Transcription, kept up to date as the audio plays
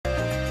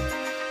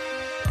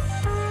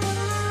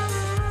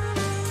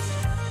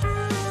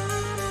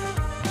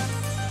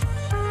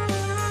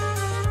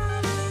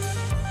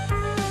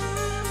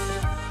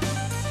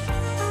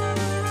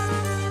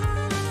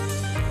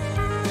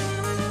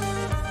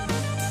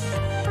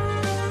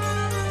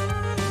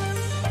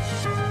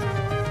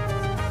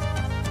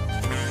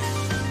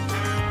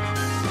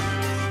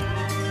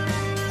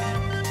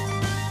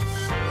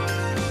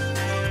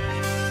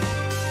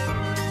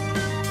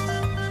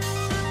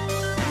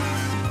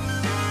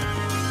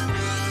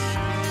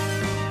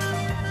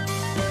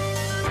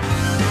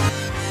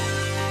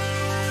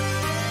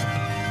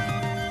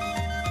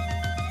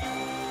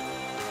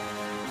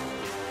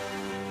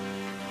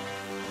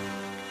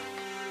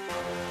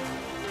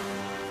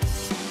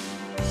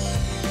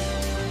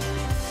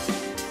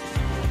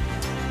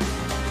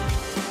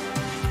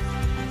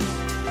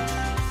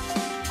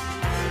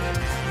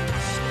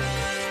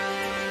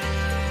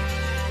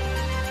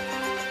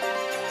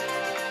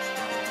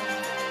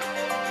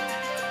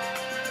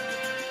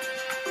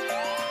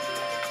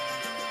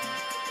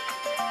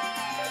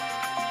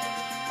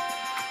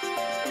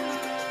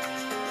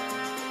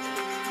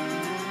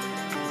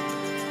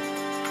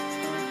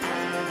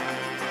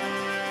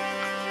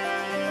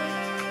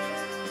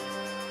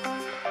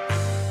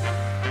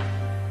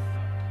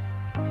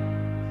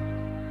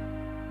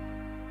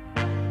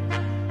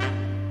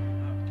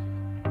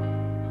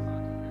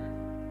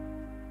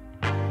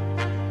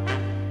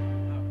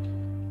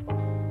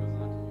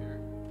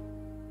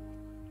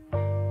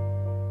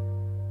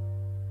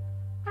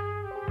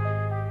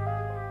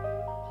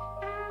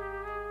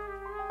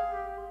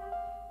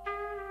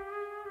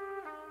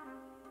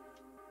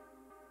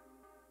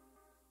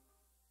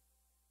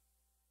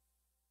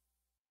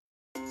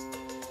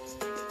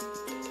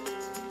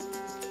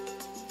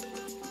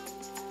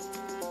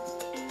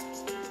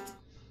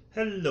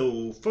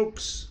Hello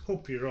folks,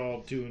 hope you're all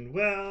doing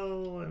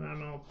well, and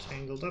I'm all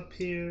tangled up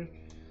here.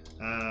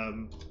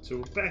 So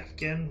we're back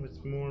again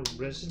with more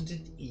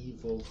Resident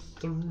Evil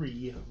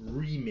 3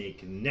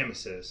 Remake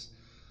Nemesis.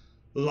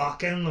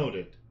 Lock and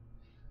loaded.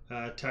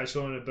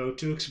 Tyshowon about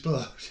to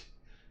explode.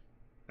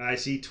 I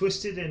see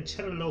Twisted and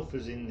Cheddar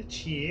Loafers in the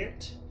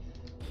chat.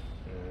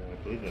 I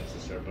believe that's the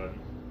start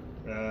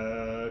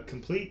button.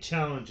 Complete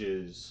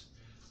challenges.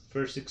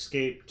 First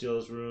escape,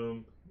 Jill's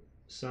room.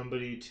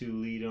 Somebody to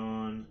lead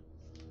on.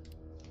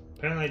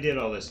 Apparently I did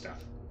all this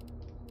stuff.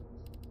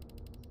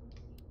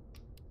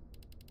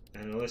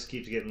 And the list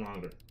keeps getting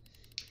longer.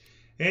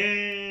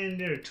 And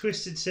there,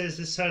 Twisted says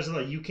this has a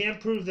lot. You can't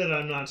prove that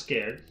I'm not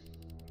scared.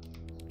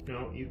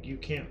 No, you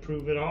can't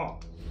prove it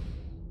all.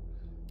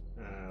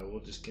 We'll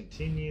just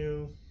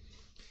continue.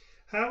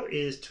 How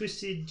is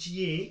Twisted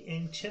J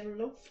and Cheddar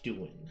Loaf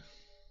doing?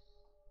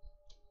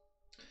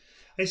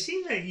 I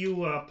seen that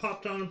you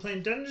popped on and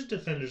playing Dungeon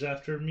Defenders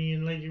after me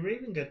and Lady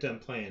Raven got done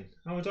playing.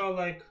 I was all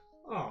like,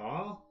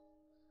 "Aw."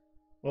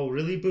 Oh,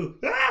 really? Boo.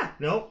 Ah!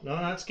 No,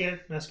 not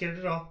scared. Not scared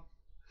at all.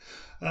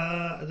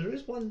 There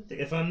is one thing.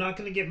 If I'm not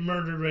going to get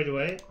murdered right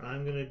away,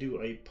 I'm going to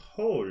do a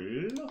poll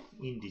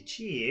in the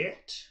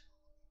chat.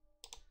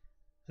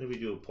 How do we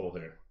do a poll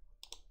here?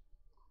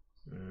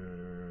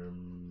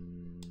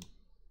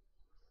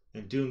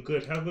 I'm doing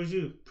good. How goes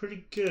you?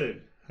 Pretty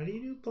good. How do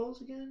you do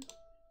polls again?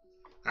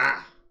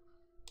 Ah!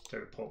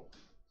 Start a poll.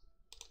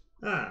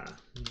 Ah.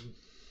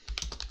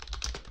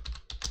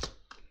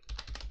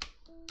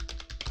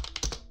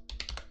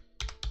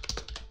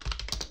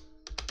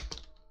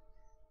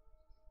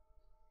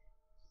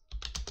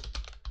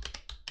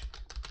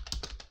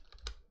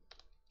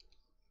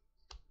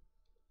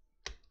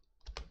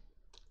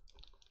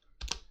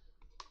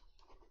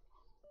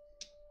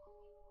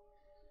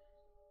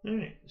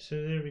 Alright, so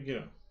there we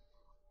go.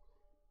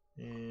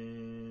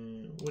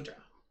 And what?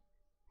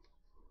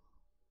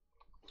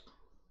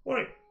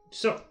 Alright,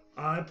 so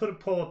I put a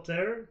poll up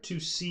there to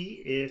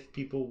see if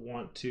people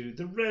want to.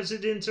 The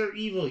residents are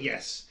evil,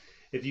 yes.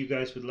 If you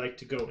guys would like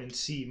to go and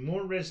see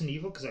more Resident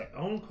Evil, because I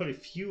own quite a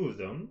few of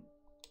them.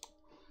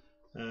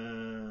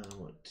 I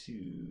want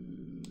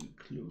to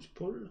close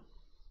poll.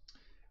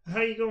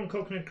 How you going,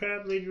 Coconut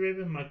Crab, Lady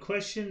Raven? My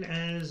question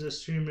as a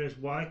streamer is,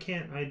 why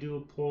can't I do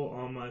a poll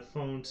on my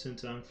phone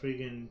since I'm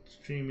friggin'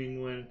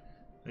 streaming when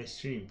I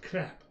stream?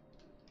 Crap.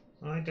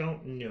 I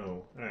don't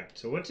know. Alright,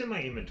 so what's in my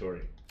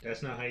inventory?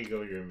 That's not how you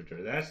go in your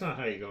inventory. That's not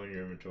how you go in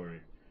your inventory.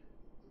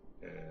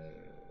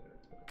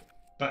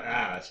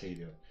 That's how you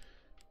do it.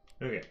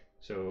 Okay,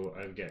 so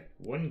I've got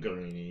 1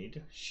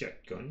 grenade,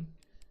 shotgun,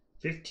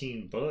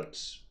 15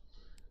 bullets,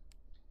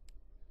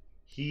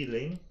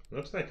 healing.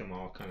 Looks like I'm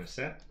all kind of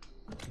set.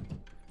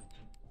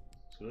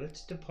 So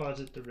let's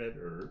deposit the red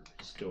herb,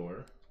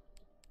 store.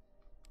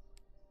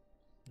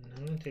 And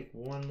I'm going to take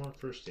 1 more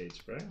first aid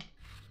spray.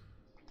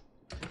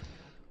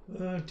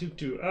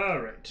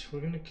 Alright, we're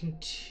going to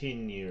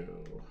continue.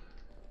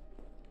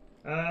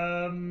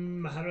 How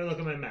do I look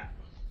at my map?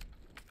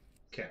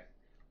 Okay,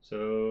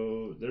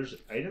 so there's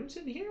items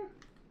in here?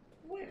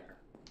 Where?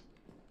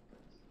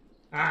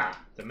 Ah,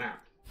 the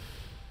map.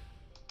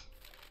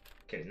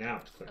 Okay, now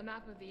it's clear. A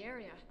map of the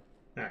area.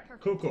 Alright,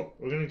 cool.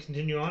 We're going to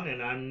continue on,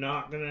 and I'm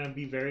not going to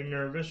be very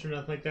nervous or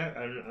nothing like that.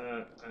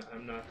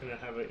 I'm not going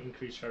to have an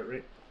increased heart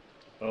rate.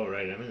 Oh,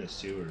 right, I'm in the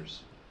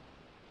sewers.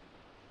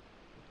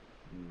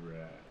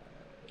 Right.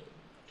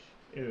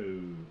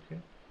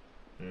 Okay.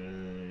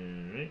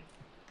 Alright.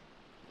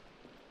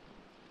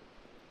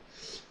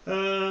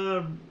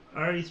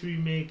 RE3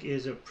 Remake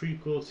is a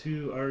prequel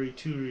to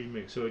RE2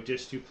 Remake, so I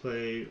just do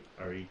play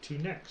RE2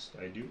 next.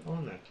 I do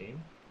own that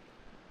game.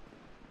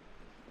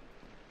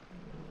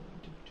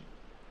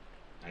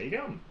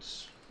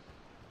 Items.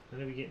 How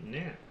do we get in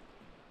there?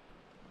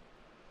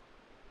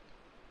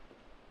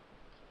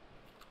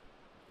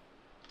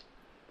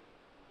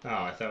 Oh,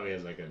 I thought we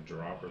had like a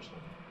drop or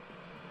something.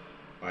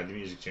 Why'd the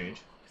music change?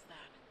 What was that?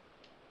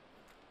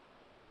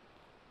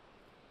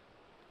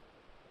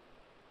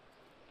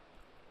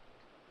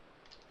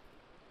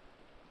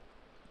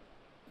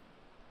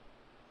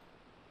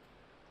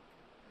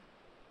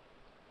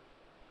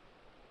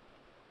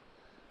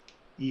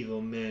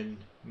 Evil men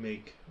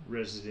make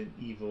Resident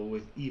Evil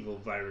with evil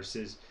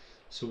viruses.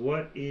 So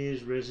what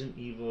is Resident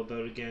Evil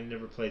about again?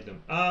 Never played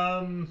them.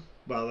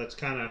 Well, that's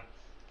kind of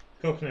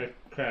Coconut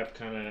Crab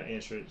kind of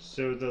answer it.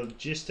 So the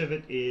gist of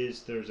it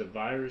is there's a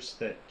virus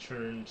that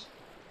turns.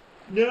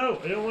 No,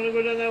 I don't want to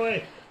go down that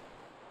way.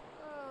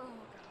 Oh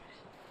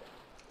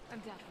god. I'm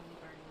definitely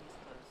burning these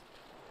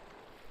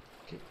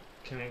clothes.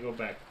 Can I go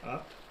back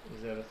up?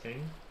 Is that a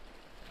thing?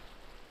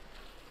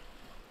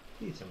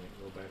 Please tell me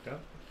to go back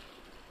up.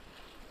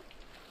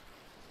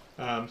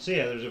 So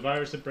yeah, there's a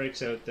virus that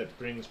breaks out that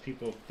brings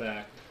people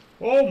back.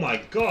 Oh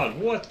my god,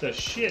 what the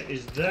shit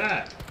is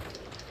that?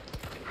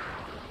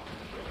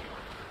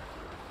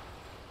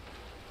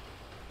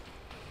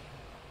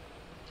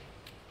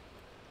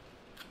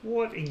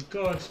 What in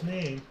God's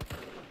name?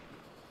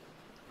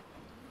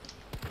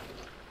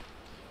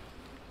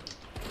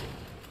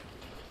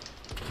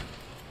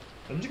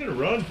 I'm just gonna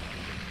run.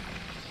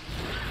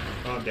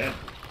 Oh, I'm dead.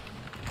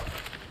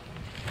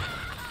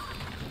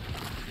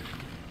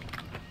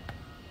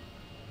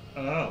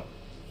 Oh.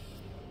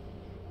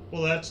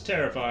 Well, that's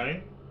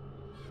terrifying.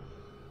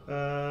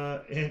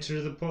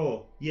 Answer the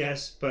poll.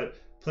 Yes, but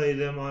play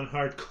them on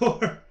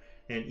hardcore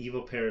and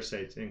evil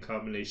parasites in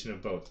combination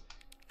of both.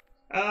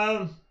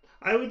 I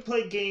would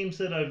play games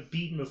that I've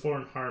beaten before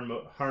in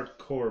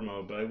hardcore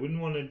mode, but I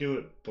wouldn't want to do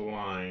it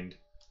blind.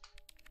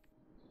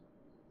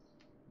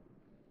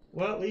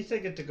 Well, at least I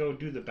get to go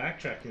do the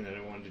backtracking that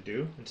I wanted to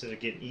do instead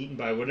of getting eaten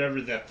by whatever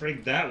the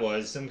frig that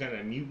was, some kind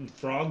of mutant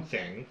frog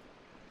thing.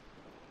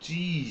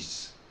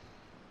 Jeez.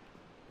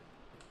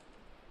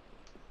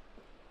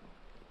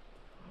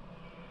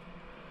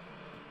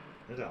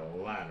 There's a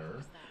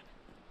ladder.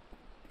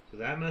 So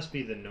that must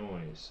be the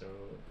noise. So,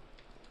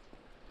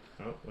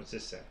 oh, what's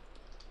this say?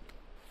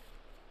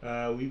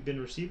 We've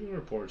been receiving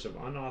reports of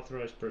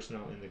unauthorized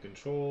personnel in the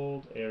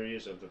controlled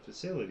areas of the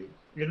facility.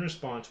 In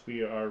response,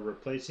 we are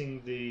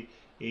replacing the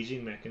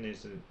aging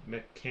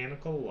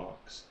mechanical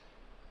locks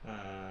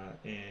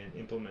and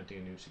implementing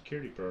a new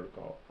security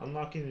protocol.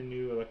 Unlocking the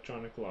new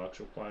electronic locks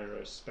require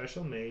a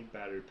special-made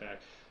battery pack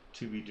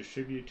to be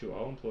distributed to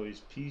all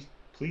employees.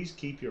 Please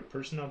keep your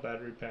personnel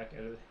battery pack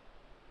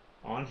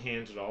on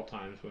hand at all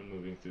times when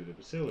moving through the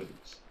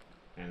facilities.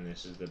 And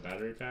this is the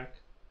battery pack?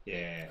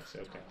 Yes,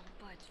 okay.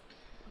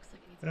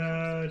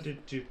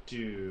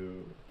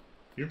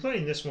 You're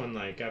playing this one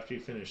like after you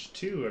finish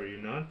 2, are you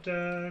not,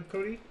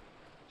 Cody?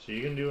 So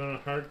you can do it on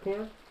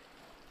hardcore?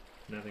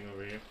 Nothing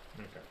over here?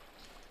 Okay.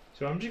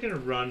 So I'm just gonna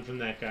run from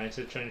that guy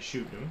instead of trying to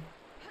shoot him.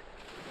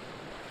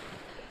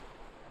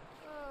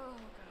 Oh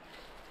god.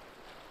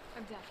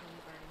 I'm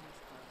definitely burning these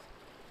clothes.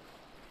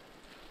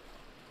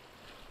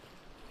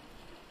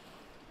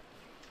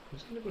 I'm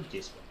just gonna go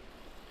this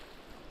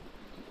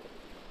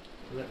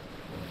way.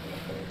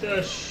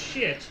 The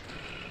shit!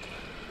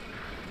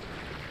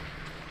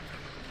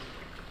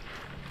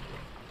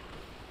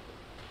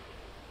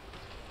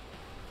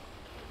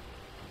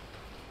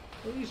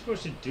 What are you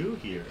supposed to do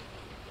here?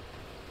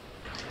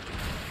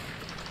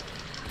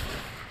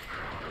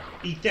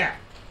 Eat that!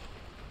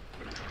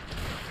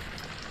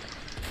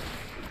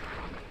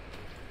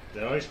 Is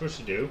that all you're supposed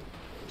to do?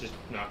 Just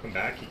knock him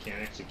back? You can't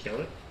actually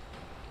kill it?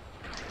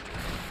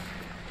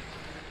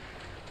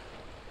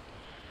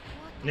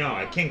 No,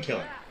 I can kill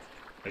it.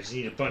 I just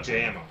need a bunch of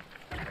ammo.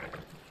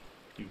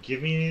 You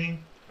give me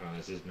anything? Oh,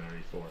 this isn't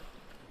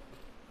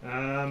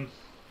RE4.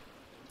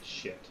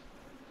 Shit.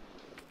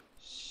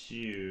 So,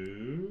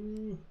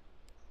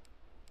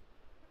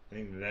 I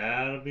think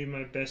that'll be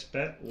my best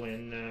bet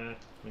when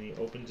he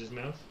opens his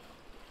mouth.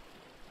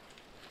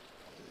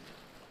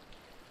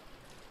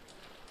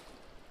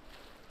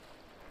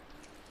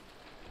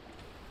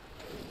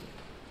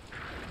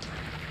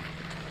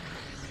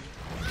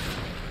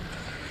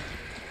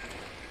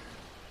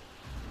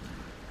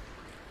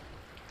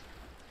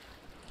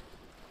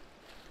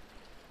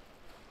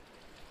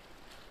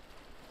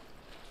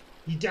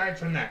 He died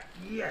from that.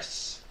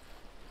 Yes.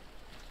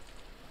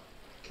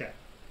 Okay.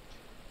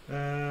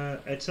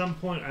 At some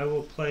point I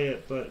will play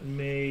it, but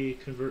may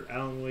convert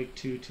Alan Wake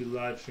 2 to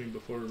live stream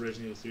before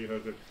Resident Evil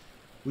 3 hardcore.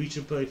 We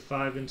should play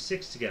 5 and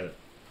 6 together.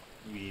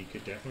 We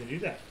could definitely do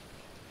that.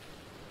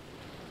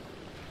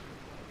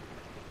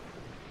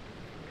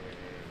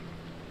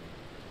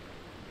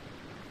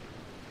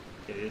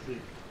 Okay,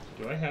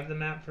 do I have the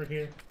map for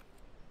here?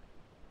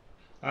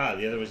 Ah,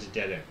 the other was a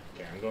dead end.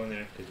 Okay, I'm going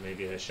there because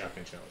maybe it has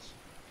shotgun shells.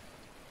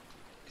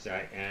 Because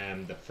I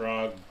am the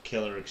frog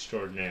killer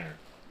extraordinaire.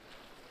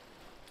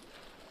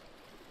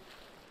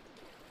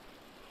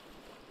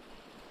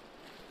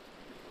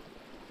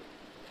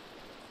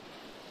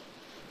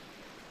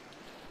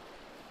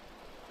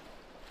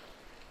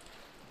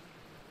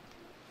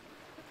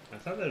 I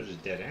thought that was a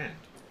dead end.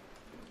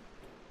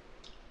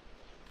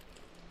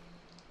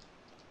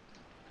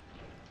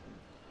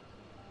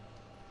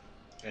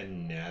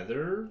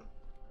 Another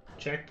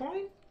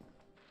checkpoint?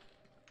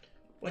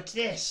 What's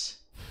this?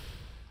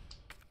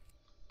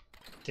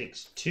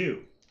 Takes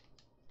 2.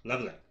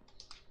 Lovely.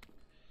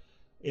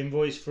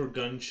 Invoice for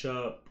Gun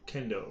Shop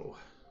Kendo.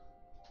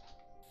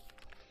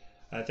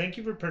 Thank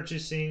you for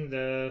purchasing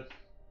the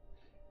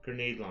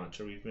grenade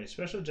launcher. We've made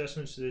special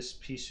adjustments to this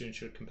piece to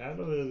ensure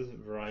compatibility with a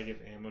variety of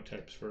ammo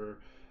types for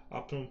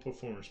optimum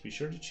performance. Be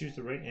sure to choose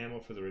the right ammo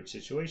for the right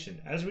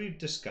situation. As we've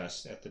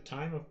discussed at the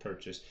time of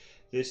purchase,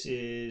 this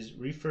is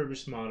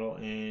refurbished model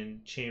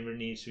and chamber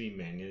needs to be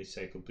manually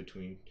cycled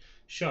between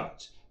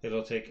shots.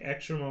 It'll take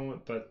extra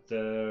moment, but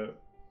the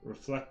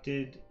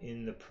reflected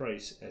in the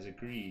price as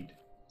agreed.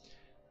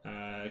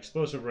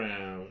 Explosive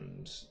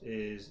rounds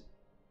is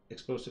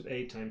explosive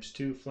A times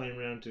 2, flame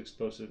round to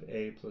explosive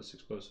A plus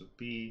explosive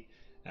B,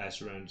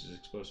 acid round is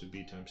explosive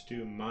B times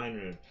 2, mine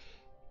round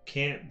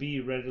can't be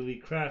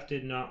readily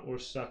crafted, not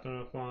worth stocking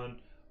up on,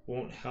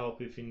 won't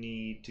help if you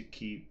need to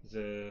keep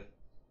the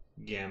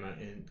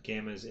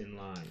gammas in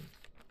line.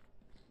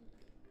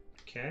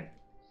 Okay.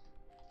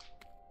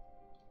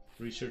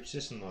 Research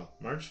system log,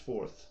 March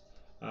 4th.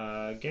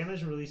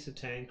 Gamma's released the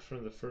tank for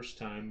the first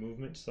time.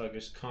 Movement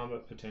sluggish,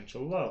 combat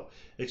potential low.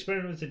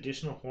 Experiment with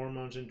additional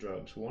hormones and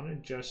drugs. One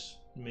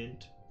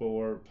adjustment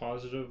bore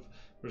positive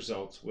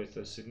results with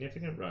a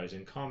significant rise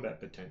in combat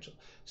potential.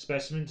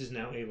 Specimen is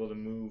now able to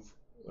move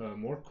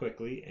more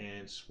quickly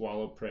and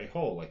swallow prey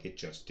whole like it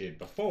just did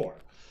before.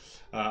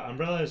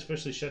 Umbrella has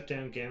officially shut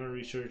down Gamma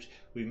research.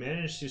 We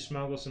managed to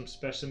smuggle some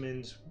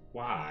specimens,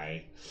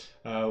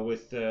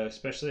 with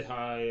especially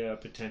high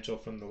potential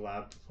from the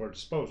lab for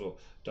disposal.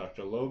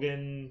 Dr.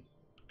 Logan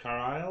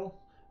Carlisle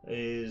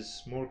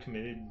is more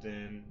committed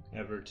than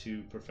ever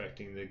to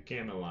perfecting the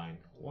Gamma line.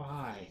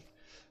 Why?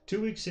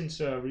 2 weeks since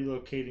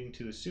relocating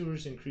to the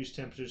sewers, increased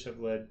temperatures have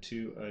led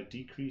to a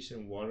decrease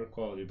in water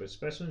quality, but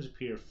specimens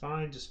appear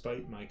fine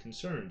despite my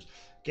concerns.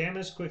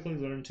 Gammas quickly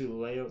learned to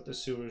lay out the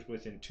sewers.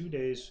 Within 2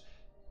 days,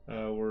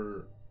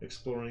 we're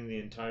exploring the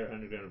entire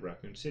underground of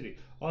Raccoon City.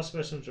 All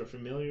specimens are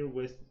familiar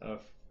with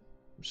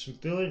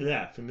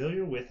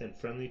and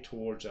friendly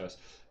towards us,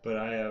 but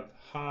I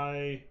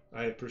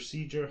have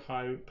procedure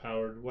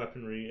high-powered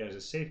weaponry as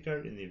a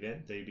safeguard in the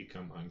event they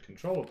become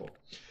uncontrollable.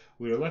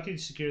 We are lucky to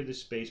secure this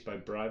space by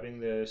bribing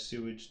the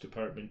sewage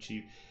department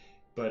chief,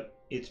 but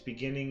it's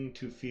beginning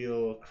to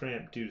feel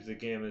cramped due to the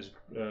Gamma's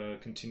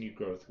continued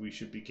growth. We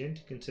should begin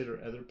to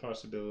consider other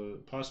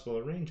possible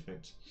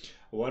arrangements.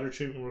 A water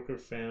treatment worker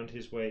found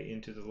his way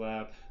into the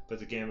lab, but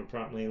the Gamma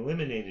promptly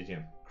eliminated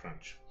him.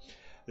 Crunch.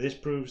 This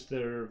proves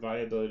their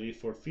viability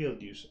for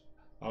field use.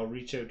 I'll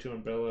reach out to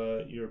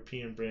Umbrella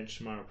European branch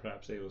tomorrow.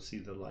 Perhaps they will see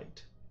the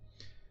light.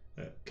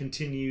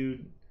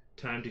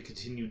 Time to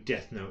continue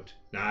Death Note.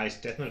 Nice.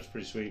 Death Note's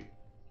pretty sweet.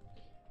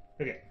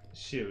 Okay.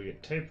 So we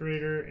get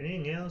typewriter.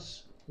 Anything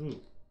else? Ooh.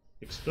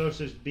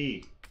 Explosives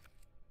B.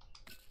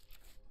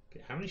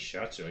 Okay, how many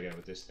shots do I got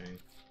with this thing?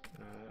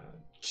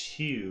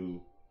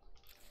 2.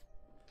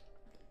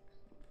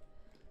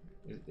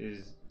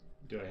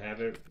 Do I have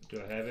it?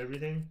 Do I have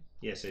everything?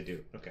 Yes, I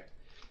do. Okay.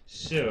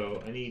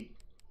 So I need.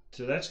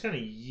 So that's kind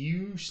of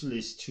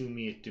useless to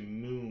me at the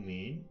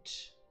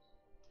moment.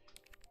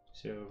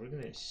 So we're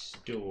gonna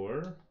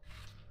store.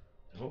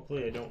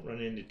 Hopefully, I don't run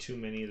into too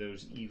many of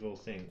those evil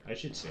things. I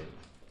should save.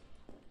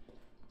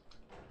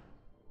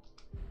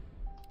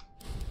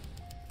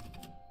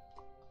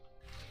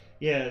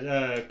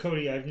 Yeah,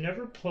 Cody, I've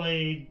never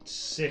played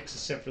 6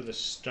 except for the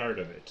start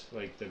of it,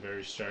 like the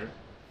very start.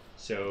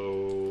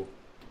 So,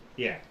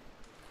 yeah.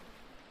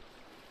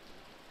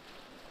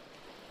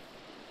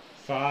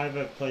 5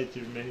 I've played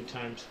through many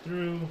times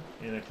through,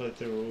 and I played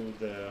through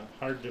the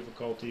hard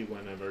difficulty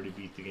when I've already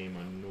beat the game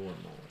on normal.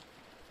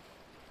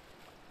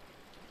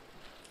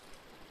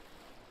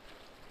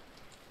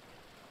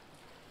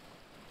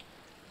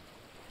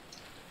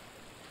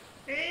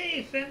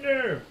 Hey,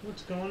 Fender!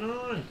 What's going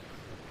on?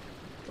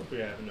 Hope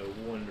you're having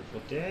a wonderful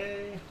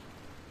day.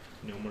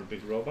 No more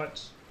big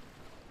robots.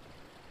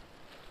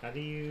 How do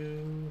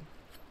you...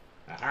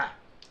 Aha!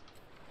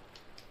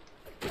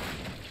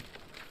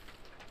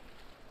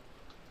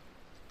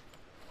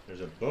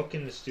 There's a book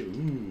in the stew.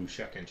 Ooh,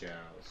 shuck and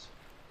chows.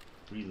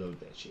 Reload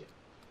that shit.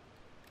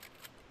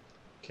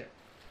 Okay.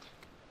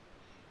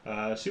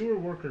 Sewer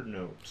worker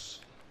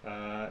notes.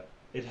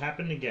 It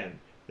happened again.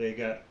 They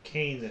got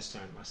Kane this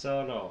time. I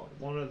saw it all.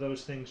 One of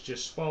those things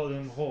just swallowed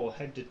him whole,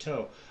 head to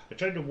toe. I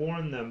tried to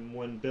warn them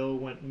when Bill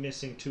went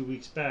missing 2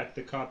 weeks back.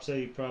 The cops said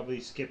he probably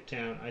skipped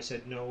town. I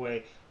said no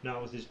way,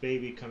 not with his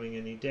baby coming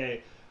any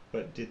day.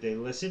 But did they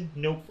listen?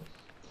 Nope.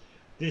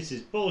 This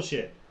is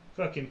bullshit.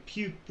 Fucking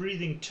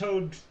puke-breathing,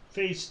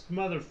 toad-faced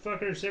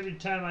motherfuckers. Every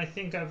time I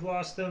think I've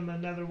lost them,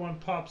 another one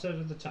pops out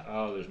of the top.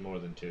 Oh, there's more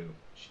than 2.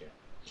 Shit.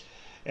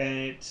 And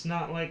it's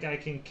not like I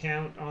can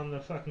count on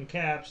the fucking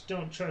caps.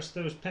 Don't trust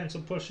those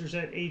pencil pushers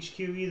at HQ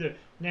either.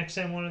 Next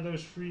time one of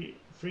those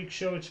freaks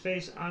show its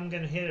face, I'm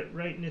gonna hit it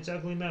right in its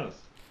ugly mouth.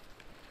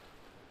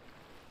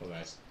 Well,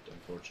 that's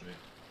unfortunate.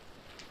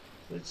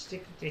 Let's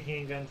stick with the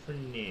handgun for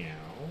now.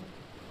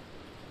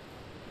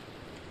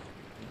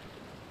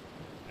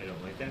 I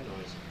don't like that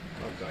noise.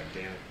 Oh, god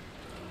damn it.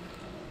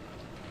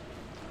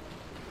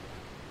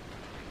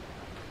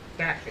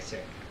 Back, I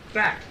say.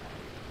 Back!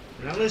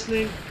 You're not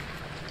listening?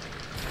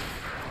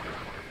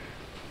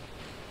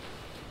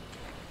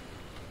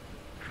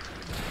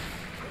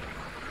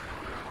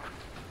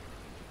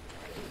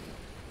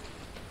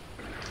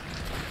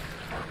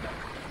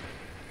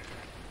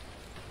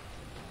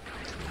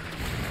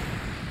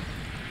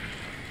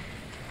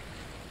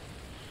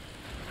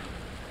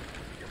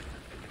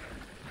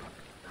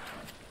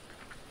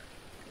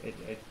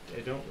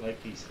 I don't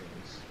like these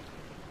things.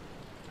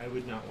 I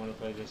would not want to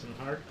play this in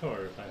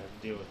hardcore if I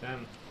have to deal with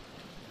them.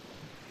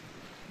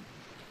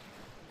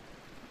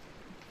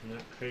 I'm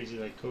not crazy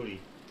like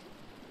Cody.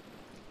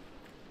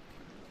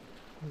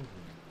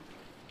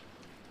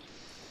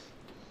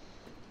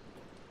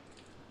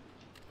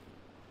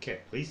 Okay,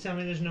 please tell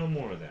me there's no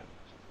more of them.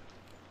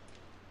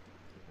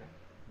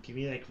 Give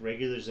me like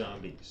regular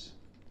zombies.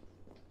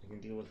 I can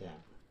deal with that.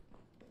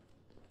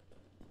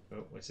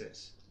 Oh, what's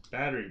this?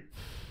 Battery.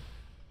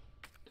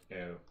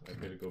 Oh, I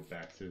gotta go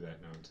back through that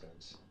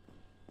nonsense.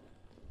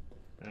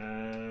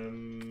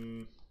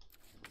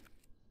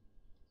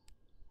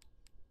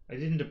 I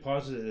didn't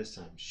deposit it this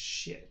time.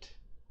 Shit.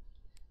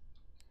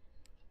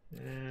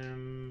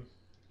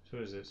 So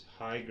what is this?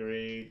 High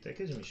grade. That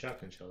gives me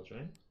shotgun shells,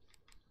 right?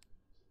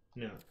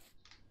 No.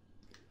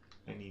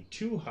 I need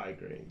 2 high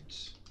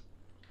grades.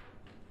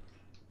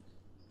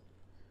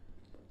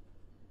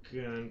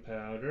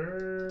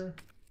 Gunpowder.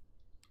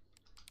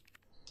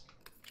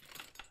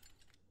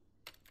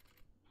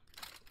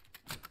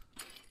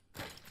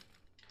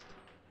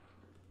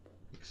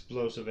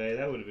 Explosive A.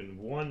 That would have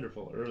been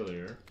wonderful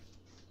earlier.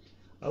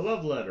 A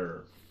love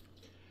letter.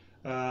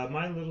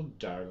 My little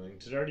darling,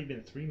 it has already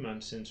been 3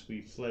 months since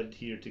we fled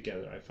here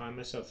together. I find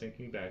myself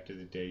thinking back to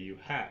the day you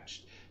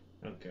hatched.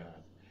 Oh,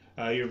 God.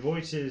 Your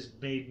voices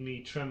made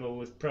me tremble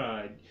with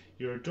pride.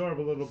 Your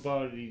adorable little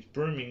bodies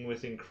brimming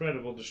with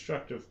incredible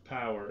destructive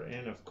power.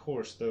 And, of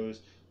course,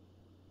 those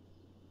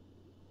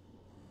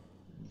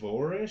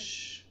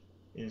boorish,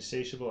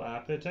 insatiable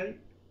appetite?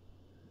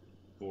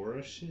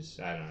 Boorishes?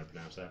 I don't know how to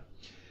pronounce that.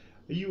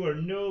 You are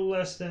no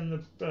less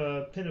than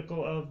the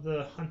pinnacle of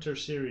the Hunter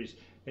series,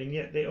 and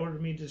yet they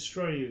ordered me to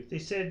destroy you. They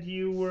said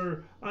you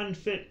were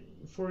unfit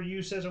for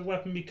use as a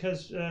weapon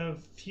because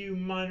of few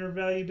minor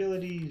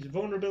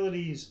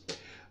vulnerabilities.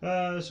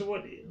 So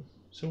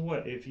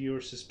what if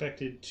you're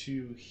suspected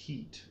to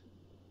heat?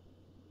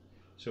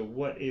 So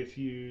what if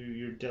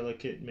your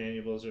delicate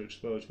mandibles are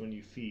exposed when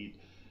you feed?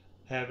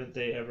 Haven't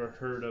they ever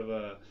heard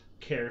of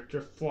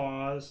character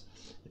flaws?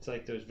 It's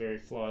like those very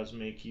flaws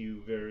make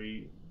you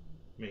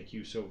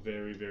so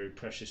very, very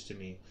precious to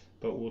me.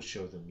 But we'll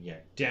show them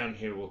yet. Down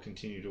here we'll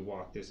continue to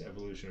walk this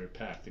evolutionary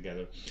path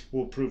together.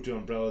 We'll prove to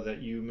Umbrella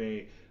that you,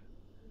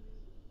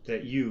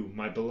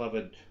 my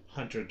beloved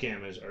Hunter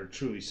Gammas, are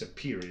truly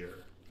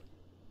superior.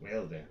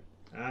 Well then.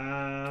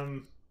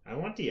 I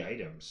want the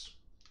items.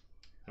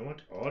 I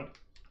want odd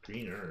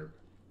green herb.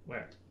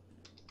 Where?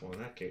 Well, in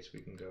that case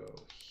we can go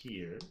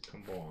here,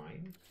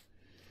 combine.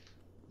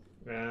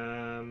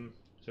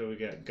 So we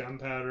got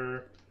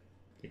gunpowder,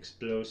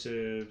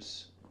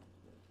 explosives.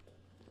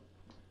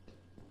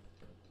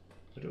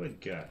 What do I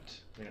got?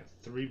 I got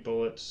 3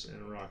 bullets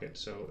and a rocket.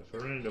 So if I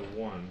run into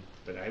 1,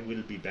 but I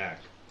will be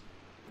back.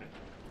 I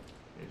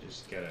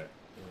just gotta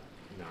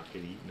not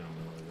get eaten on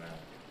all of that.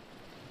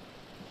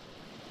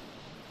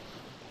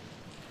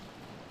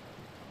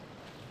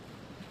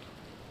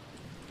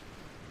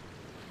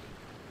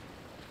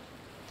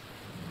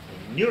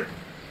 I knew it!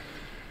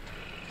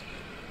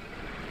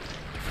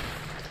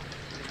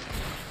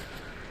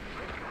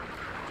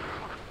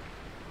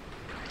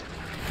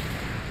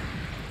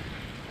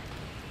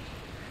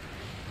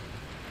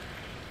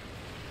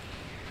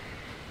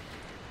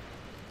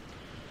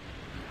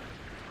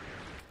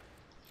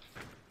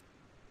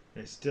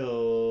 I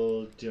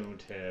still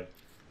don't have...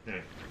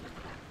 Alright.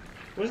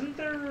 Wasn't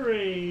there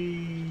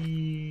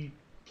a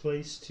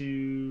place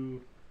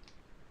to...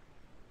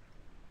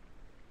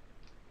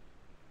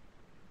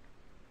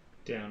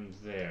 Down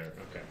there,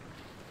 okay.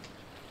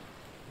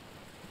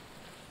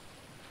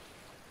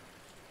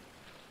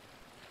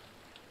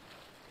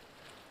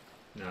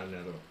 Not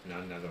another one,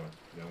 not another one.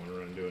 Don't want to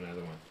run and do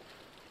another one.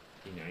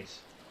 Be nice.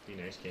 Be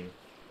nice, game.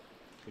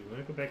 So we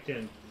want to go back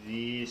down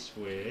this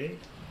way.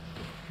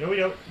 No, we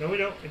don't. No, we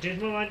don't. I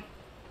changed my mind.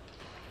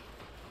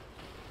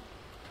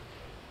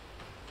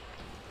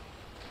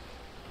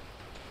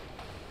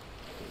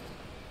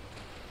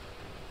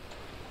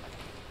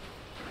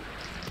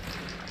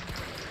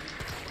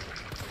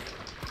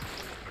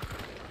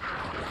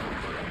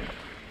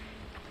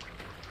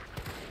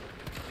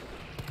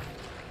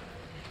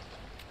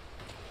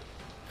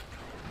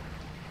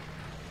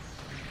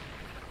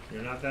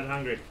 You're not that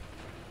hungry.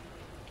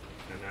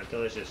 I'm not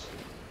delicious.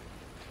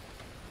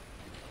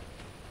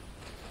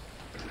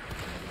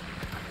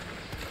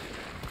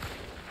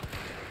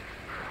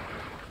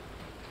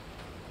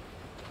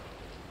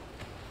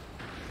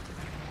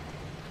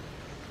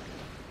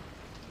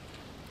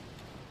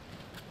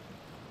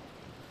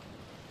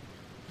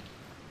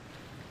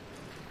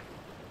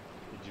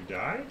 Did you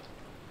die?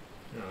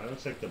 No, that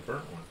looks like the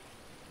burnt one.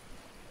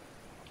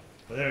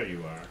 Well, there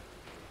you are.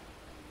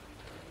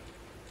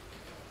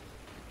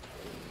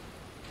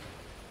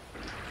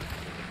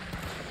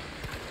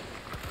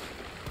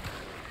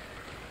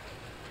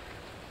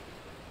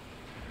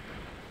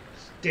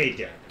 Stay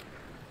dead.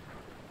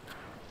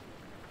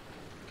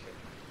 Okay.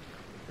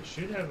 I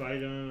should have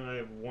item. I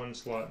have 1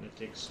 slot and it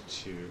takes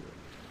 2.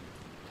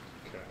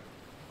 Okay.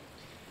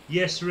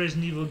 Yes,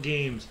 Resident Evil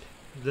games.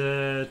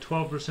 The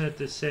 12%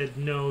 that said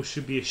no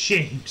should be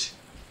ashamed.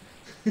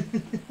 How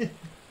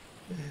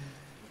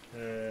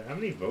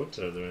many votes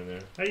are there in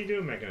there? How you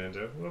doing,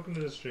 Mechanento? Welcome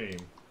to the stream.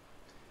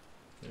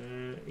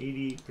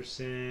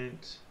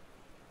 80%.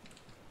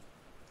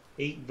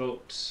 8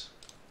 votes.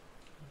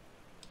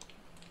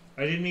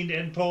 I didn't mean to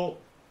end poll.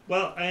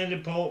 Well, I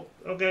ended poll.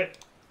 Okay.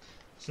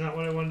 It's not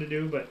what I wanted to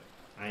do, but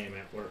I am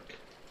at work.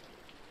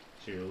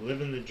 So you're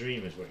living the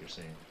dream is what you're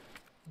saying.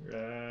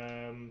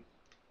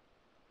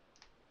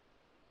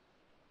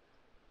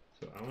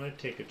 So I want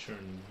to take a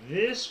turn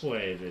this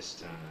way this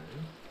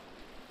time.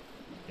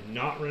 And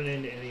not run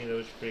into any of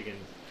those friggin'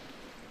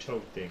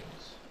 toad things.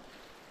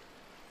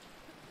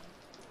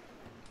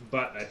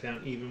 But I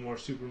found even more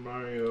Super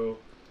Mario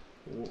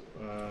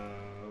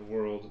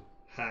World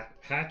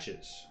hack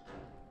patches.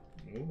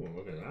 Ooh,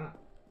 look at that.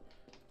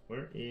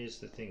 Where is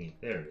the thingy?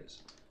 There it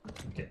is.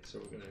 Okay, so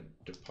we're gonna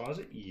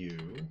deposit you.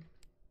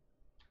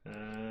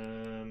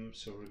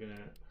 So we're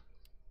gonna.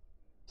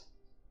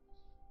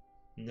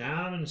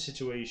 Now I'm in a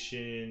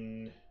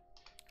situation.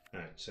 All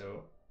right,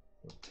 so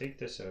we'll take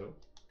this out.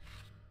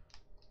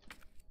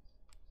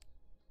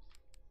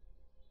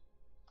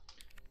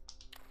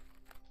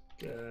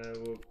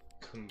 We'll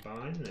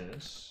combine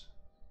this,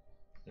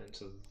 and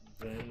so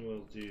then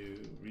we'll do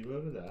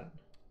reload of that.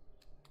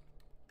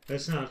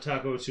 Let's not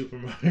talk about Super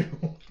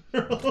Mario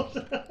World.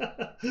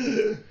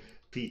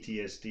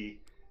 PTSD.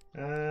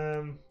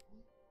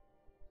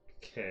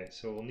 Okay,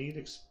 so we'll need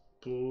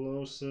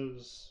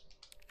explosives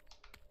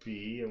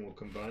B, and we'll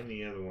combine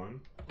the other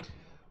one.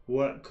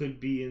 What could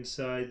be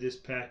inside this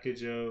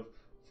package of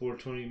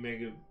 420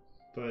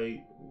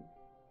 megabyte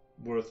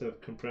worth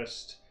of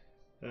compressed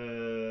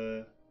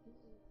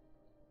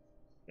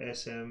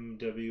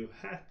SMW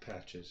hack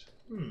patches?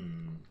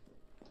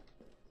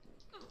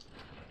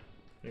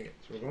 Okay,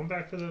 so we're going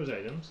back for those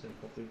items, and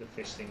hopefully the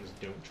fish things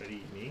don't try to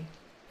eat me.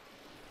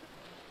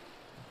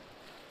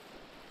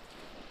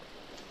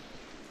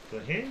 The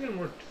handgun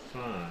worked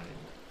fine.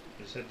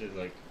 I just had to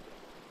like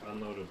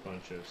unload a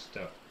bunch of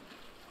stuff.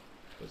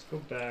 Let's go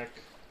back.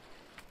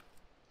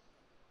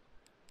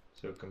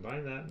 So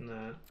combine that and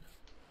that.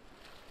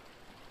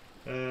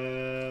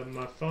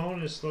 My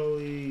phone is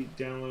slowly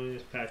downloading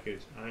this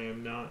package I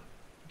am not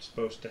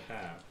supposed to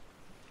have.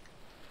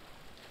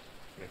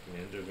 I can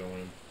end up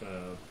going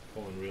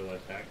pulling real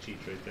life hack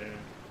cheats right there.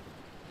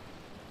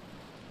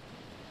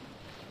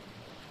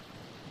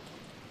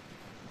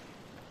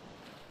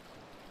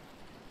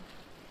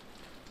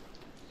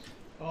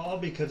 All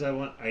because I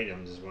want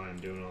items is why I'm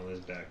doing all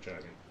this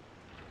backtracking.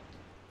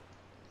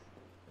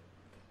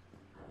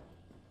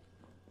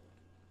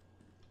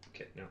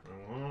 Okay, now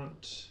I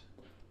want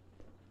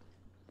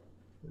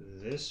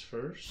this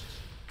first.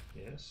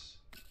 Yes.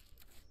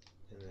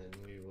 And then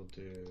we will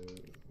do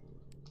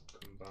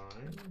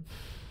combine.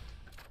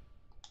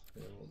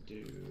 And we'll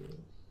do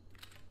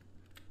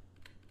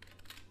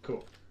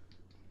cool.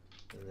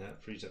 And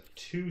that frees up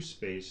 2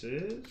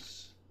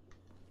 spaces.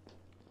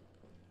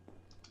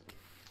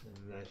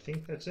 And I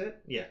think that's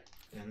it. Yeah.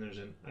 And there's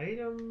an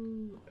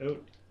item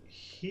out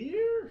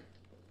here.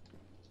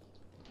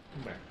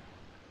 Come back.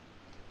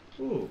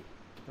 Ooh.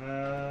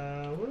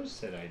 What is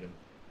that item?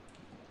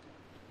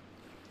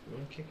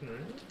 One kicking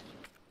around?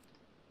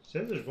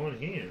 Said there's one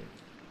here.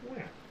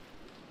 Where?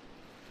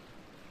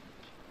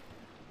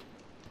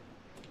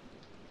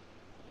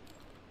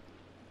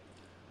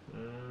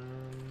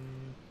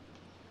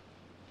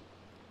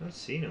 I don't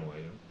see no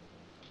item.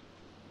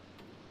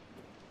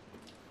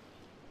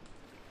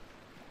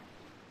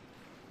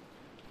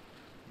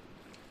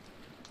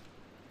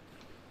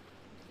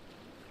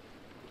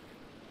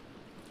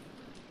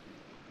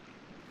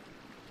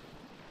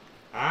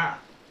 Ah!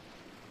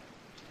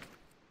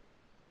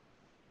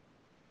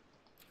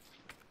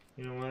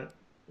 You know what?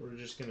 We're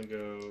just gonna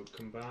go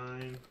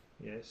combine.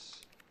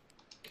 Yes.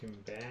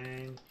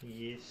 Combine.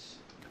 Yes.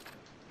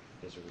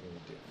 That's what we're gonna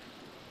do.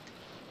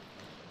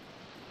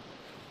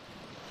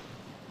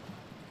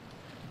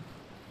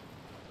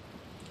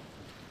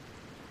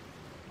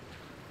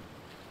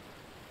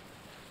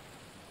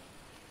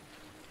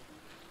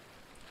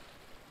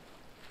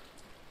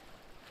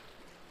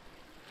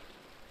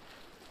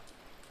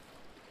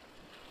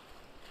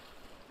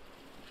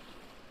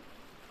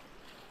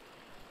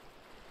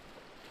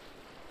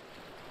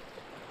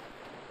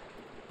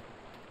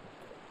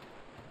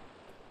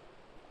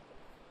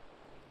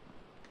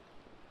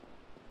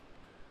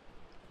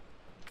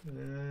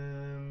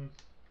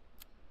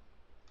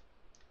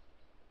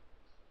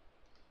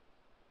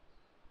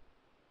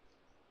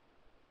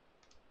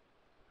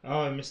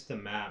 Oh, I missed the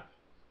map.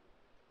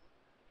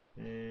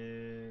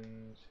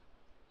 And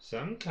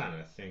some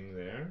kind of thing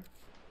there.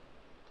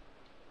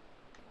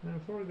 Now,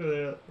 before we go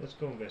there, let's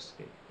go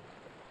investigate.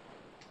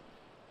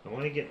 I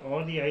want to get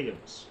all the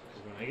items,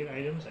 because when I get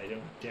items, I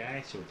don't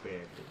die so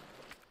badly.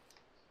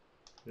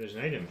 There's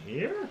an item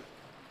here?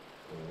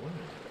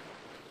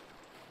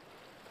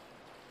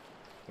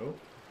 Oh,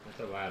 that's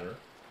a ladder.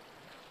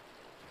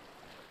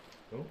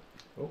 Oh,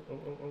 oh, oh,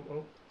 oh, oh,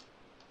 oh.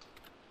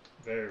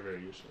 Very,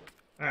 very useful.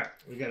 Alright,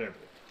 we got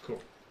everything.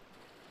 Cool.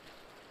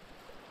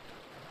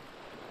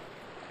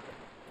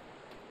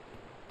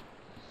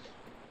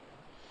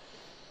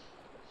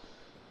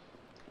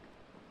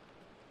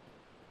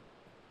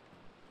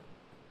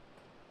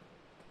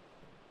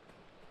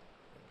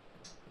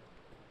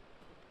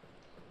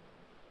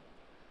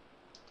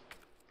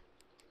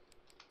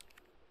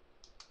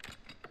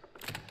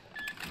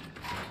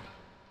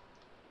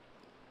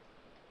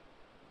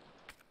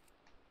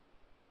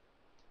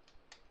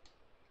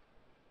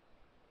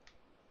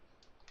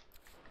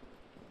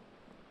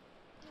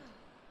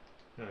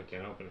 No, I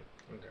can't open it.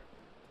 Okay.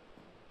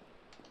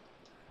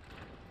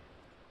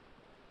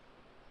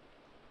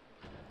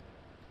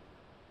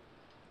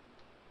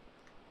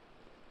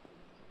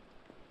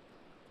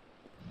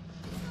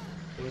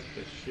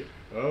 shit.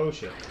 Oh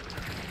shit.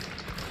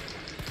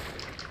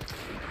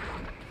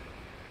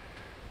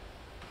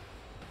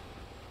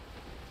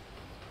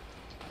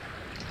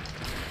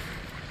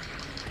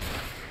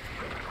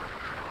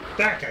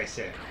 Back, I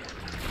said.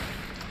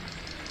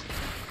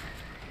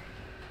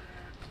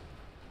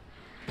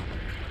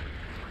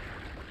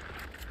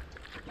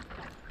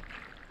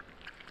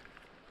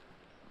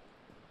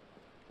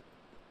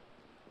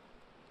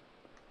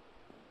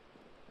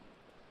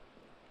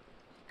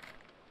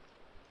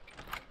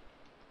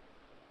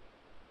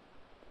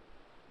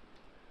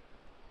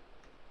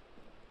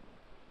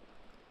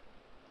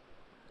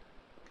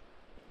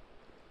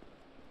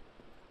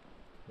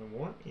 I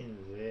want in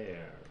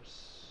there.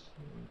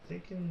 I'm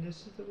thinking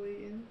this is the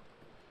way in.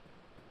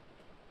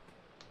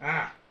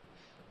 Ah!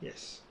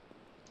 Yes.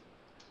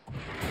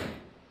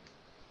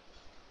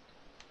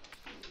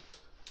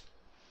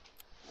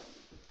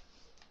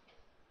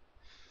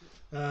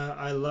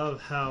 I love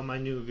how my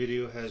new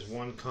video has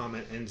 1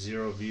 comment and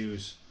 0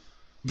 views.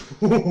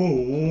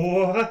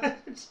 What? How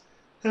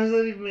does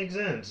that even make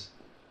sense?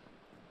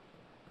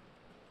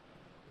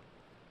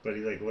 But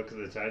he like looked at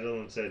the title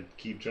and said,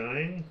 keep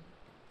trying.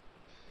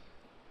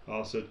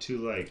 Also 2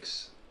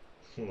 likes.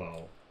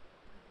 Lol.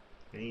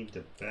 I need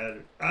the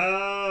battery.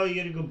 Oh, you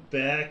gotta go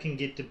back and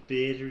get the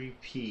battery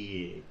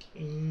pick.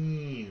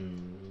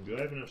 Do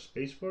I have enough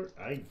space for it?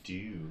 I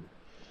do.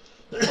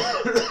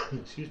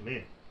 Excuse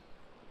me.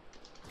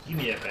 Give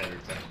me that battery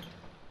pack.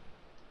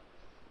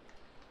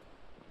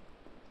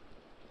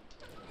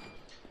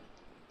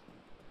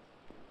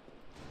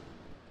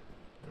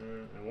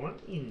 I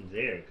want in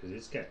there because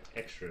it's got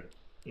extra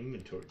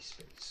inventory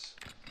space.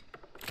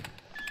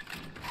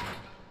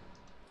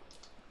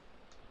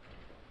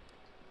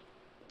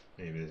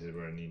 Maybe this is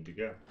where I need to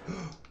go.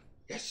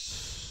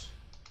 Yes!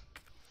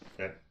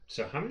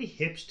 So how many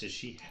hips does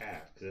she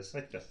have? Because that's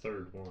like the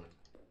 3rd one.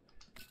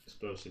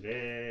 Explosive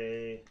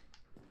A.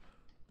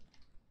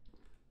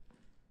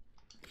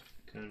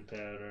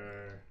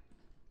 Gunpowder.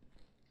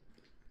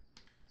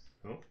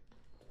 Oh.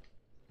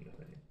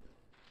 Nothing.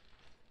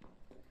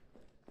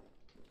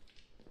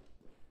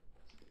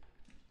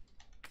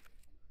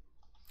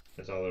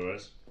 That's all there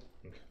was?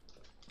 Okay.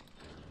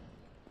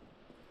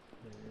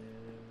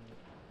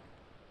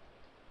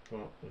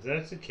 Well, if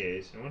that's the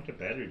case, I want the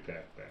battery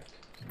pack back.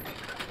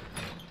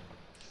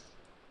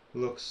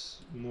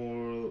 Looks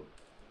more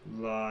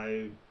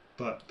like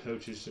butt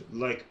pouches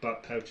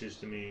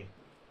to me.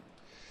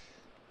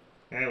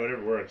 Eh,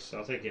 whatever works.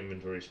 I'll take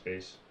inventory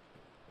space.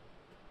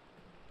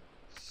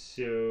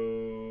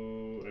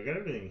 So I got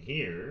everything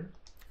here.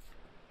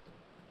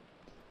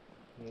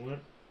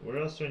 Where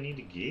else do I need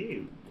to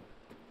go?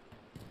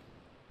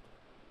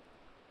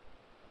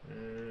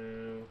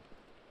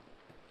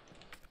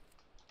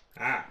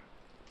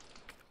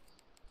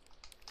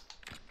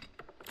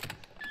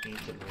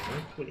 Answer my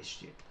own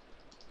question.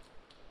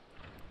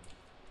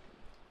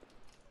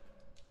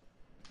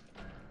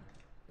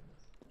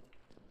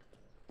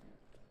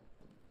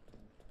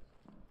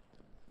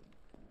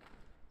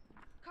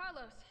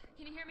 Carlos,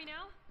 can you hear me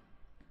now?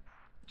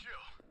 Jill!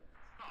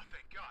 Oh,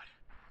 thank God.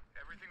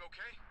 Everything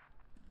okay?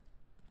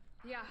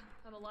 Yeah,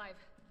 I'm alive.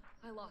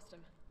 I lost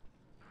him.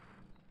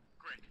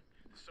 Great.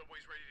 The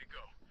subway's ready to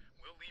go.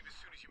 We'll leave as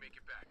soon as you make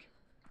it back.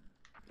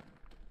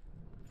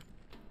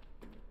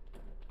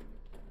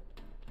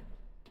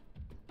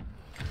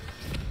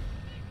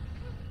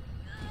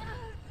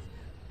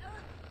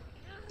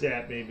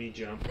 That made me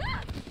jump.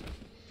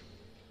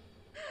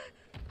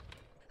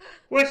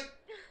 What?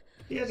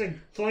 He has a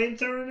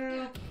flamethrower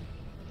now?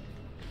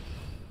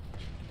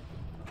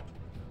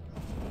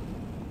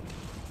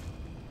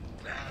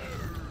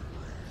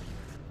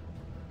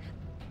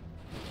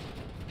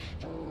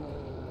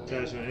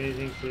 Tyshowon,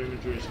 anything for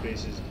inventory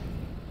spaces.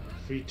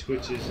 Free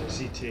twitches as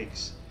he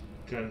takes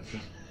gun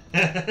from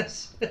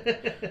ass.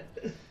 It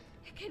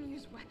can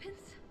use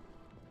weapons?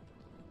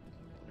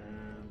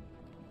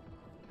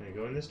 Can I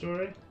go in this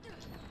doorway?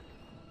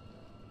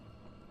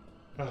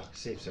 Oh,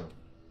 safe zone.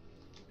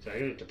 So I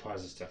gotta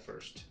deposit stuff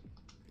first.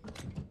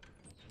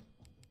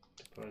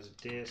 Deposit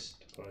this,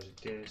 deposit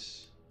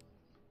this.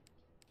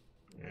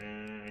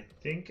 I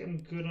think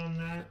I'm good on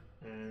that.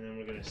 And then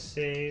we're gonna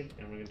save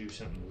and we're gonna do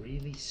something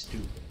really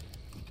stupid.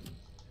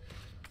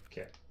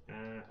 Okay.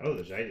 Oh,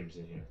 there's items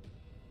in here.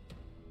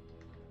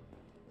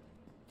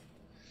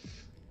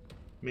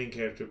 Main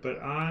character,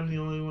 but I'm the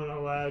only one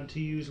allowed to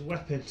use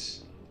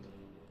weapons.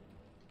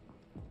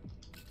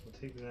 I'll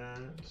take that.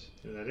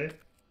 Is that it?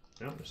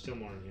 No, there's still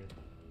more in here.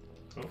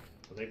 Oh,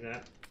 I'll take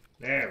that.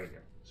 There we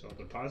go. So I'll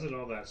deposit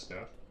all that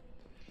stuff.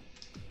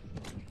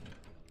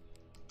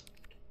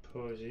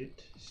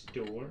 Deposit,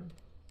 store.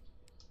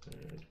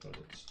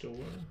 Deposit,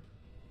 store.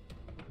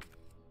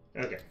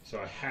 Okay, so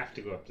I have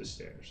to go up the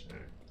stairs. All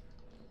right.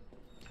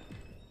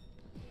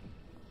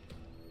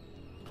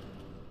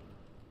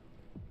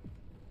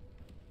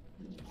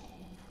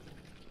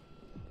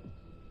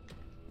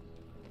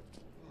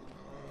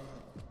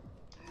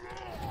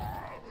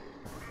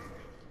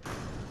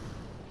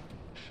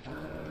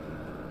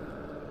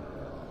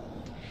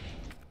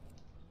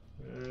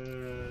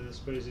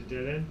 suppose a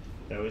dead end?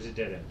 That was a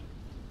dead end.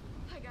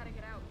 I gotta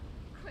get out.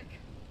 Quick.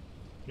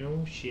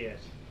 No shit.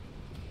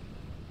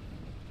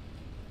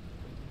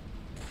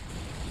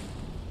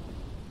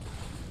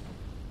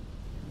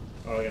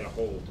 Oh, I gotta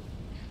hold.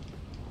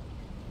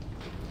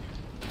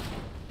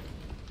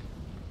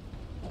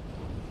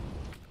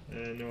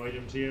 No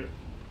items here.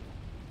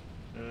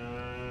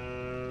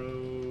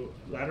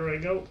 Ladder I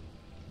go.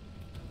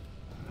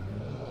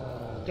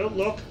 Don't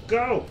look,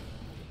 go!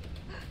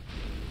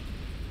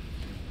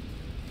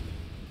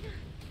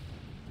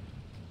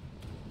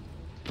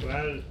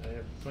 Well, I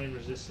have flame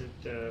resistant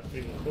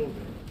freaking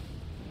clothing.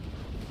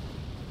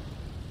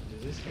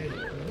 Does this guy...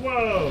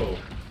 Whoa!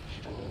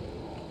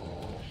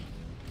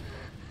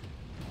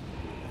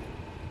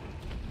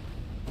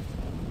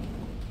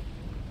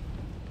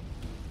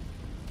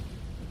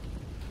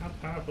 How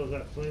powerful is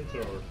that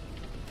flamethrower?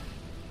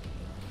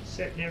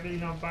 Setting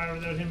everything on fire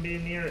without him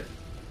being near it.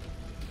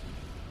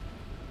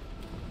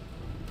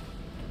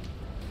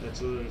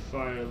 That's a little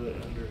fire lit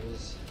under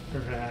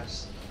her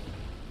ass.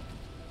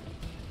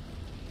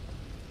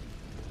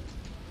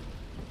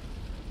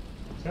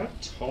 How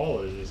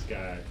tall is this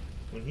guy?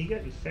 When he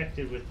got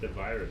infected with the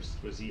virus,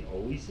 was he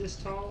always this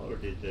tall, or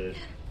did the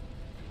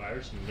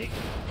virus make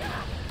him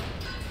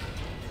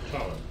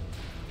taller?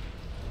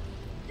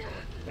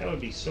 That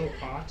would be so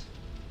hot.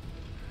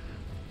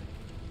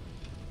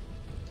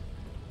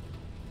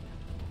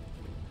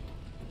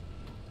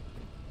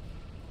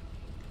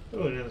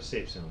 Oh, another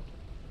safe zone.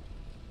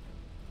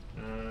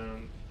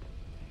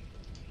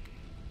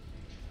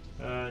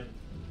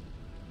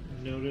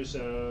 Notice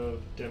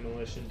of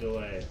demolition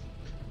delay.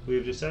 We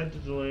have decided to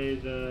delay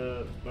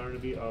the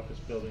Barnaby office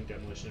building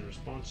demolition in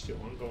response to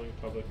ongoing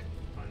public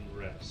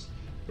unrest.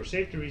 For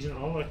safety reasons,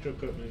 all electrical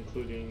equipment,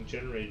 including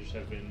generators,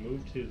 have been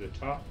moved to the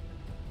top,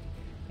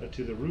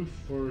 to the roof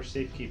for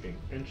safekeeping.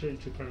 Entry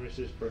to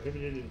premises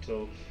prohibited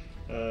until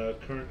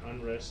current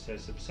unrest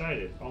has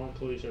subsided. All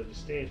employees are to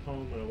stay at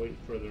home and await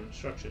further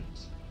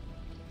instructions.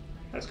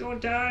 That's going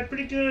to die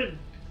pretty good.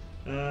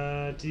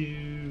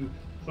 To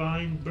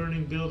find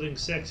burning building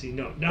sexy.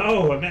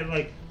 No, I meant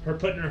like her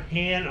putting her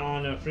hand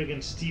on a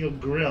friggin' steel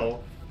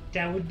grill.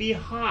 That would be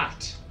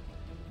hot.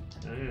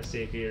 I'm gonna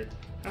save here.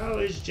 How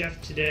is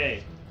Jeff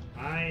today?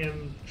 I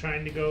am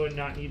trying to go and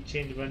not need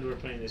change of underwear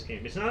playing this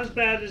game. It's not as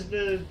bad as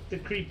the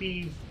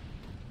creepy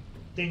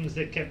things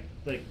that kept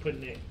like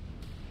putting it.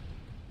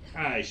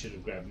 I should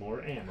have grabbed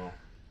more ammo.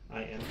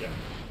 I am done.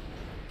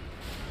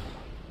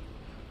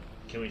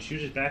 Can we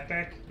shoot his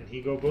backpack and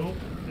he go boom?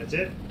 That's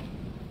it?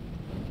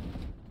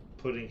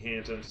 Putting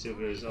hands on steel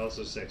grill is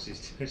also sexy.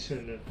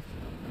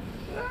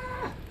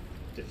 Ah!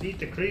 Defeat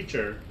the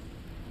creature.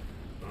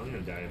 Oh, I'm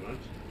gonna die a bunch.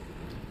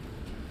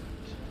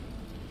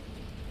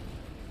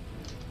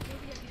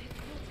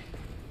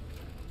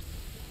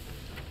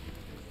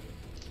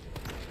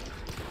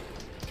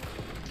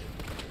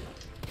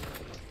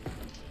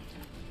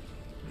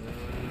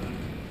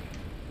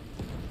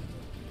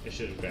 I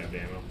should have grabbed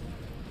ammo.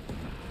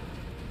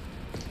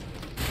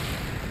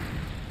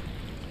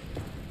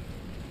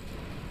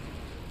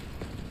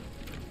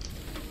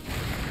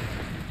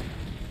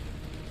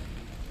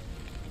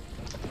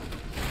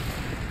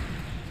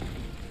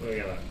 We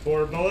got like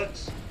 4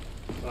 bullets.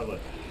 Lovely.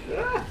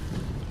 Ah!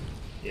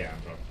 Yeah,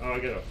 I'm probably. Oh, I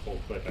got a full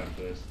clip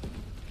after this.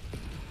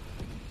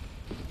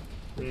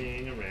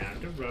 Ring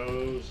around the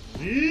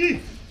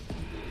rosy.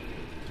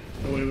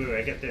 Oh, wait,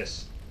 I get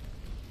this.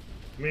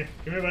 Come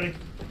here, buddy.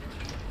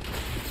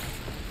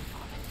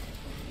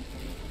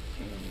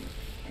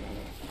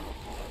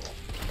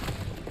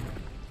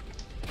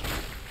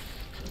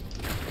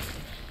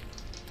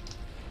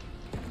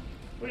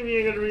 What do you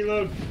mean I gotta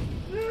reload?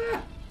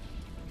 Ah!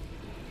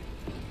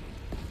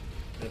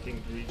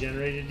 Nothing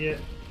regenerated yet?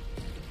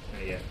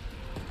 Not yet.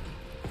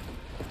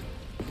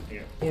 I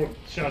got 4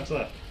 shots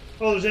left.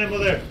 Oh, there's ammo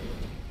there!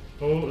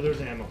 Oh,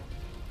 there's ammo.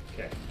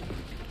 Okay.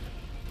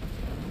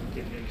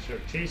 Getting him to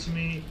start chasing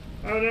me.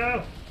 Oh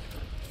no!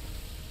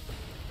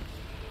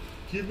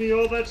 Give me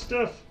all that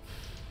stuff!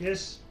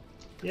 Yes.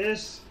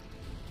 Yes.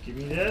 Give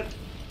me that.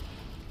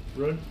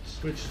 Run.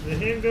 Switch to the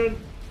handgun.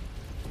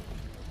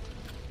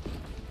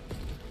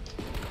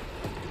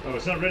 Oh,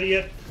 it's not ready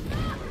yet?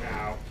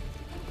 Ow.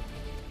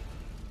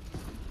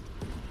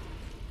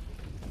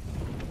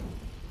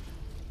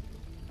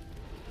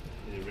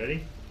 Is it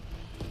ready?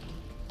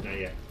 Not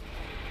yet.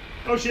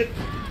 Oh shit!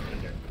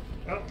 Okay.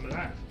 Oh, I'm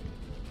alive.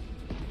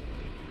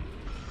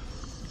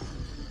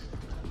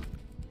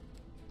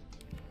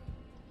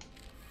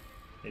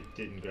 It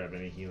didn't grab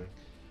any healing.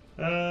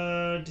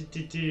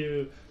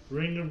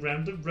 Ring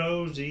around the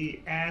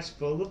rosy, ass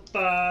full of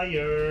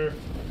fire.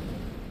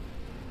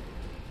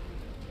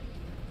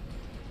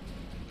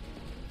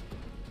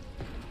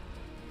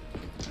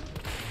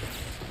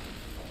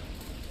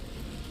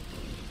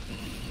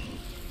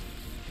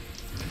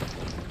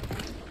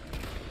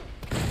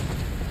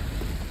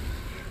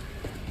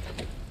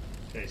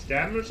 Can I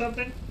stab him or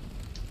something?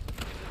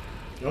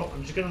 No,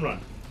 I'm just gonna run.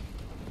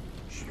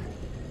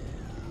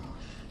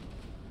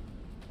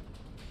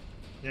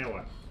 Now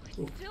what?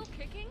 Ooh. Still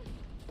kicking?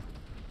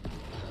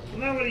 Well,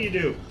 now what do you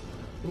do?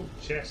 Ooh,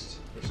 chest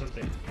or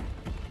something.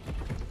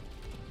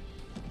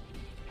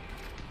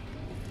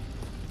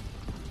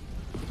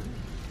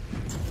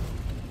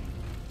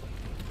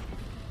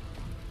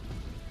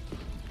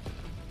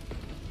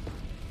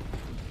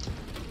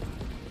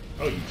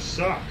 Oh, you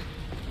suck.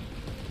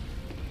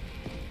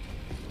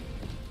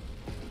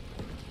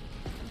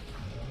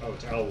 Oh,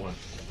 it's L1.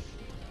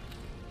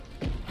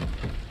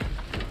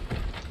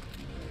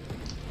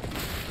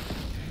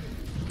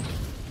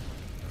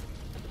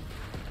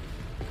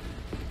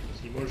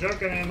 See more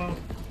shotgun ammo.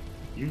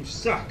 You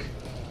suck.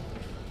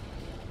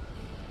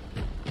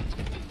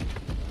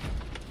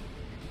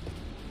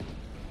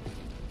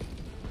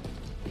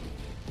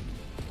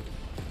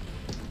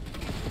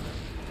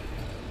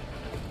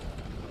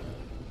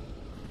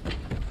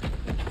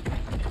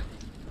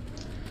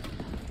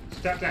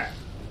 Stop that.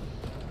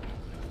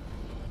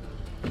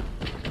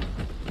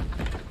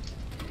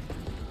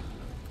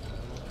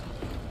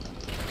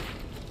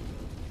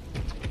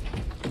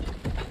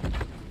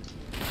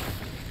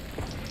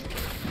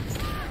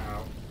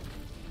 Ow.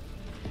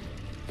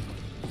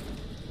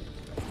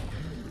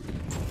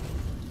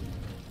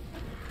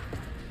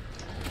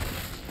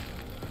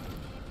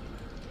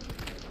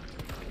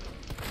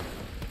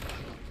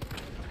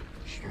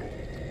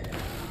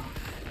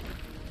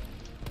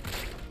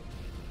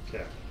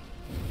 Okay.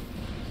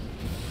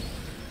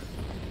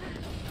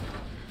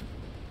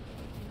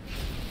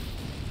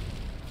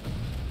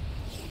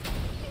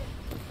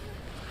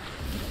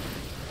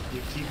 You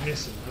keep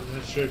missing. I'm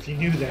not sure if you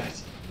knew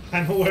that.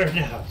 I'm aware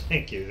now.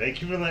 Thank you.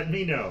 Thank you for letting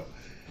me know.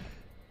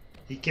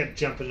 He kept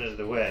jumping out of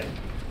the way.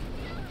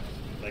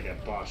 Like a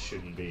boss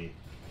shouldn't be.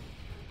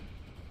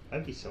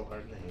 That'd be so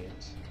hard in the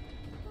hands.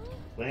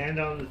 Land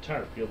on the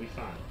tarp. You'll be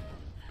fine.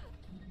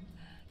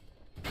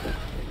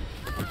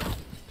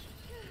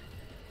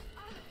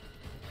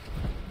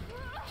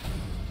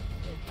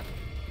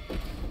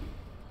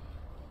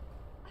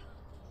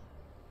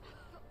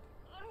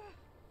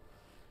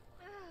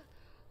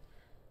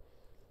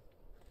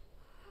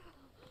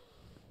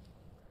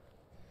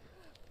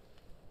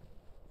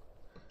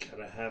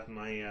 Gotta have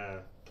my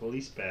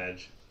police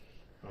badge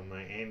on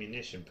my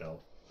ammunition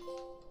belt.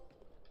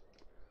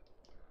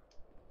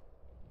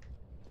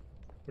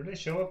 Where did I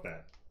show up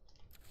at?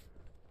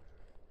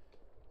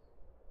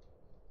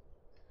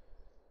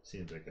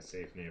 Seems like a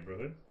safe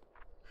neighborhood.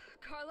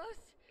 Carlos,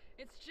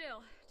 it's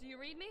Jill. Do you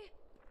read me?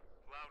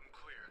 Loud and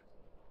clear.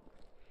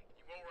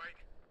 You alright?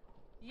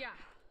 Yeah.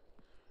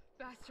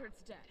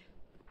 Bastard's dead.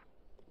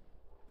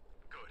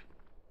 Good.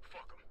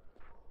 Fuck him.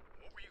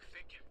 What were you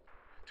thinking?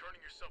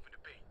 Turning yourself into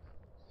bait.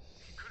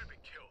 He could have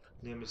been killed.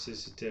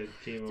 Nemesis is dead.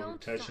 Game over.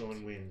 Don't Tyshowon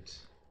fight.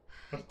 wins.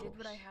 I Of course. did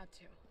what I had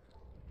to.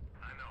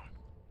 I know.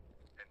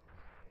 And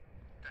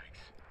thanks.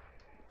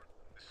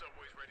 The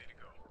subway's ready to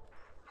go.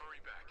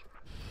 Hurry back.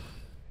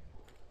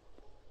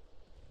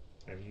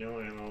 I have no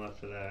ammo left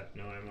for that.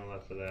 No ammo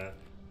left for that.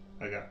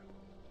 I got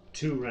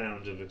 2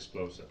 rounds of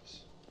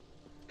explosives.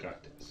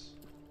 Got this.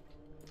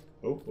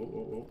 Oh, oh,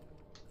 oh, oh.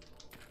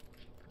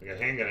 I got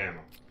handgun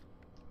ammo.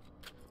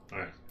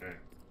 Alright, alright.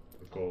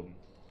 I'm golden.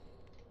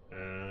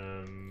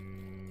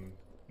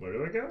 Where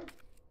do I go?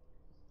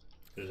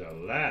 There's a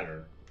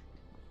ladder.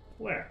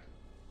 Where?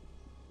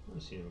 I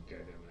don't see no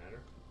goddamn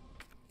ladder.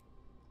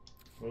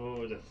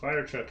 Oh, the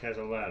fire truck has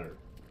a ladder.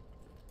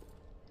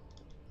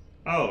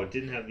 Oh, it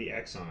didn't have the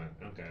X on it.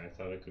 Okay, I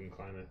thought I couldn't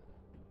climb it.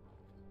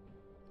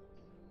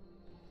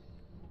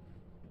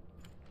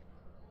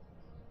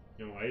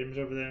 No items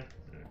over there?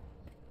 Alright.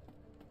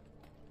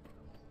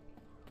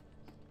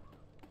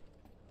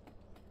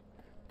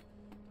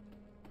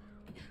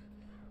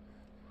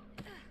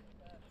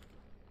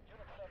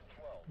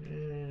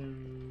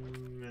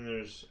 And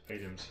there's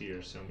items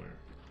here somewhere.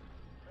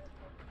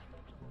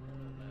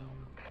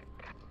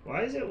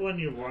 Why is it when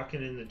you're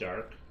walking in the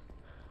dark,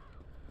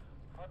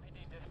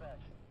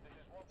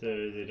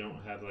 they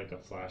don't have like a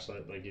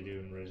flashlight like you do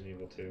in Resident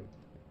Evil 2?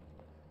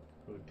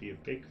 I would be a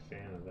big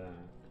fan of that.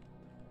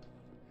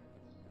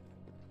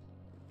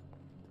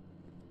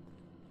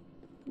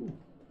 Ooh.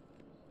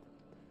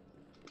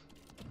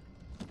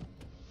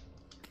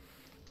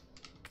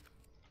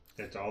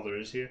 That's all there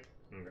is here?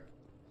 Okay.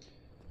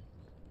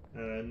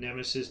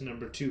 Nemesis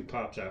number 2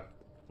 pops up.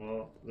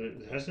 Well, there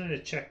hasn't been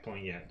a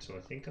checkpoint yet, so I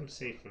think I'm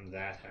safe from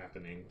that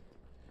happening.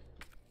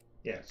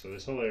 Yeah, so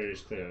this whole area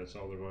is clear. That's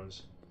all there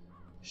was.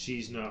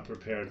 She's not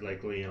prepared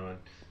like Leon.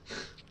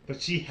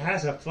 But she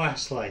has a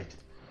flashlight.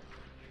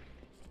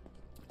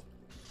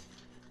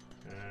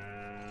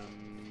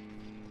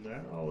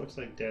 That all looks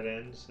like dead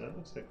ends. That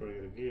looks like we're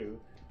gonna go.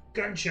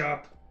 Gun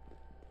shop!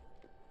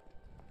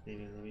 Let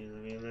me in, let me in,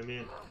 let me in, let me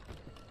in.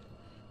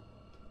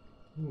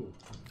 Ooh.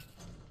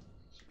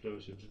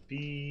 Explosives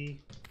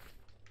B.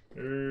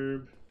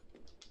 Herb.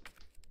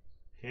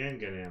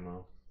 Handgun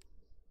ammo.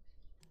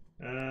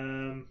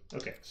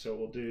 Okay, so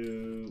we'll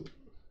do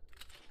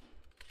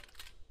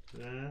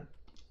that.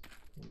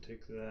 We'll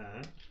take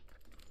that.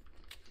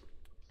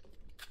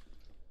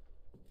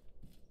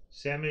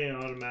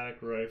 Semi-automatic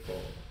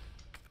rifle.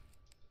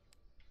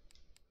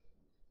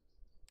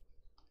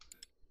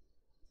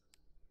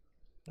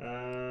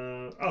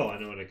 Oh, I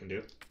know what I can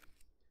do.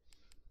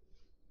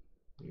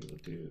 We will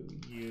do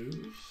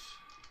use.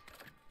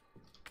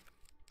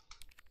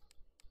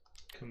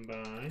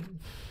 Combine.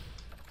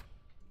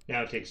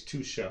 Now it takes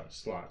 2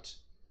 slots.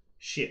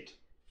 Shit.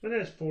 But it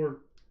has 4,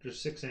 there's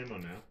 6 ammo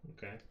now.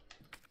 Okay.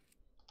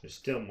 There's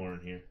still more in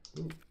here.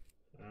 Ooh.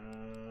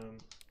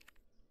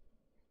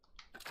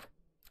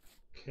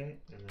 Okay,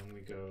 and then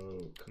we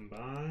go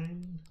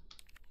combine.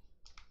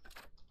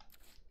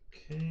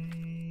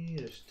 Okay,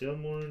 there's still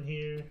more in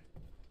here.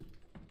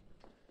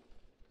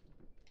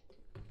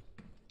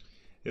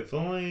 If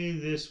only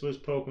this was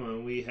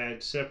Pokemon, we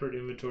had separate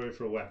inventory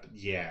for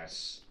weapons.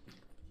 Yes.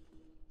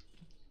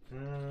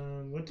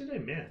 What did I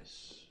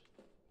miss?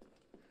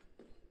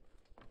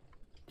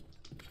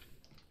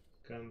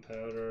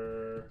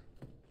 Gunpowder.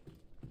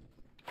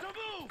 Don't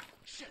move!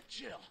 Shit,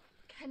 Jill.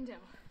 Kendo,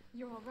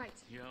 you're all right.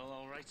 Yeah,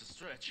 all right's a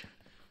stretch.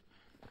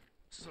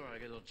 Sorry, I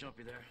got a little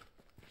jumpy there.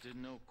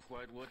 Didn't know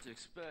quite what to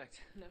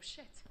expect. No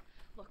shit.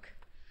 Look,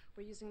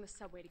 we're using the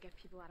subway to get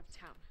people out of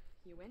town.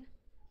 You in?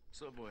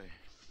 Subway.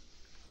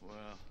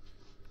 Well,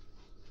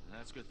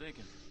 that's good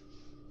thinking.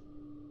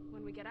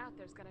 When we get out,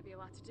 there's gonna be a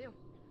lot to do.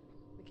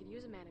 We could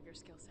use a man of your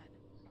skill set.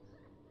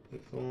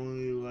 If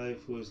only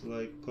life was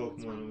like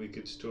Pokemon and we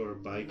could store a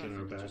bike in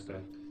our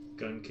backpack.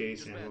 Gun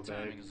case, ammo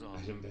bag,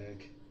 item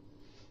bag.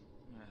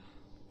 Well.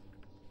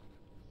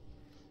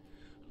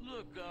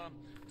 Look,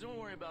 don't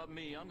worry about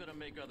me. I'm gonna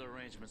make other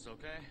arrangements,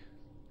 okay?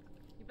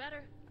 You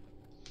better.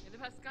 You're the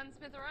best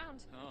gunsmith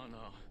around. Oh,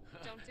 no.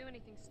 Don't do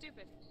anything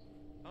stupid.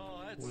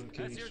 Oh, When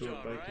can that's you your store a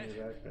job, bike right? in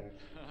your backpack?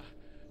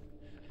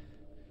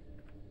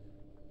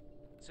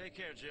 Take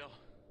care, Jill.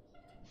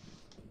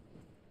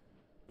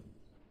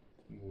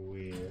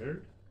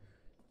 Weird.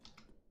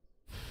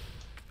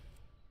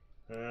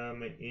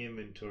 My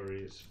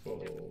inventory is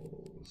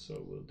full,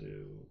 so we'll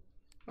do...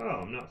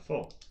 Oh, I'm not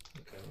full.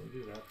 Okay, we'll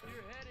do that then.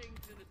 You're heading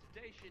to the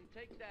station.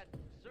 Take that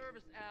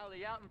service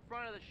alley out in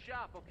front of the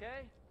shop,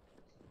 okay?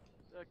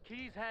 The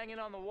key's hanging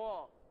on the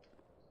wall.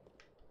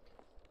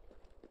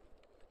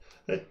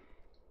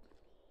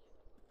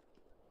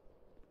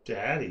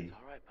 Daddy. It's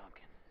all right,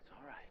 Pumpkin. It's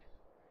all right.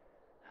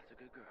 That's a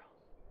good girl.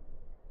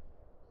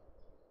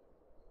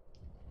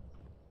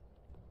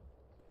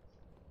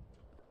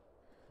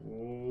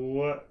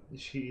 What?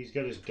 He's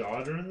got his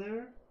daughter in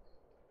there?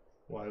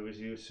 Why was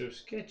he so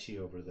sketchy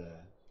over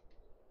that?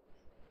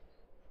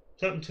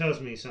 Something tells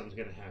me something's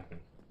gonna happen.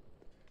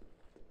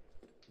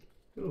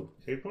 Ooh,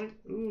 save point?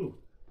 Ooh.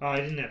 Oh,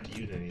 I didn't have to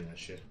use any of that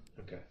shit.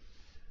 Okay.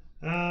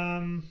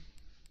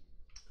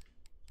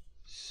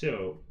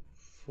 So,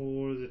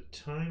 for the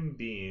time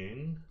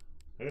being,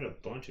 I got a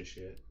bunch of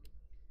shit.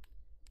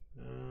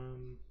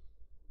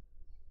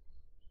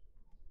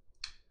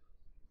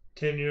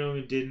 10-year-old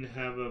me didn't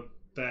have a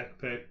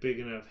backpack big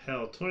enough.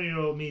 Hell,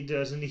 20-year-old me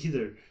doesn't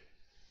either.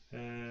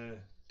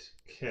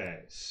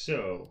 Okay,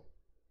 so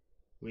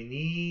we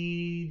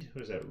need,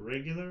 what is that,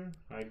 regular,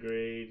 high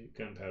grade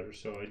gunpowder.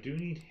 So I do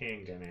need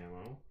handgun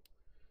ammo.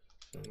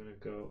 So I'm gonna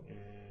go and,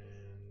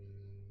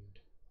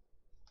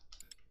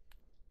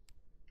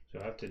 so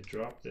I have to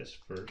drop this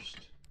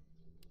first.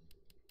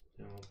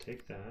 And I'll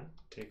take that,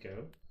 take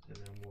out, and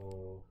then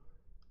we'll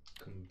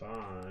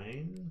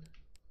combine.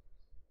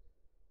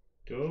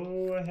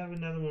 Do I have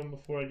another one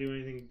before I do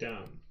anything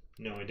dumb?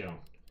 No, I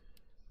don't.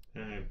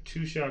 And I have 8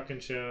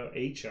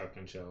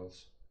 shotgun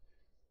shells.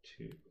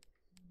 2.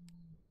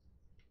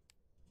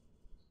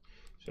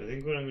 So I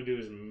think what I'm gonna do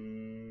is,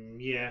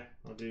 yeah,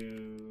 I'll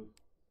do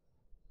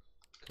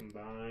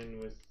combine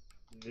with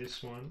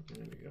this one. And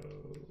then we go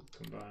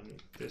combine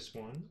with this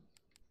one.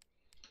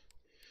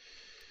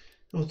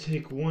 We'll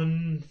take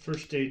 1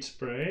 first aid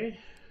spray,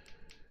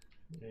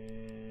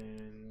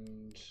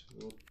 and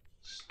we'll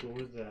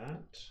store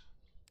that.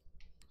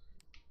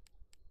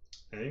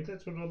 I think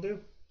that's what I'll do.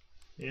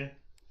 Yeah.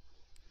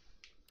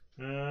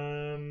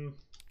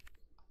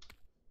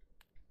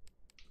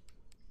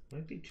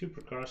 Might be too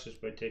precautious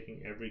by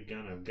taking every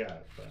gun I've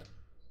got, but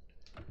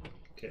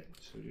okay,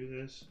 so do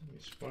this. Let me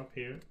swap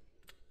here.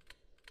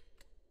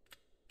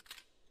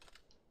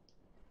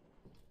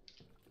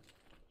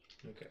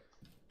 Okay.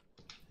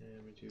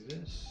 And we do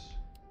this.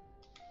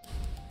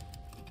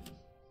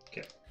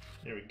 Okay,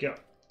 there we go.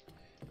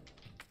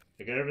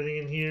 I got everything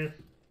in here.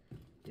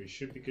 We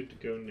should be good to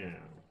go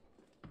now.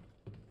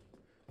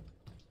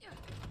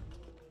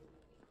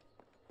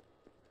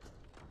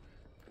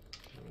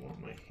 I want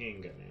my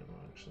handgun ammo,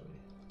 actually.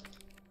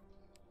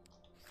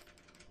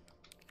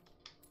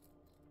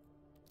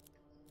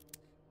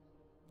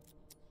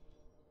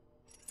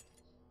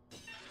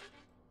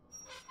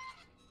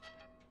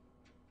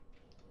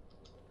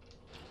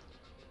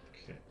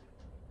 Okay.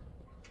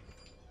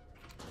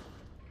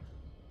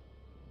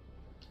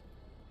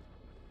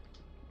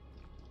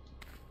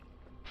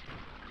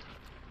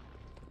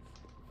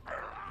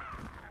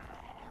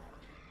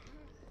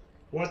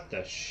 What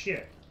the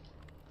shit?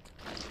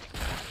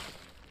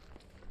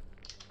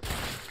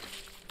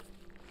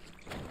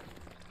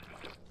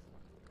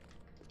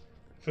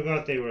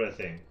 Forgot they were a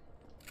thing.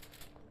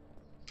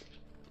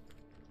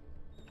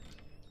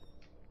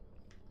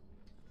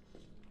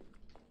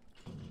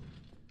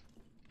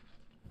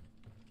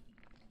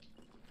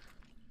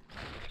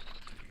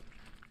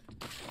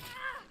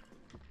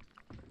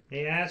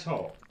 Hey,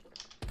 asshole.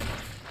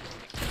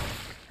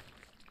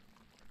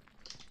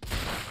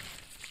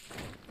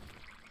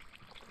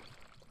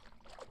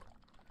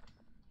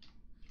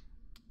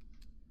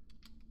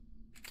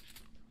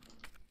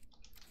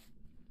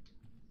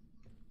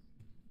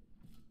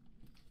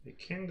 They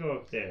can go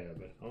up there,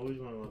 but always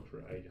want to look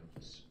for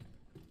items.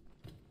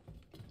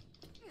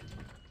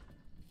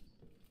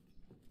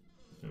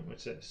 Oh,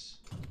 what's this?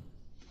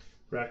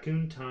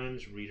 Raccoon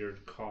Times Reader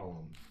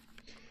Column.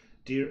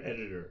 Dear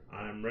editor,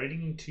 I am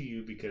writing to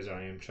you because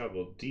I am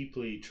troubled,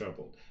 deeply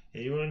troubled.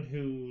 Anyone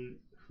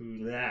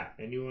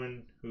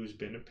who's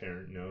been a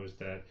parent knows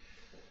that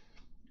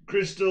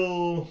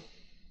Crystal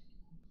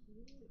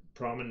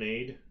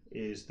Promenade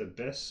is the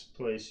best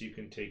place you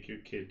can take your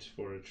kids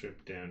for a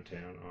trip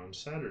downtown on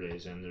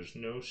Saturdays, and there's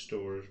no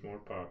stores more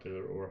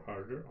popular or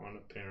harder on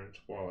a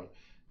parent's wallet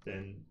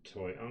than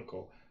Toy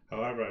Uncle.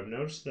 However, I've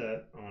noticed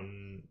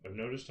on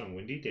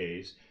windy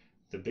days,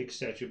 the big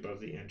statue above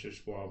the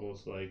entrance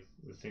wobbles like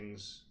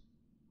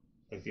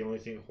the only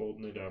thing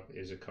holding it up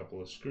is a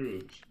couple of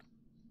screws.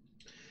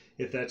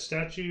 If that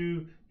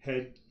statue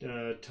head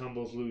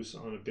tumbles loose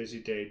on a busy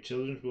day,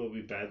 children will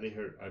be badly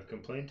hurt. I've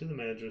complained to the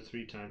manager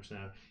 3 times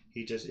now.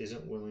 He just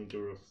isn't willing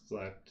to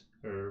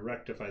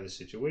rectify the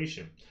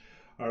situation.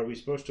 Are we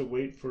supposed to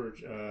wait for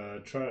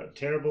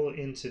terrible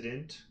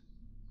accident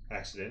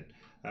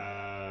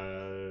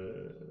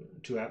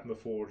to happen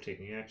before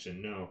taking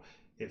action? No.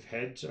 If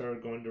heads are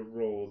going to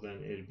roll,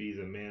 then it'd be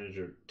the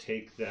manager.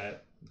 Take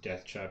that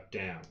death trap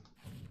down.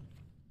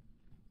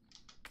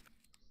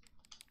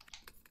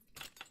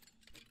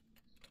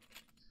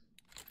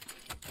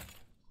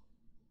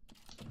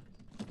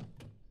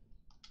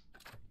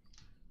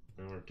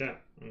 And we're done.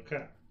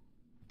 Okay.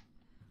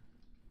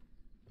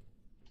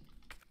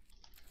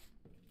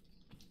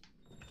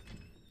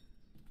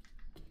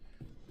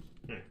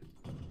 Alright.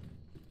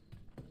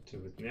 So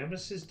with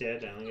Nemesis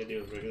dead, I only gotta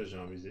deal with regular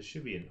zombies. This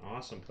should be an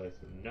awesome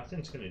playthrough.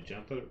 Nothing's gonna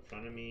jump out in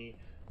front of me.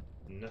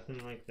 Nothing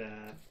like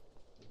that.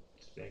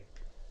 It's like,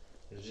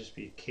 it'll just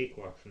be a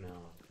cakewalk from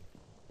now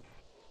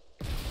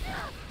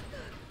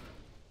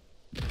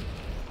on.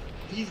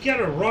 He's got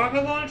a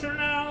rocket launcher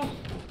now?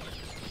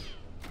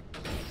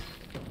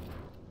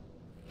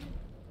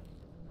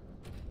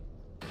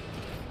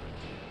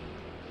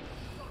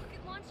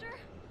 Rocket launcher?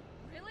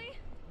 Really?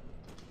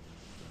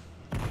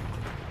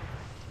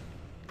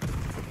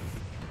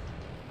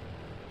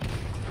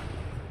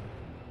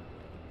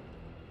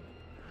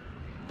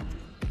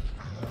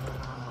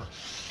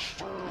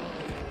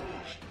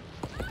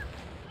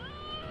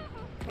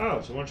 Oh,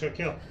 it's a one-shot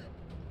kill.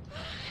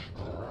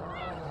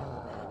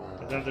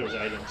 I thought there was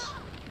items.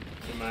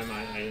 In my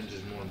mind, items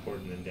is more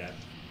important than death.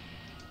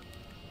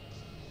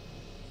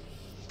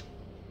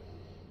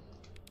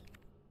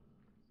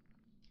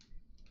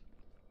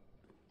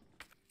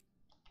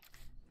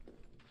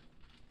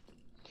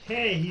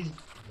 Hey, he's...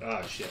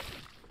 Oh, shit.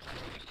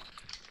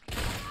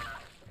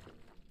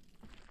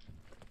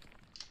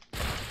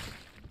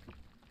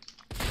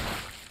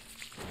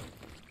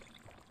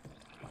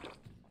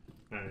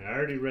 Alright, I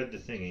already read the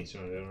thingy, so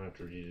I don't have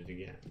to read it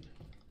again.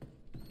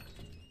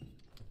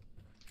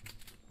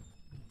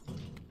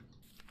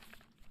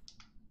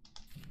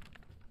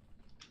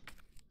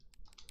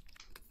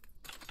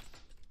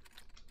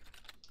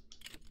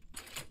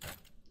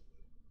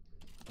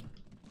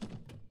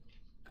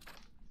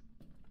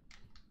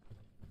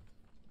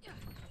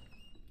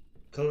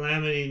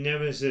 Calamity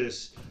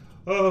Nemesis.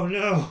 Oh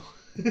no!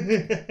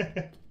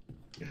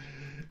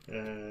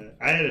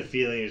 I had a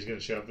feeling he was going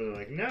to show up, but I'm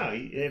like, no,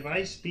 if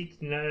I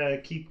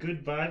keep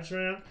good vibes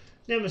around,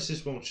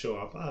 Nemesis won't show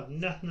up. I'll have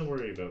nothing to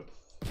worry about.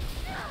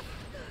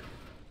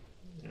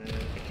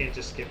 I can't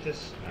just skip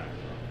this? Alright,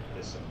 well,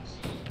 this sucks.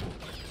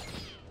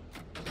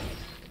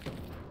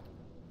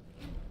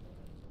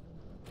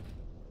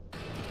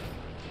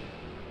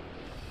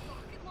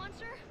 Rocket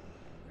launcher?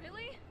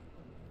 Really?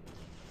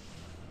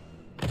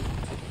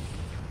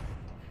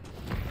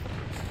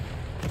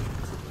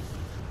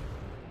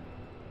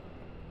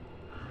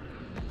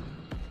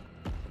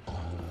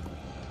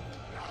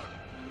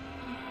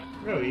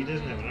 Oh, he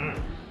doesn't have an arm.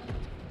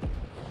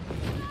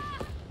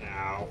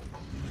 Ow.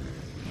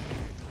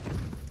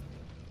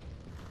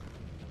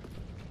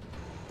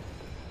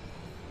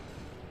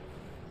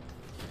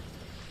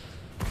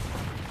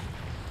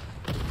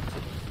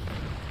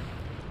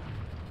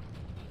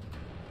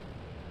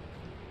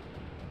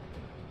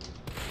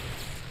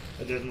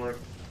 That doesn't work.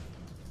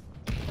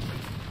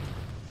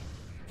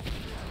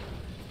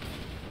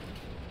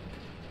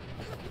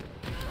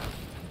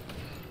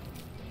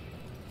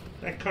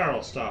 That car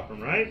will stop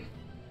him, right?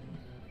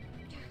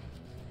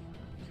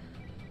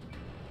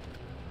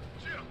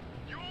 Jill,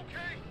 you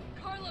okay?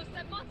 Carlos,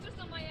 that monster's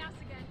on my ass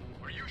again.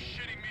 Are you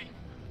shitting me?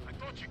 I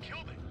thought you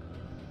killed it.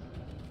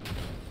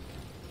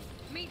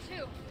 Me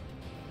too.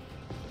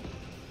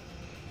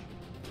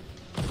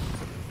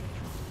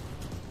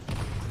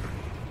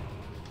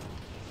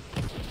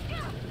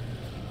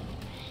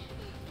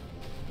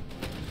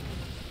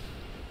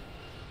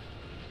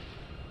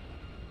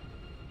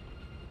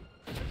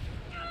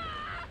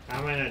 How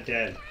am I not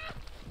dead?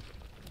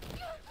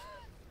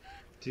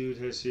 Dude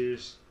has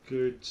serious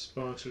good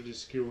sponsor to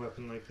secure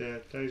weapon like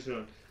that.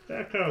 Tyshowon.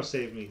 That car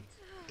saved me.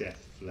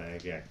 Death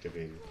flag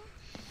activated.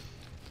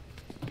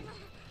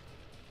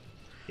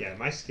 Yeah,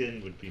 my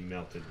skin would be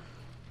melted.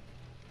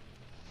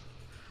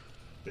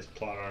 This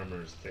plot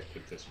armor is thick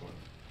with this one.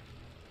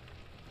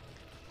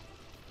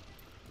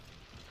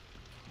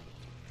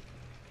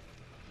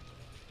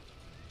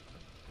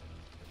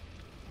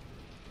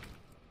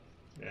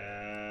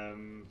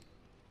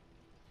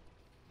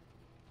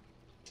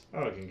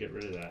 Oh, I can get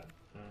rid of that.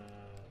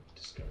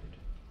 Discard.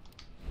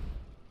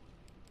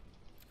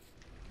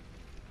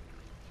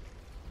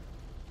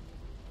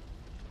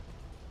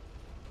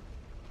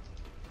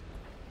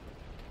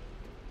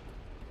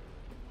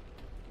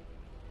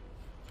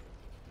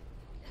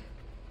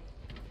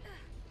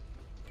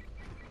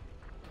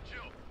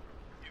 Jill,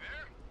 you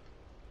there?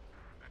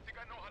 I think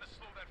I know how to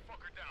slow that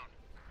fucker down.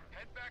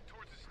 Head back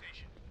towards the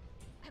station.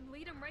 And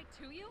lead him right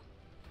to you?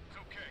 It's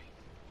okay.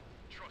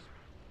 Trust me.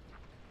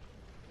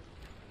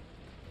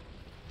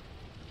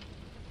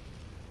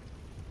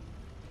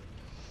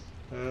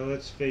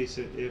 Let's face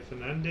it, if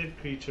an undead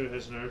creature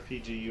has an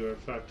RPG, you are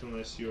fucked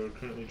unless you are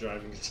currently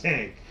driving a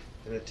tank,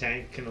 and the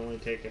tank can only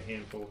take a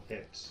handful of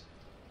hits.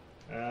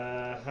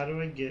 How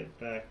do I get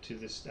back to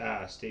this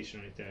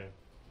station right there?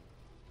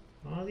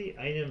 All the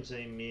items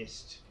I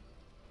missed.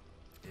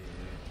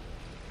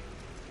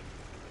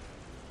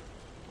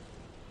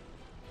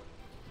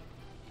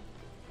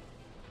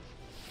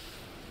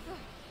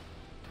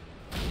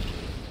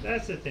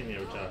 That's the thing they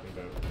were talking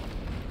about.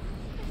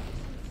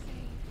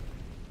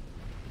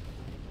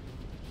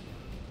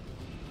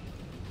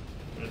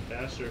 Run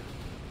faster.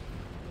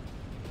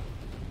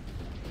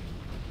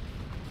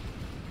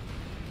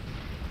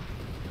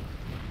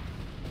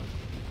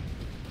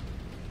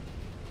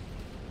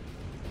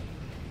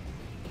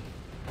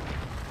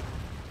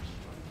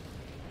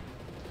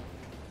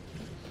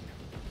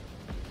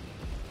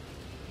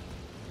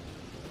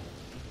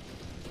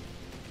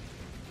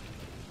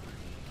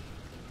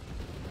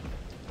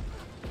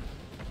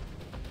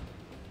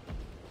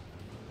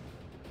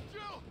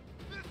 Jill,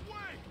 this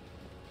way!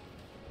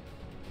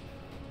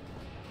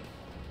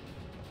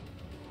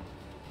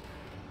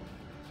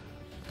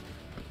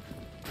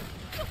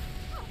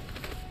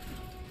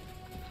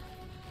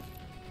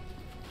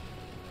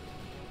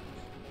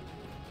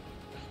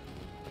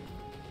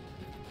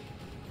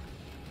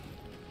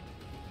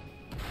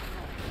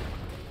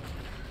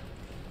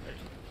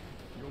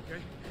 You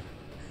okay?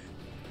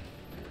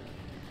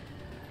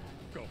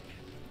 Go.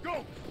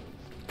 Go!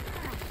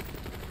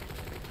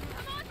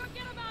 Come on,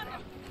 forget about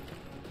him!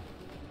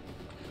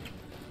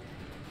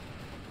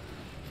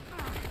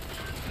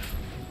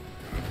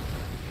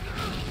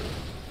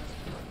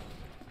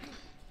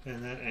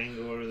 And that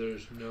angle,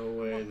 there's no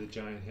way the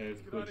giant head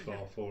would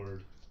fall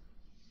forward.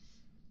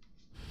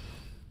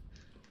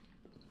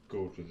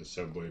 Go to the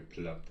subway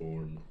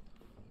platform.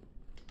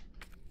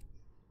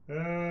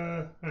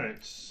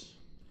 Alright.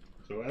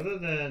 So other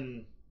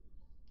than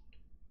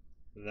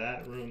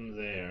that room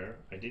there,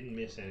 I didn't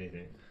miss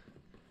anything.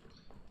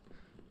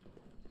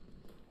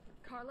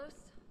 Carlos,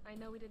 I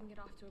know we didn't get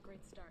off to a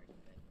great start,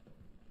 but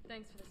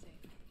thanks for the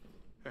save.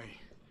 Hey,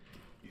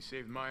 you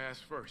saved my ass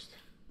first.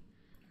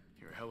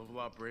 You're a hell of a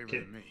lot braver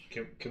than me.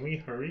 Can we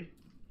hurry?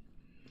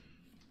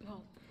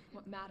 Well,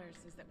 what matters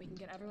is that we can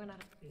get everyone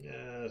out of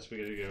Yes, we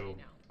gotta go.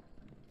 now.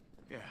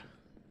 Yeah.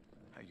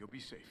 Hey, you'll be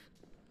safe.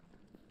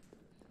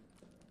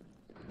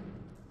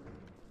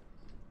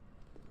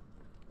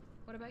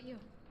 What about you?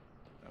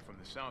 From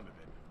the sound of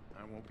it,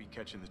 I won't be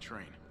catching the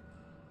train.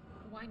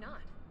 Why not?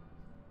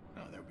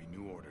 No, there'll be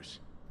new orders.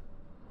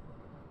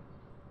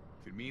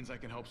 If it means I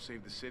can help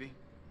save the city,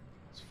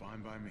 it's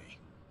fine by me.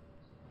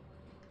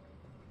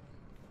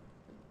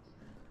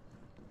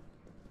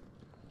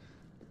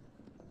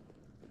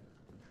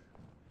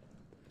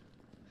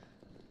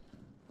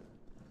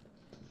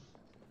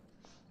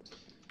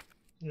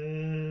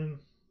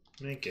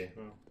 Okay,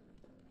 well.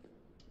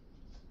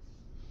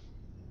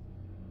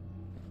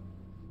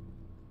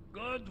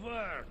 Good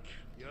work.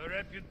 Your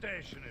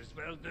reputation is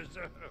well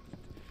deserved.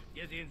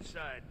 Get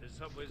inside. The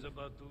subway's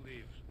about to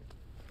leave.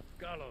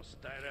 Carlos,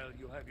 Tyrell,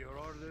 you have your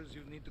orders.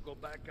 You need to go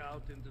back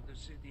out into the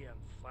city and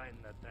find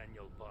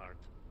Nathaniel Bart.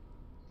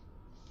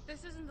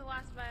 This isn't the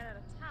last ride out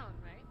of town,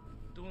 right?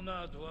 Do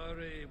not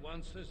worry.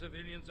 Once the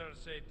civilians are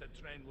safe, the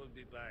train will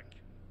be back.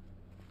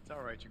 It's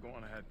all right, you go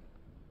on ahead.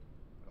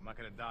 I'm not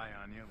gonna die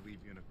on you,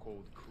 leave you in a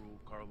cold, cruel,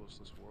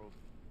 Carlosless world.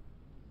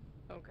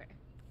 Okay.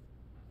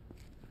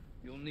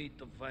 You'll need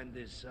to find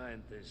this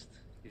scientist.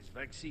 His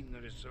vaccine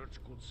research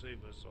could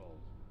save us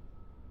all.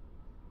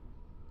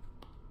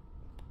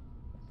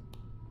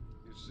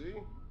 You see?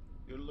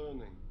 You're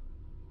learning.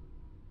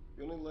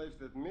 The only life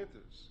that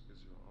matters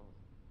is your own.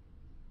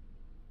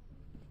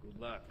 Good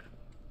luck.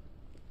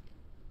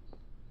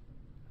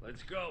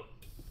 Let's go.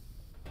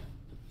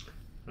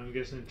 I'm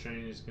guessing the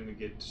train is gonna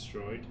get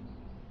destroyed.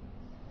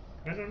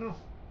 I don't know.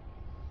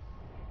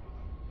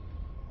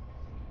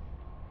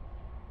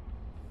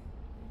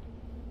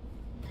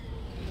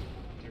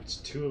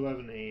 It's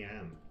 2:11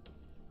 a.m.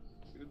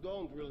 You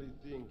don't really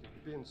think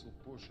a pencil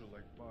pusher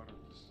like Bart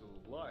is still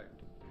alive,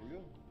 do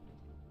you?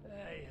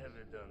 I have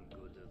it on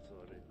good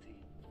authority.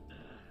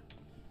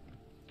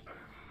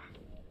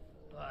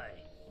 Why?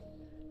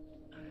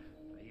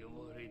 Are you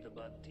worried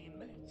about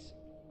teammates?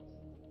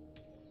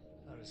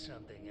 Or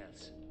something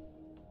else?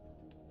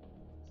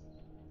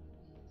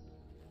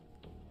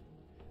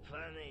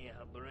 Funny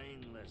how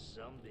brainless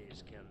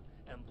zombies can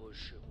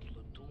ambush a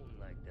platoon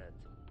like that.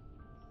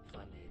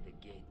 Funny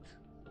the gate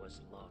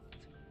was locked.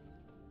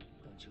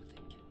 Don't you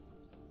think?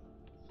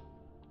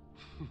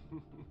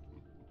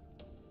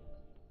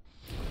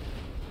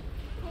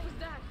 What was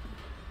that?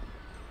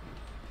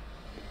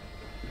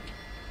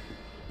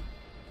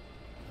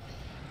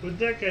 Would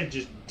that guy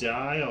just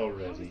die How is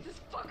already? this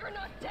fucker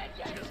not dead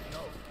yet? Just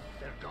know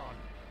they're gone.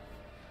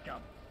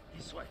 Come,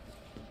 this way.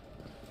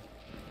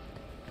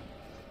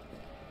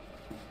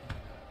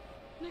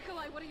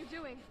 Nikolai, what are you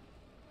doing?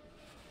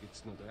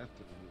 It's not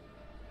after you.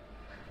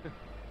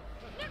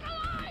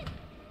 Nikolai!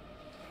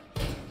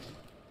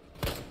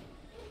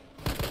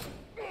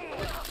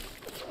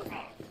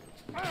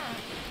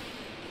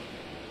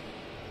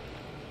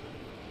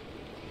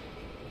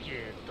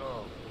 Get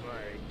off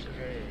my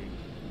train.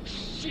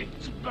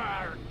 Shit,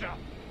 Bart!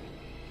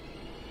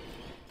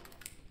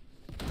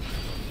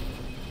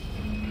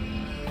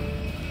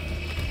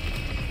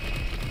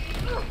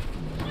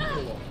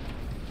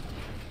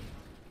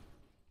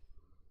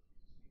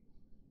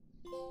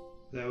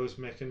 That was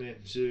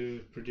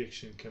Mechanizzo's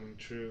prediction coming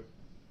true.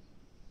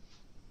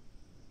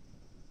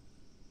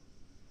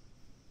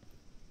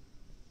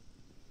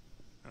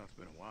 Oh, it's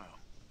been a while.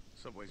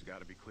 Subway's got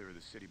to be clear of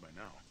the city by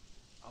now.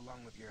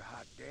 Along with your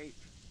hot date?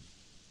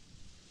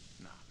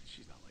 Nah,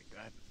 she's not like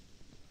that.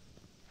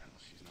 Hell,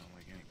 she's not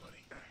like anybody.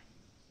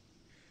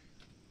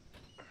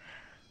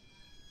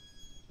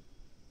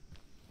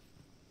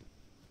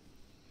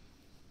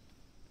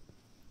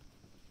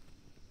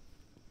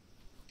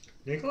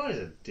 Nikolai's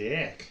a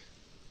dick.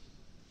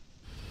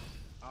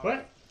 All What?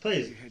 right,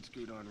 Please. your head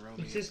screwed on Romeo.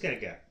 What's this guy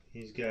got?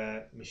 He's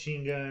got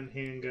machine gun,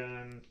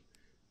 handgun,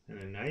 and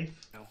a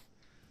knife.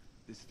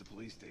 This is the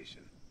police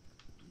station.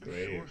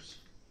 Graves.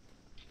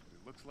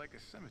 It looks like a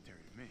cemetery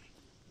to me.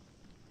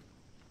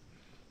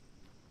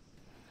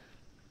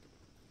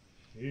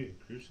 Ew,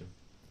 gruesome.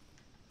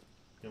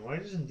 Now, why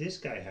doesn't this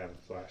guy have a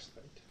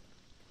flashlight?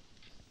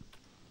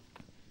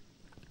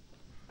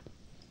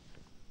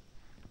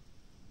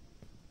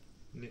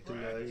 Nikolai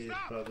is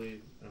Stop!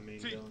 probably a main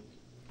villain.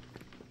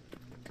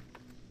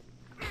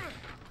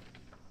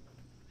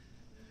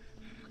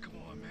 Come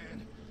on,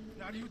 man.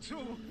 Not you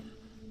too.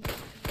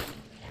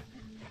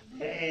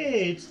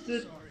 Hey, it's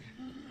the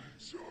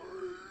Sorry.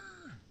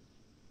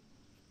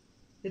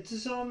 it's the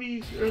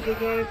zombie or the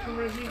guy from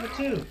Resident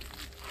Evil 2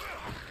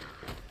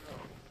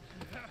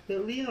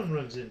 that Leon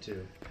runs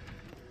into.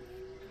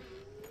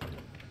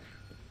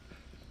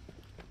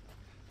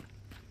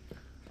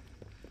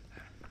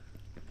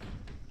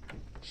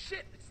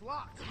 Shit, it's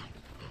locked.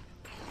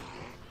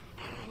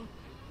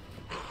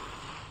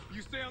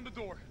 You stay on the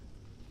door.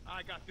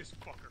 I got this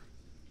fucker.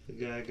 The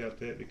guy got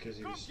bit because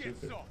he Come was get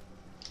stupid. some.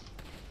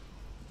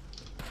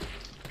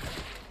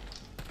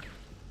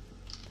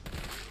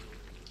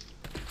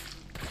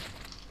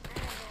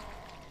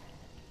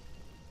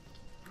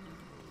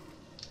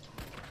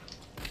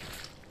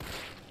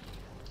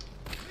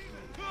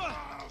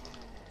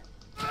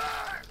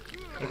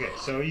 Okay,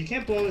 so you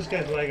can't blow this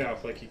guy's leg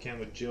off like you can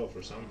with Jill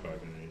for some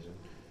fucking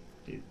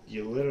reason.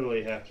 You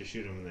literally have to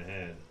shoot him in the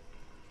head.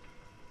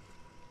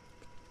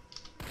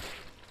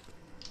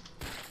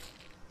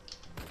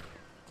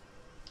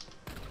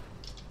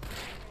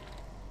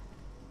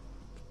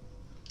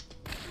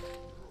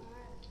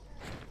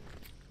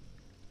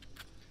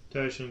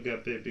 Tyshowon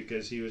got bit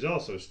because he was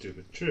also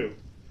stupid. True.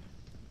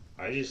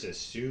 I just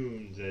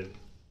assumed that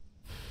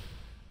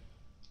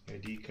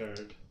ID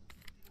card.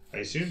 I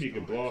assumed you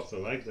could blow off the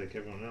leg like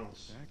everyone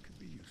else. That could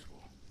be useful.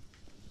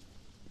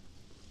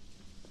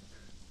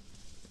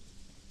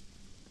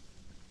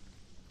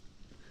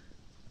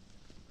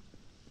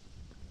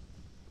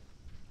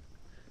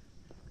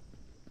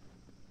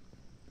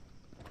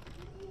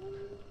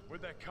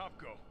 Where'd that cop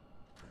go?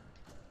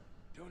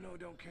 Don't know,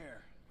 don't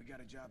care. We got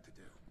a job to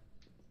do.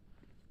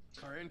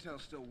 If our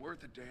intel's still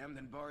worth a damn,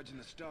 then Bard's in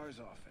the STARS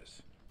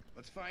office.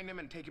 Let's find him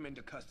and take him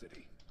into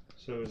custody.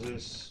 So is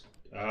this...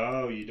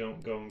 Oh, you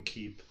don't go and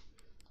keep...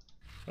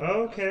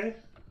 Okay.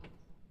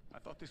 I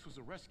thought this was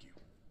a rescue.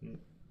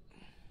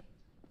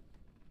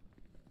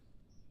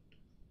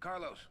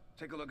 Carlos,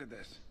 take a look at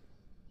this.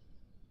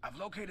 I've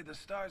located the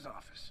STARS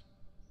office.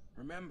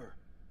 Remember,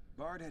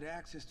 Bard had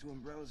access to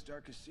Umbrella's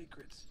darkest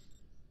secrets.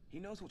 He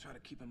knows we'll try to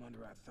keep him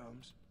under our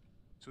thumbs.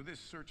 So this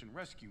search and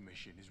rescue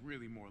mission is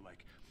really more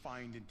like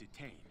find and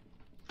detain.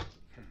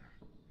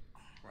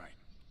 Right.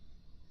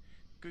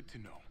 Good to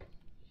know.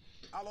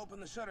 I'll open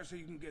the shutter so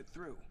you can get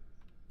through.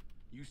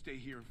 You stay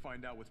here and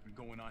find out what's been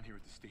going on here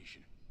at the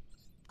station.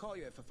 Call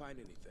you if I find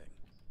anything.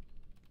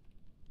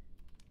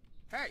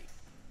 Hey!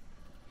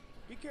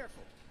 Be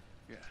careful.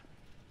 Yeah.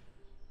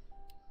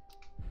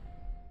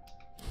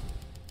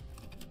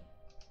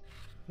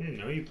 I didn't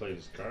know you played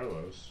as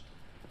Carlos.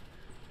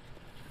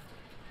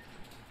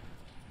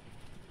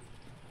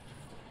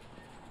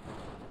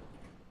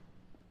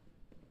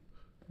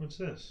 What's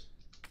this?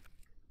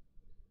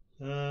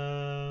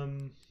 Oh,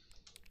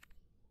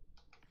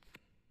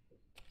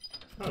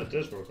 it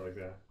does work like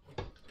that.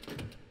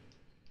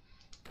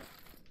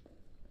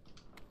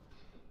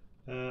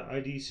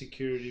 ID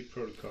Security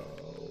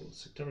Protocol,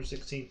 September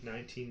 16th,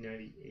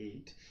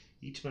 1998.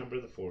 Each member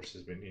of the force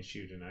has been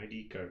issued an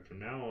ID card. From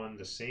now on,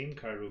 the same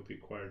card will be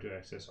required to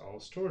access all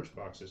storage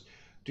boxes.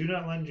 Do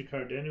not lend your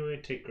card to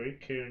anyone. Take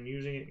great care in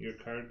using it. Your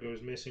card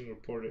goes missing,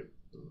 report it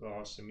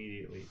lost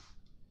immediately.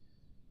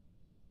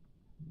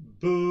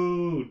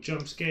 Boo!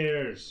 Jump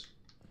scares!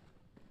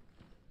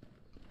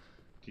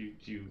 Do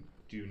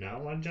you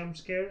not want jump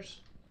scares?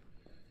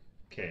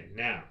 Okay,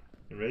 now,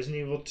 in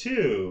Resident Evil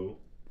 2,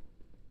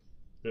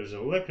 there's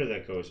a licker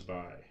that goes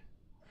by.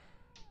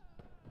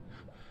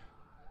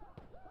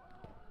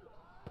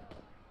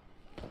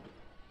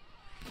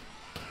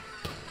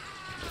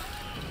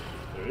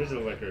 There is a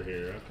licker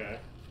here, okay.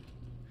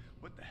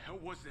 What the hell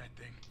was that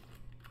thing?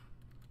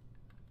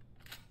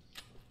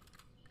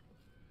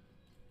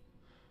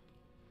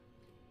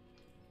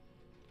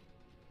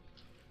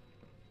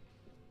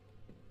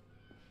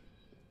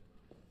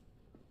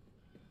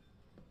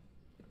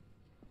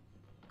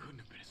 Couldn't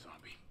have been a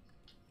zombie.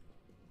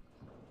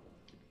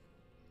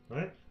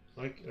 What?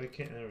 Like, I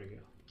can't, there we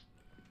go.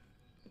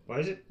 Why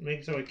does it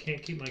make so I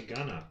can't keep my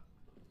gun up?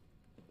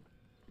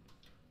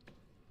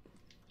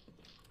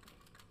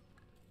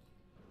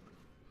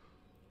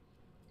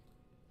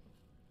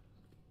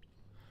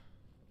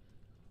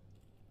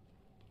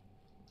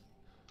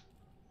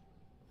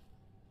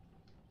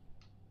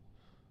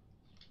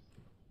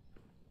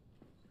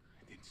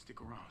 It didn't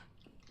stick around.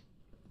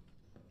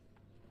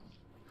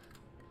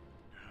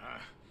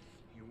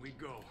 Here we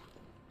go.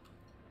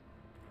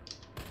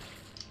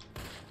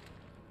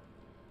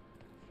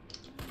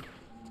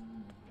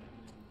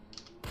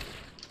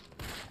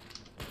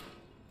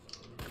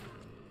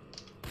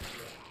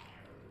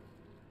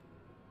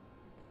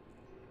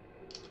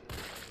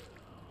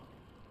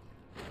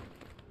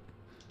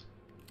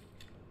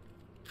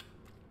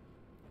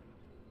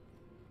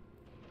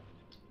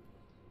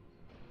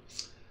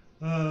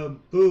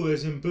 Boo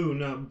as in boo,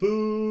 not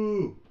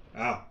boo!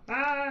 Ow.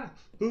 Ah!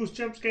 Boo's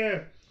jump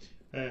scare!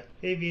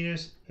 Hey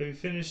Venus, have you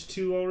finished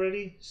 2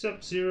 already?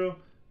 Sub-Zero?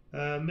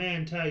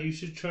 Man, Ty, you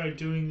should try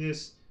doing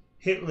this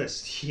hit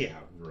list. Yeah,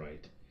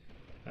 right.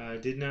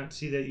 Did not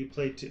see that you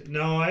played 2.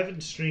 No, I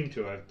haven't streamed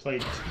 2. I've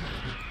played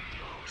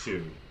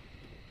 2.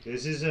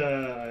 This is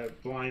a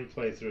blind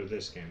playthrough of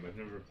this game. I've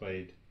never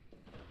played.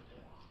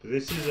 But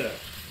this is a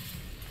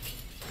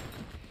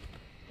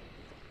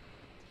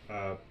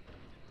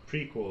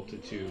prequel to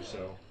 2,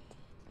 so.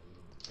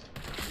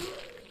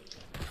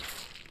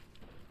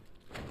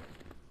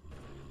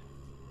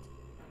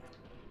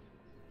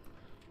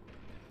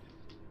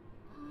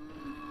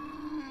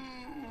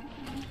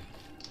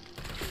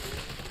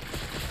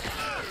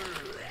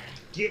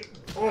 Get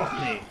off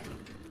me!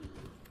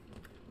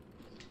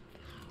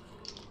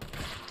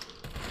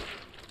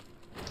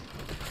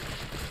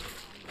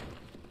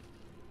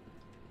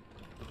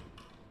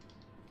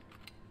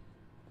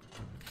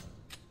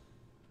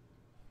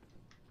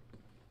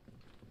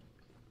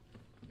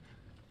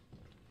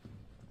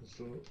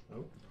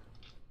 Oh.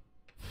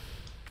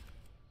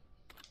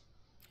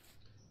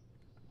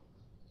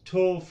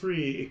 Toll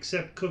free,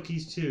 accept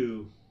cookies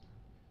too.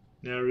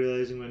 Now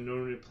realizing when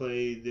normally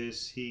play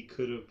this, he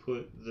could have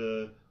put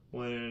the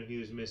one he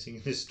was missing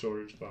in his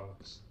storage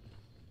box.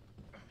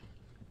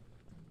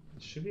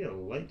 There should be a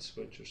light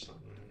switch or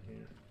something in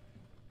here.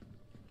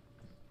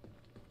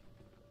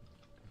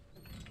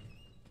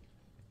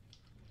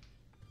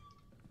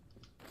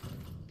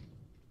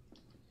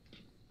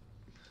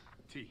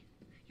 T,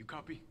 you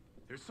copy?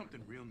 There's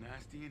something real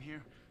nasty in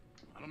here.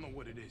 I don't know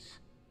what it is.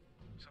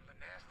 Something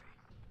nasty.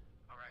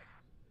 All right.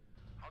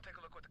 I'll take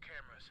a look with the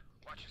cameras.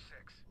 Watch your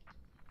 6.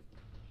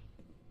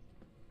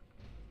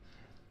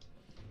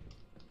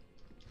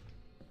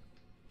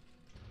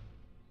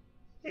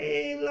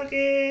 Hey,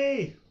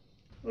 Lucky!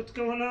 What's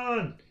going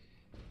on?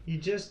 You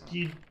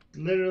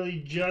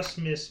literally just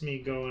missed me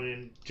going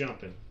and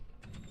jumping.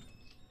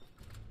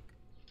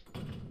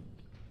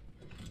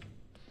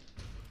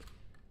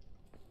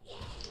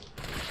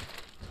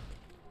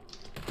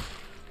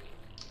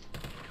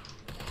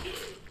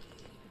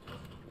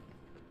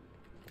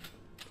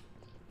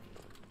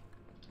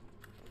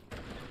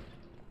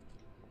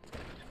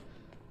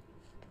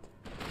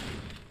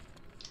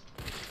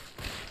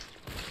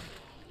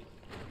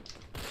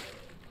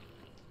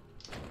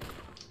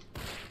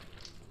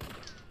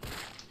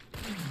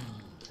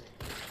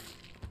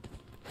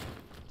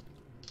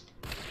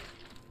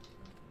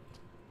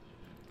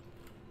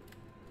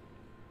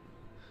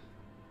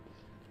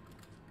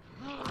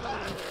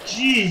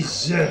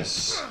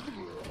 Jesus!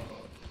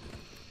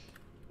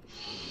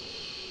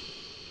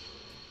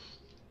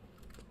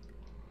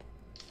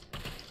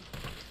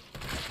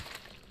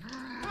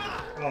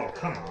 Oh,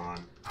 come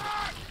on.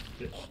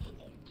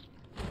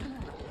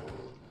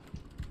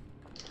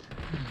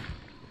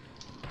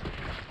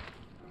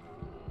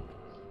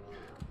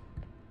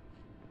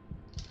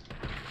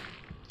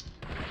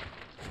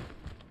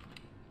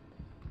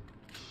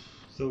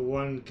 So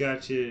one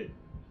got you.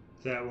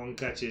 That one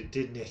got you,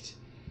 didn't it?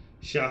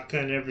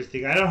 Shotgun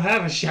everything. I don't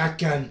have a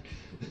shotgun.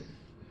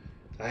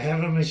 I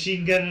have a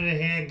machine gun and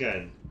a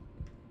handgun.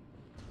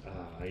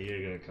 Ah,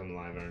 you're gonna come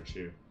alive, aren't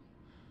you?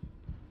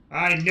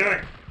 I knew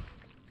it.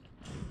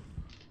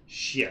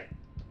 Shit.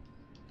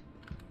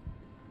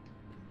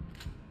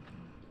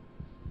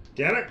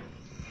 Damn it.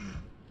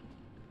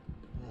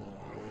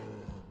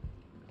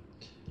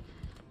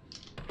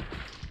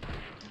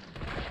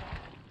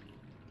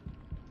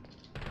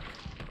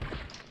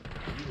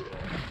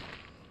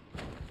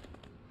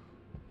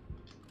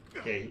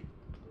 Okay.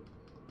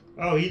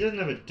 Oh, he doesn't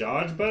have a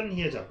dodge button?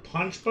 He has a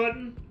punch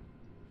button?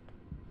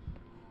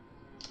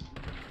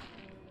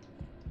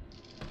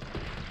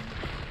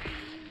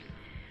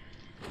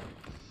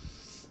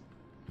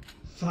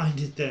 Find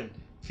it then.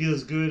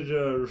 Feels good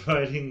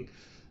ridding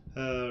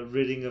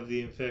of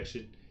the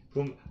infection.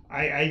 Boom.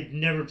 I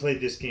never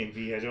played this game,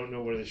 V. I don't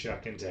know where the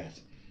shotgun's at.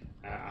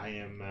 I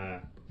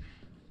am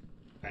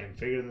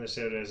figuring this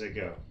out as I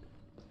go.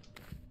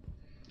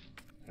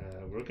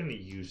 We're gonna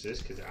use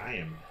this because I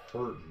am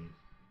hurting.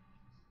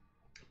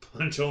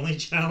 Punch only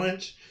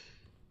challenge?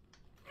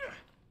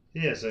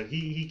 Yeah, so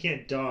he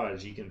can't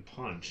dodge, he can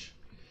punch.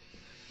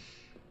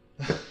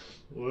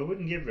 Well, it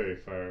wouldn't get very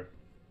far.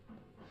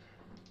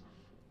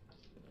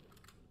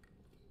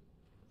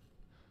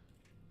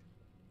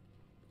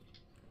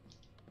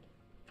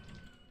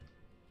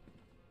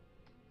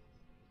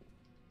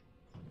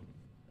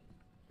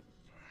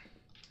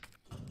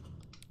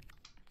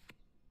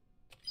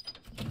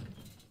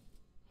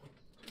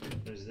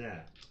 What is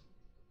that?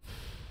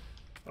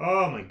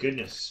 Oh my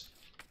goodness.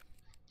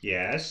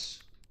 Yes.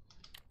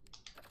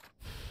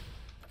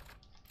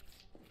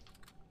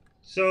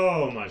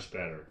 So much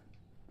better.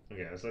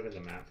 Okay, let's look at the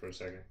map for a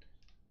second.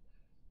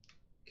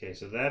 Okay,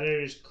 so that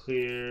area's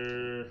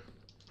clear.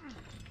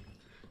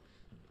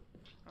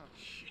 Oh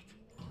shit.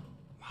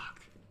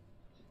 Locked.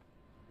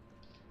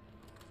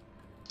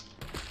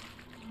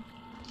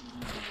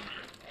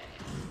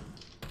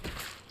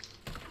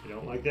 You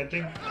don't like that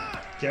thing?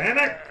 Damn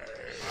it!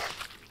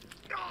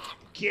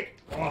 Get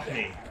off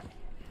me!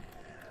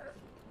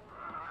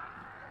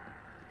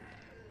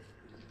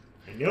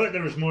 I knew it,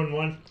 there was more than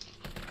one.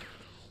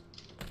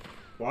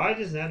 Why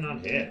does that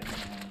not hit?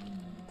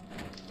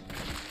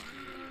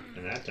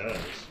 And that does.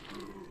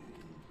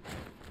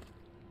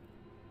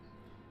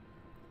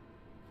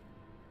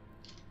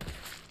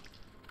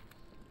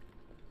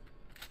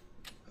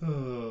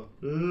 Oh,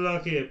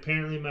 lucky.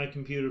 Apparently my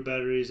computer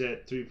battery is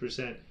at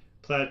 3%.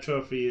 Plat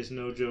trophy is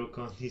no joke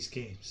on these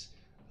games.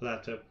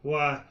 Laptop.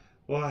 Why?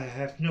 I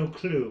have no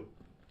clue.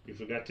 You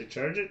forgot to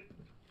charge it?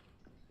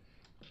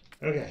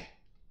 Okay.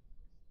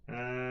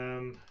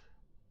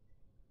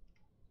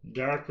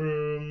 Dark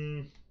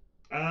room.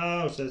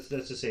 Oh, so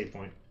that's a save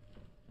point.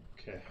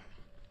 Okay.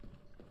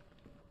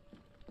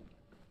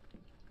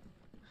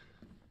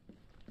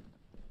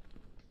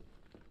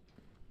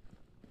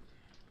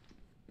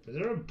 Is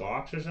there a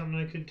box or something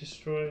I could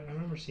destroy? I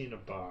remember seeing a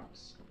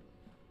box.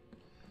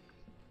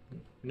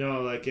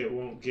 No, like it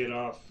won't get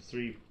off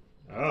 3.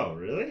 Oh,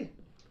 really?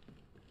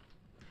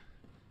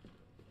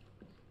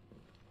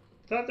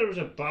 Thought there was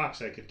a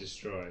box I could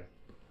destroy.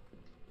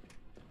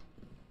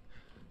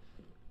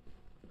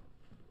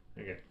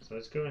 Okay, so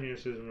let's go in here,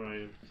 Susan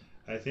Ryan.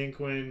 I think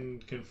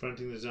when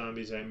confronting the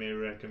zombies, I may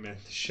recommend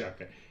the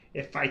shotgun.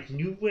 If I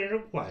knew where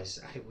it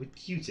was, I would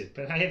use it,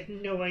 but I have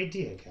no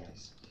idea,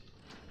 guys.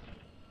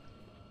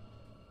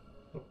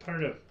 What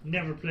part of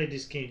never played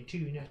this game do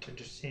you not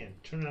understand?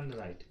 Turn on the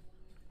light.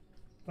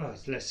 Oh,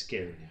 it's less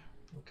scary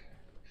now. Okay.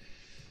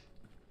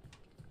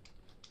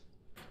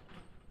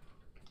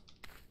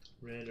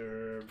 Red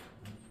herb.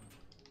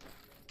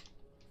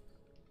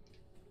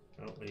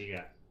 Oh, what do you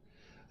got?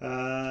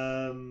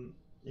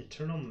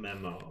 Internal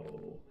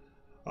memo.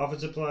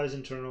 Office supplies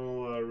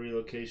internal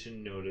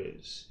relocation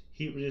notice.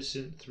 Heat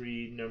resistant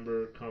 3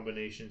 number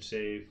combination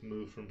safe.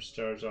 Move from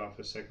Star's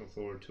office 2nd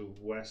floor to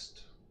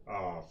west.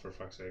 Oh, for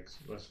fuck's sakes.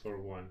 West floor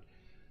 1.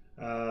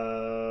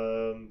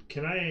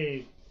 Can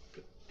I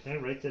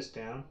write this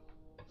down?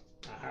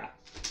 Aha.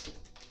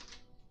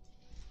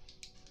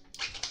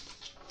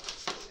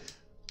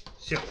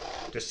 So,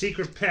 the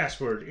secret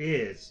password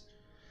is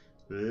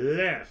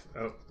left.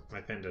 Oh,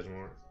 my pen doesn't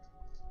work.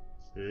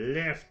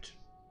 Left.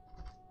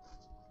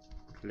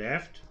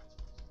 There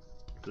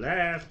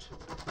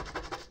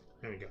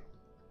we go.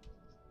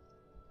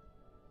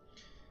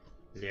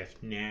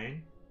 Left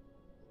 9.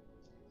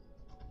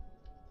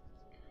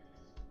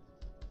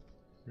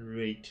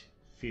 Right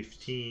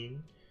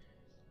 15.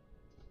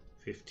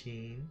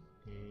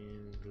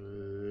 And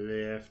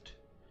left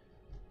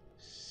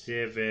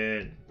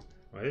 7.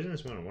 Why doesn't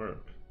this want to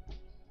work?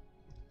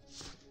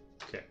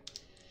 Okay.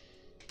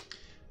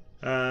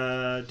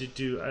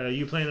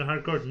 You playing on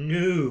hardcore?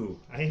 No,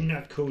 I am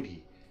not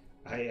Cody.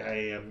 I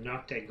am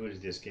not that good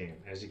at this game,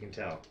 as you can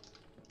tell.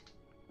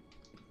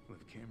 Well,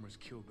 if cameras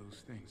killed those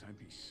things, I'd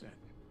be set.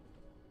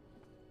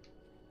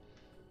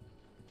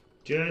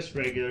 Just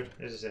regular,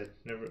 as I said.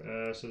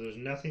 Never. So there's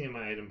nothing in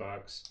my item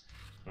box.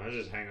 I'll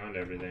just hang on to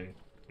everything.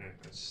 Alright,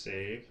 let's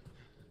save.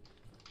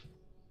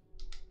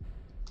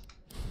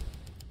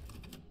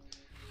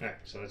 Alright,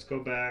 so let's go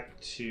back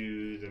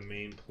to the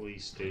main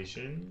police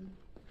station.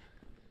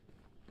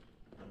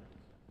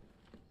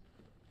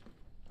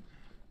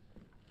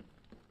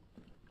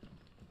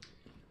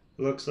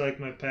 Looks like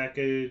my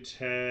package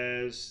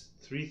has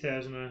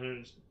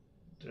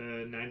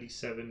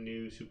 3,997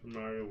 new Super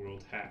Mario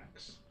World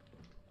hacks.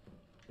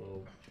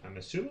 Well, I'm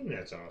assuming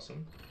that's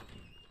awesome.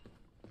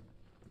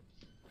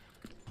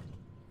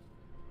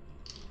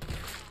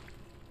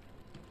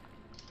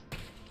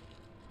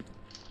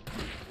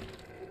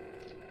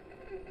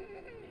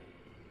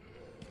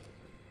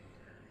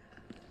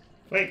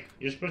 Wait,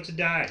 you're supposed to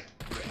die.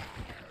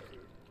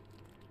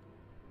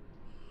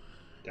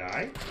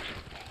 Die?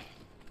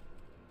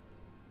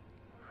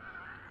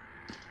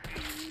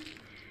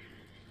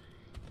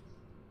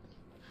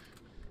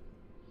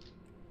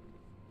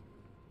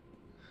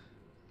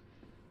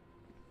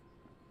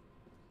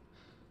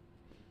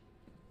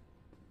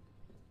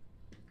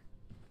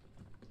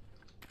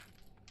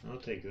 I'll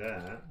take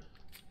that.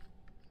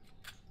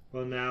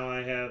 Well, now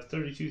I have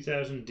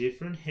 32,000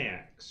 different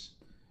hacks.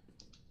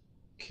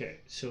 Okay,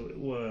 so it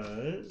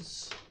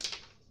was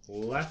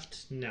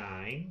left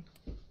 9,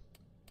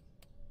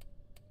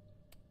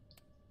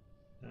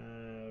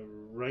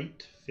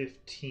 right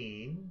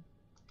 15.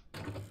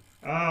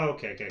 Oh,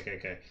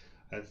 okay.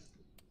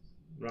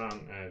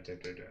 Wrong. I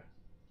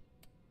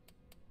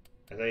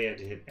thought you had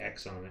to hit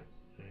X on it.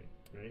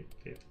 Right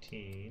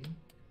 15.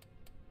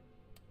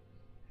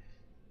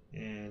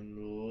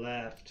 And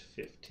left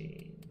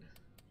 15.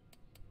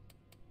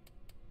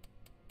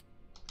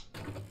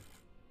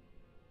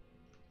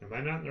 Am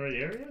I not in the right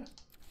area?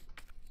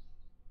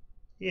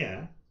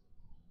 Yeah.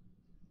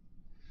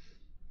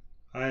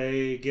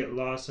 I get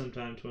lost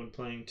sometimes when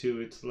playing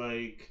too. It's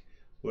like,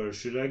 where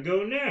should I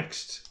go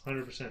next?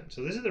 100%.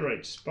 So this is the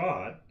right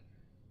spot.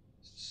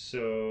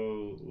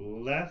 So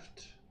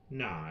left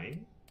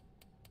 9.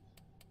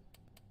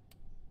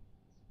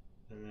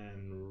 And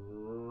then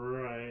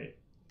right.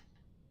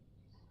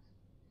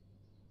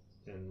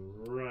 Then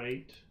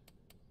right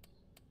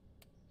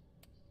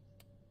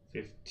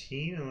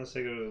 15, unless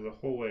I go the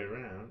whole way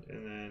around,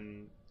 and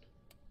then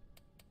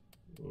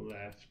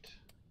left,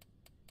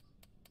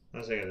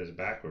 unless I got this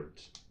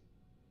backwards.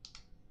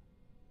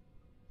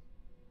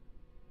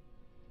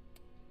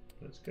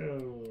 Let's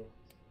go.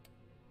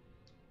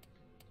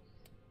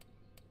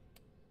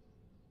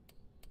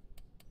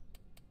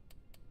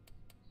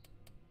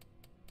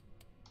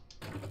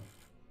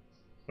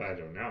 I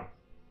don't know.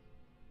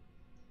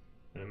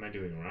 What am I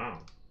doing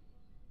wrong?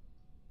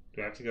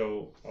 Do I have to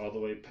go all the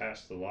way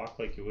past the lock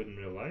like you would in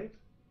real life?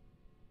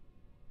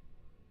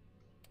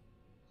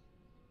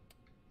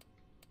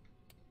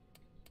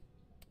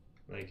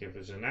 Like if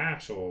it's an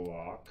actual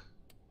lock,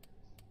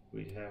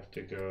 we'd have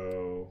to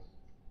go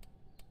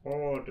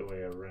all the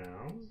way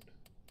around.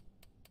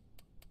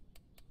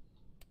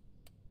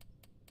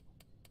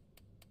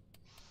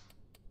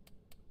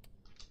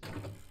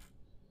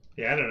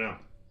 Yeah, I don't know.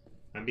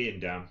 I'm being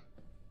dumb.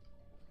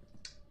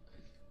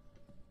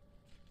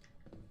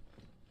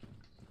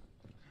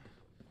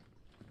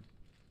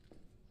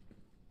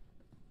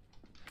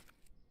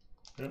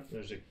 Oh,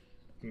 there's a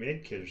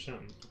med kit or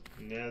something.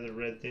 Now the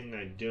red thing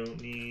I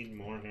don't need.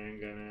 More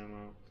handgun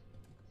ammo.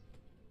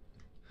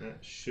 That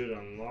should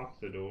unlock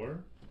the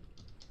door.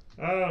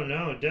 Oh,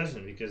 no, it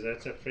doesn't, because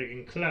that's a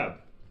friggin'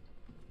 club.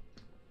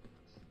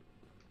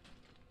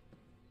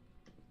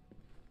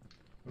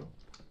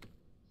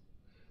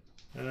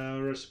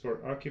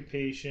 Report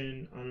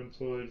occupation,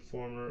 unemployed,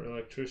 former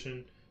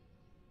electrician,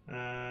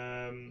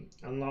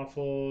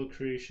 unlawful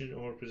creation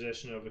or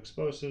possession of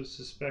explosives.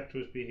 Suspect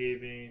was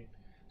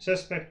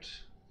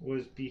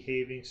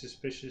behaving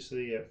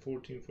suspiciously at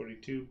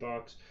 1442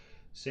 Box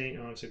Saint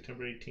on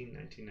September 18,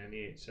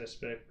 1998.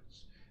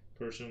 Suspect's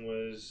person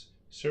was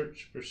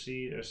searched,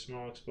 proceed a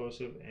small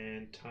explosive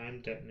and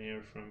timed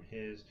detonator from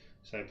his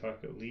side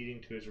pocket, leading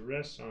to his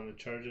arrest on the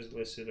charges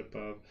listed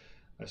above.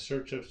 A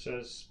search of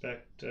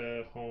suspect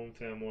home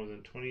found more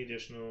than 20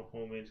 additional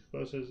homemade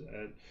explosives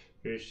at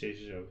various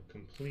stages of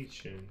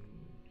completion.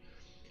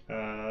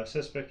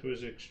 Suspect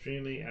was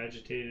extremely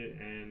agitated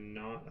and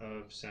not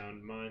of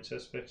sound mind.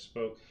 Suspect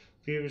spoke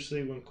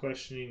feverishly when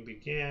questioning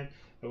began.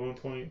 At one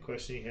point,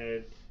 questioning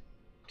had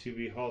to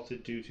be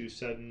halted due to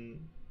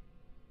sudden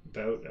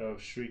bout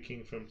of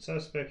shrieking from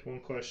suspect.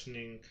 Once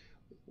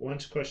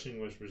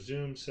questioning was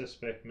resumed,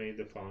 suspect made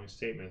the following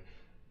statement.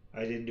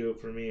 I didn't do it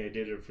for me, I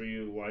did it for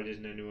you. Why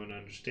doesn't anyone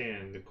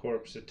understand? The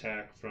corpse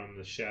attack from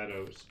the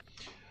shadows.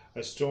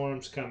 A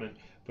storm's coming,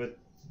 but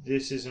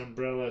this is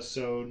Umbrella,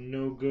 so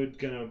no good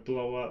gonna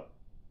blow up.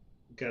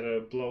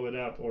 Gotta blow it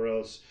up, or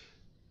else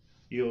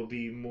you'll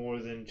be more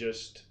than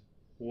just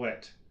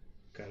wet.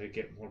 Gotta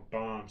get more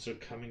bombs. They're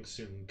coming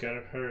soon.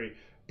 Gotta hurry.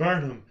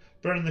 Burn them!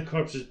 Burn the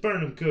corpses! Burn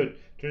them good!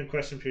 During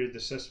question period, the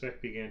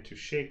suspect began to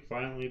shake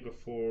violently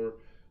before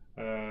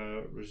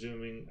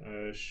resuming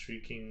a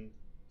shrieking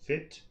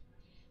fit.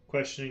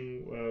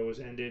 Questioning was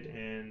ended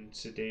and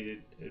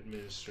sedated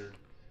administered.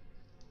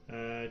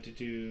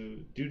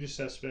 Due to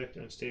suspect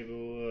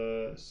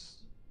unstable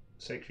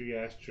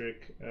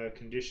psychiatric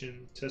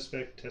condition,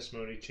 suspect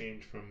testimony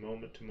changed from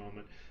moment to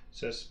moment.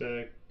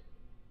 Suspect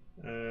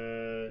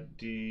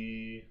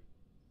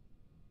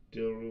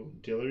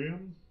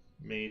delirium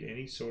made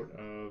any sort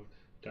of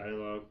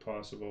dialogue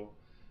possible.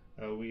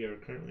 We are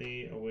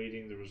currently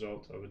awaiting the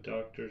result of a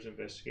doctor's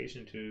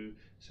investigation to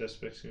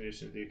suspect's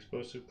condition. The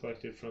explosive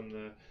collected from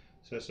the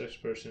suspect's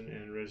person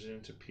and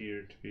residence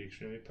appeared to be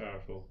extremely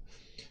powerful.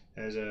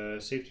 As a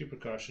safety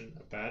precaution,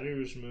 a battery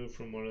was removed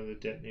from one of the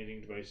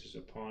detonating devices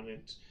upon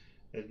its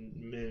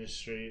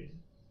admission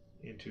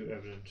into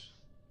evidence.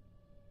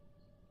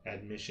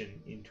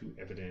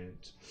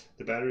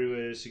 The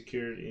battery was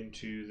secured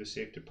into the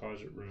safe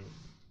deposit room.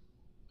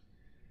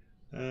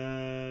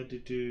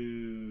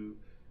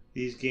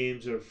 These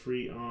games are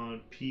free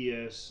on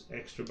PS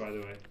Extra, by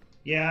the way.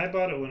 Yeah, I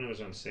bought it when it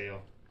was on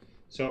sale.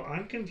 So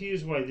I'm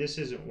confused why this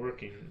isn't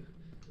working.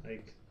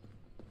 Like,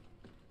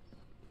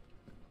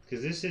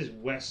 because this is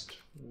West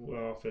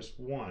Office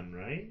 1,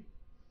 right?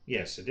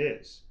 Yes, it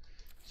is.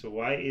 So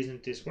why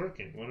isn't this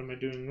working? What am I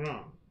doing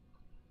wrong?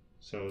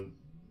 So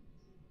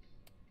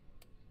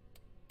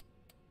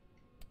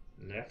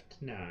left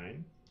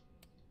 9,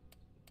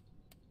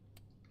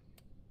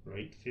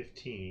 right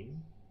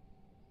 15.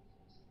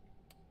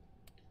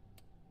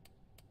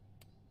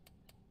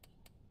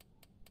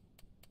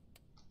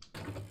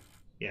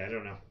 Yeah, I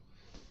don't know.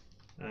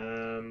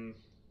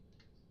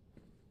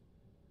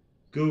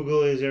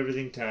 Google is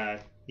everything,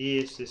 Ty.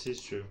 Yes, this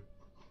is true.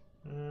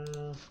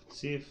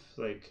 See if,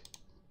 like,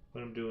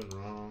 what I'm doing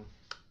wrong.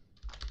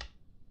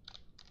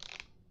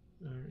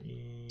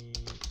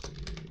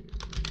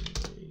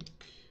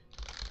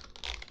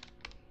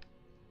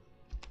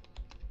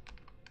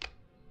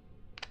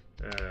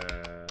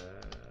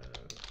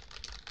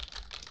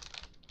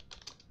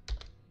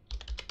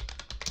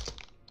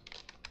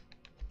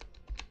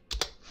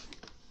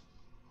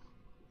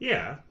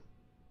 Yeah.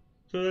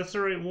 So that's the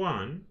right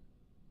one.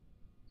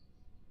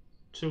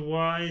 So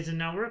why is it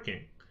not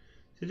working?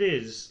 It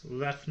is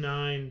left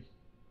 9.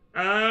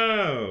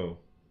 Oh!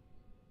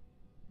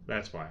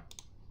 That's why.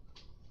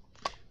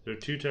 There are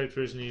 2 types of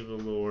Resident Evil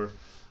lore.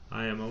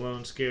 I am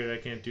alone, scared, I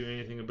can't do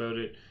anything about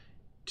it.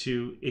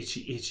 2,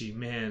 itchy,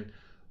 man.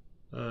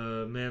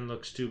 Man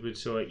looks stupid,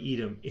 so I eat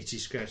him. Itchy,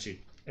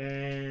 scratchy.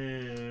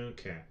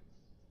 Okay.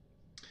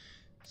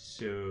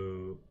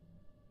 So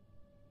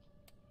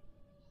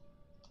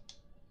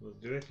we'll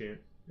do it here.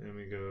 And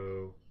we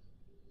go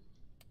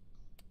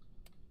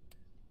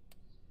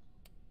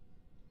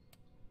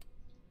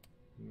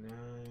 9,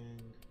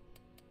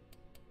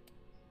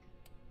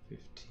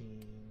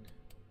 15.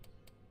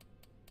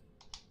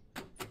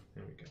 There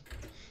we go.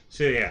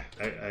 So yeah,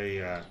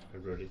 I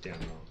wrote it down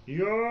wrong.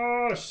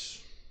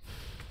 Yes!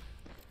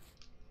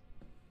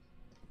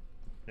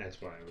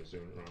 That's why I was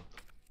doing it wrong.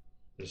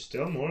 There's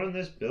still more in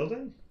this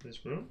building?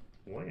 This room?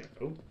 Where?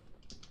 Oh.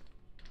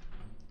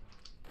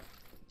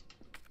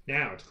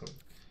 Now it's clean.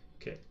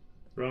 Okay.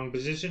 Wrong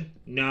position?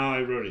 No,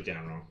 I wrote it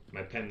down wrong.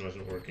 My pen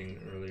wasn't working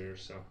earlier,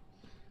 so.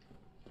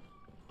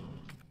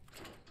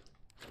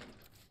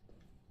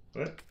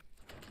 What?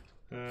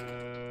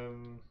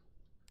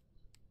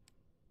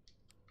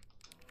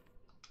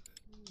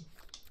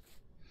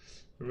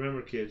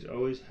 Remember, kids,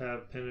 always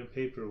have pen and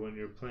paper when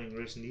you're playing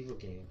Resident Evil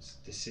games.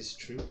 This is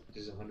true.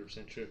 This is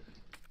 100% true.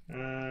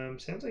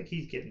 Sounds like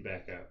he's getting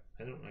back up.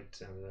 I don't like the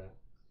sound of that.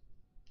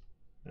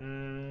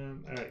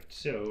 Alright,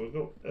 so we'll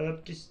go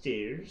up the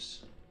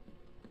stairs.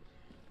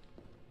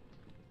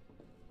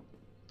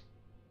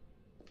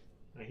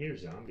 I hear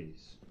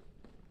zombies.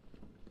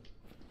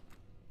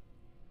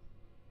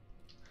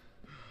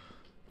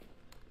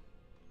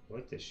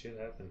 What the shit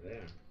happened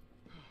there?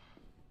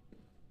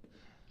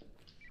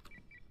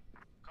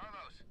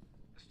 Carlos,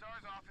 the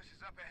STARS office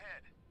is up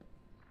ahead.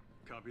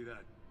 Copy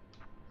that.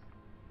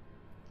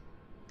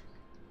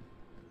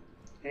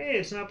 Hey,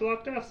 it's not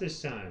blocked off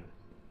this time.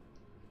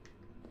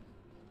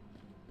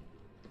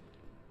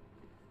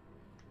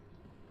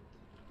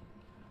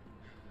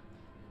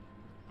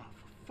 Oh,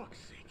 for fuck's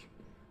sake.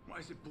 Why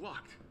is it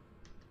blocked?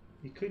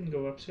 You couldn't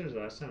go upstairs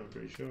last time, I'm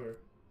pretty sure.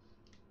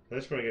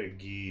 That's where I gotta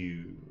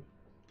go.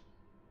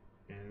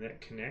 And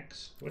that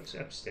connects. What's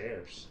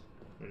upstairs?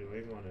 What do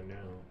we want to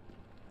know?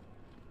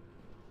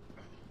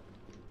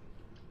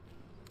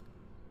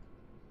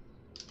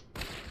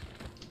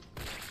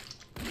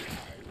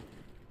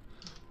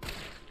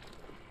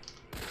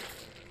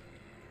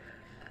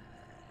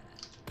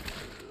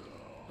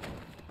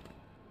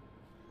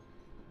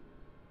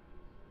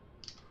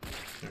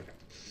 Okay.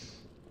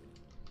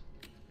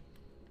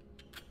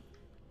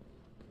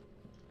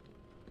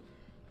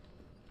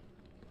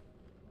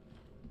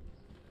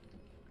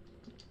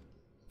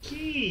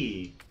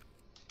 Key.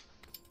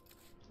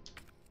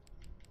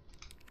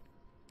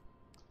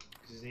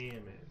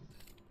 Examine.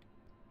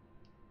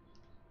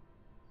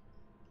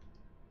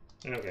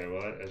 Okay,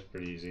 well that's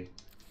pretty easy.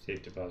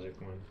 Safe deposit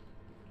one.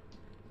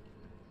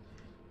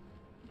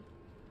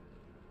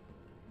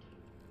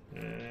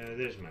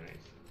 There's my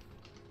knife.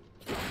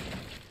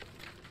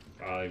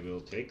 I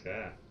will take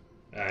that.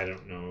 I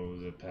don't know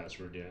the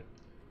password yet.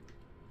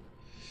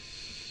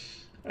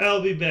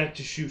 I'll be back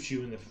to shoot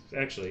you in the...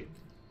 Actually...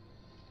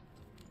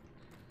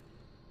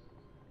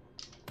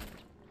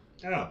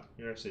 Oh,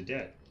 you're actually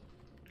dead.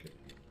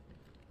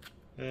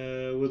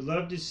 Okay. Would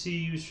love to see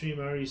you stream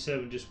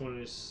RE7. Just want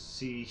to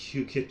see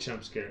you get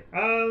jump scared.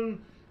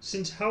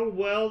 Since how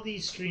well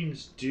these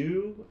streams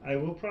do, I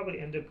will probably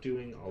end up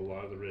doing a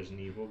lot of the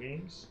Resident Evil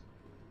games.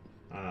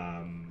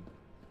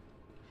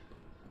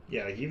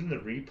 Yeah, like even the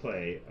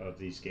replay of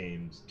these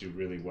games do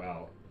really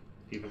well.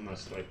 People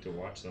must like to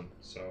watch them.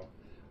 So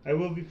I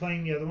will be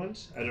playing the other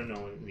ones. I don't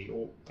know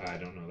I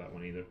don't know that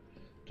one either.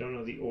 Don't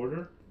know the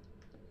order.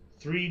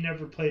 3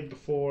 never played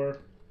before,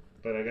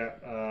 but I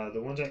got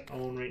the ones I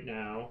own right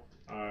now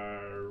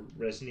are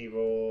Resident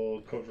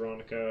Evil Code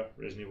Veronica,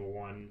 Resident Evil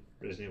 1,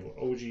 Resident Evil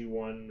OG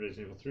 1,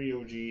 Resident Evil 3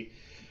 OG,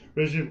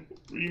 Resident Evil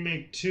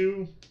Remake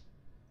 2,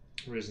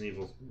 Resident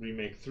Evil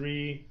Remake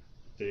 3,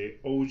 the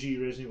OG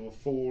Resident Evil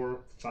 4,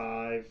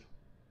 5,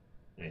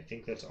 and I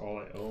think that's all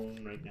I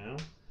own right now.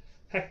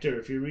 Hector,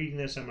 if you're reading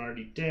this, I'm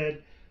already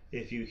dead.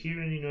 If you hear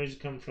any noises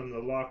coming from the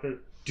locker,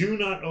 do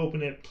not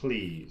open it,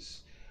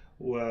 please.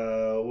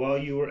 While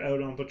you were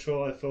out on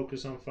patrol, I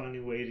focused on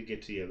finding a way to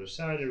get to the other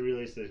side. I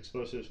realized that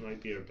explosives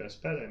might be our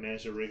best bet. I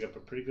managed to rig up a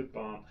pretty good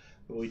bomb,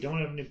 but we don't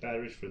have any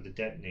batteries for the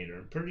detonator.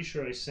 I'm pretty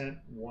sure I sent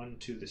one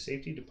to the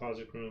safety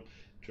deposit room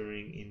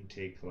during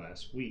intake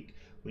last week.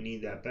 We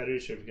need that battery,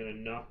 so if you're going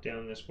to knock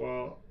down this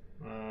wall,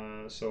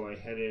 if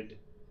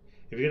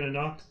you're going to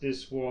knock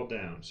this wall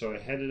down, so I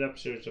headed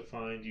upstairs to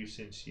find you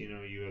since, you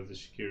know, you have the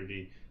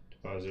security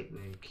deposit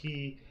room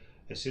key.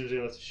 As soon as I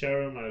left the shower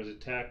room, I was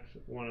attacked.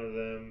 One of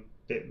them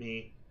bit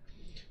me.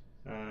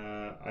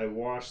 I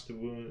washed the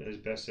wound as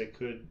best I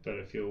could, but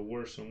I feel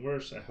worse and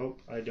worse. I hope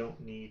I don't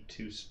need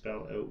to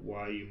spell out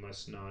why you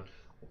must not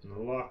open the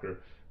locker.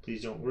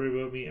 Please don't worry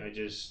about me. I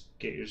just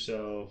get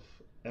yourself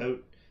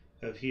out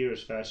of here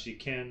as fast as you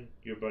can.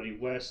 Your buddy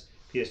Wes.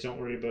 P.S. Don't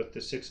worry about the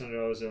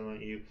 $600 I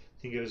lent you.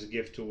 Think it was a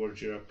gift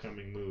towards your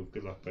upcoming move.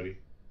 Good luck, buddy.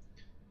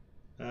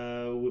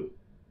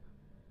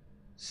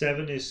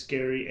 7 is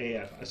scary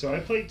AF. So I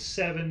played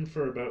 7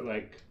 for about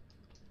like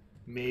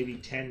maybe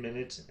 10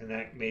 minutes, and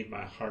that made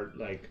my heart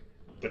like.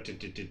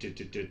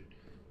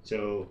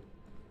 So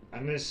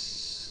I'm gonna.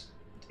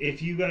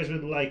 If you guys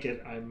would like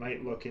it, I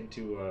might look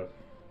into a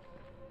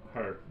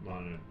heart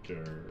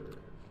monitor.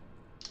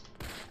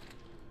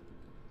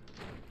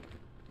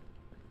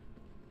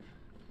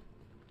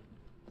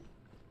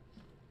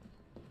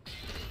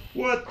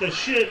 What the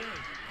shit?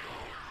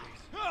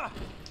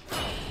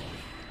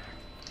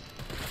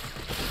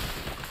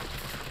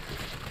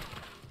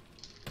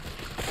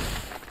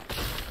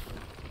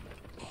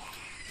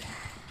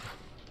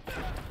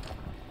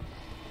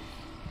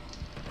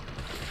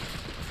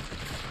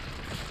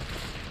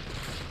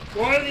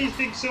 Why are these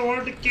things so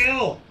hard to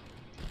kill?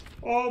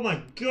 Oh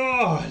my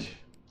god!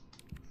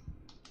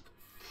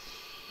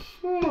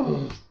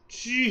 Oh,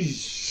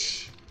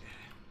 jeez.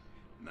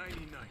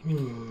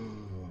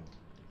 99.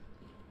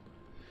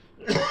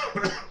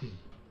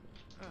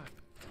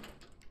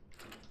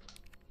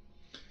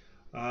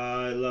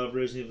 I love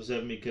Resident Evil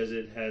 7 because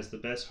it has the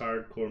best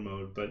hardcore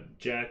mode, but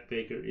Jack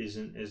Baker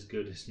isn't as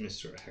good as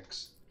Mr.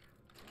 X.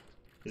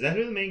 Is that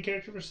who the main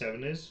character for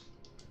 7 is?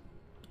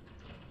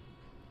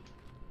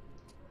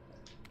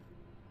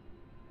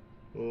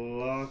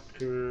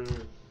 Locker.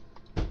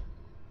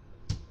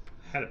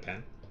 Had a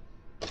pen.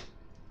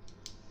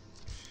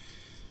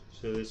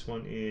 So this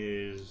one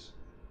is.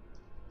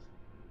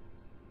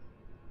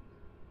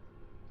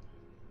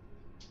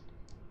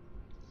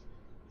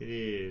 It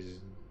is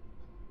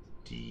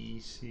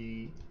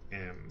DCM.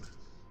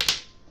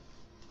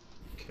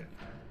 Okay.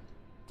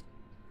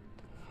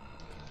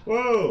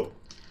 Whoa!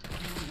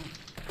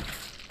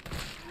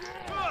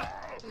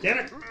 Damn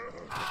it!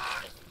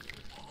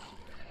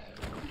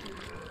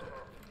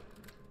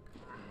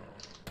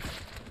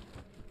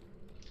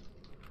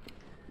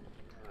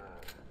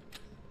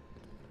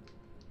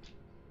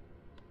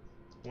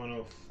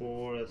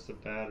 $104, that's the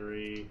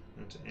battery,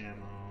 that's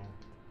ammo.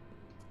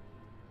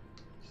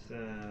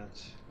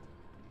 That.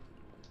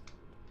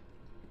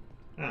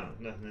 Oh,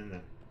 nothing in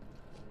there.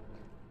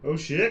 Oh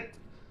shit!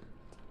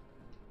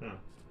 Oh,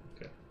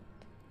 okay.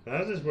 So how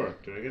does this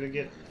work? Do I gotta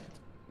get...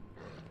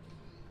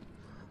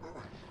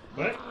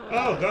 What?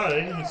 Oh god, I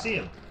didn't even see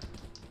him.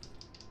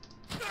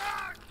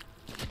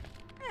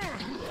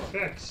 For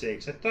fuck's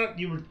sakes, I thought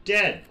you were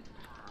dead.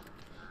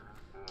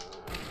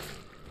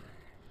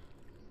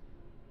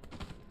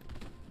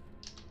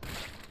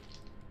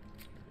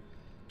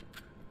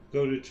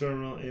 Go to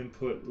terminal,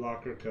 input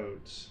locker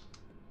codes.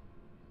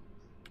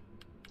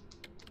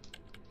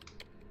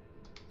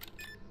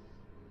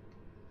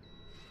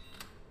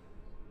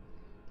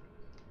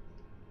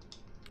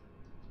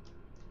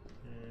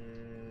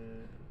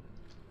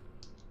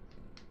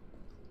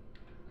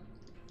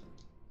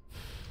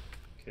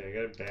 Okay, I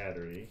got a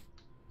battery.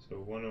 So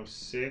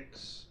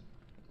 106,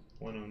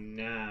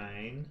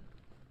 109,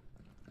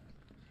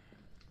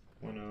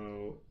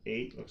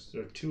 108 looks,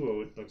 or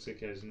 208 looks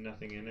like it has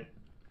nothing in it.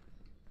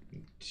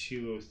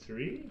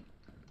 203?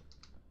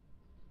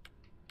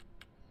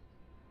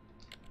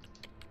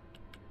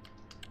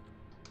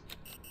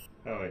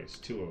 Oh wait, it's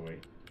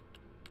 208.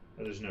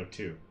 Oh, there's no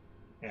 2.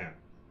 Yeah.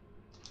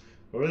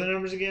 What were the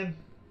numbers again?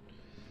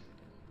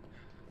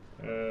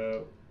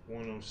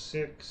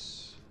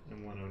 106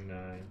 and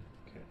 109.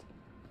 Okay.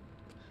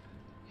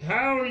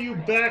 How are you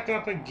back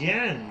up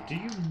again? Do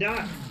you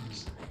not?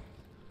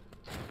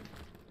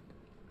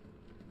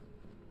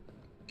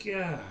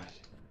 God.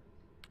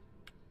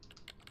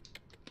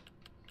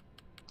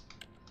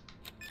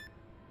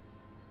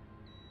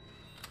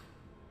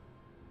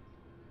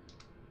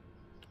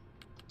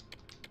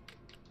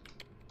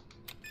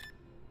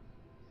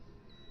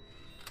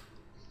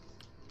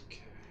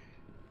 Okay.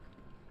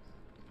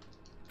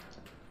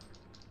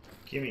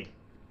 Gimme.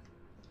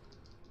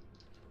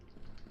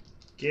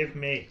 Give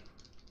me.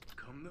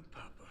 Come to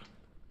Papa.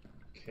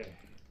 Okay.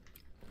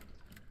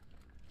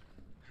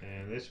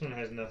 And this one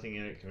has nothing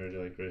in it compared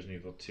to like Resident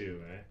Evil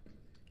 2, eh?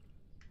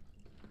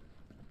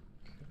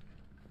 Okay.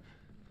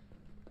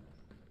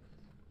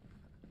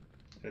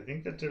 I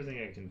think that's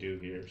everything I can do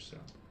here, so.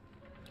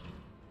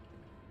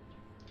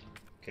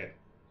 Okay.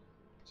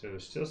 So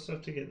there's still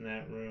stuff to get in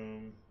that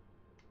room.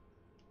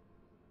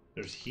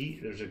 There's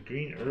heat. There's a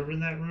green herb in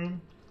that room.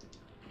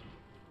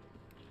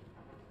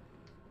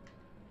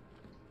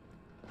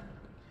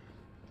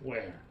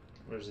 Where?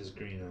 Where's this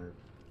green herb?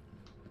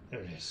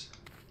 There it is.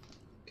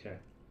 Okay.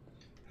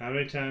 How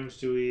many times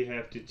do we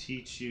have to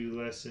teach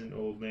you lesson,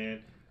 old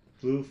man?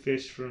 Blue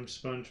fish from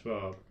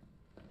SpongeBob.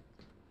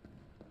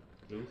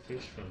 Blue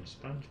fish from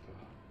SpongeBob.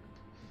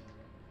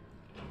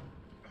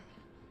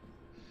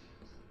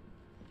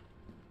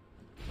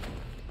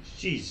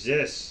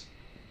 Jesus.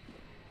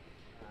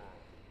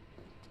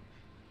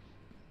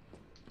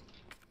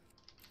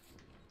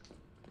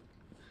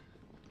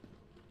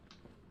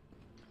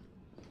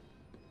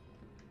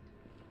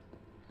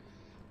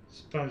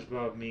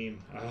 SpongeBob meme.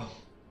 Oh.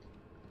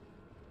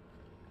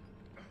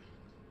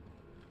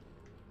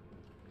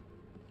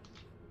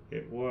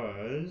 It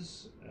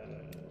was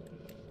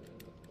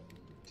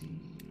D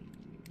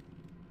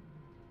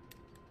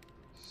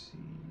C.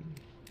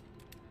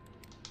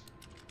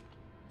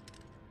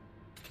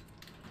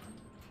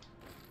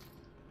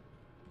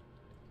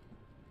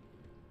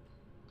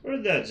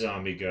 Where'd that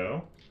zombie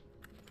go?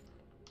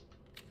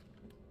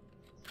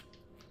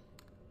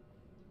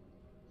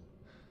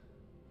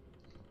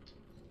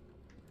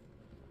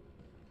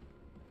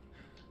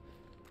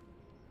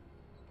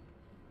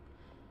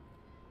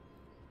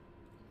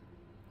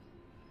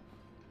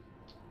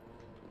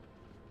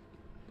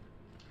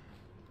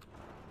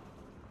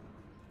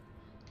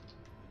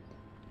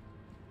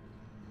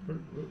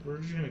 We're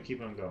just gonna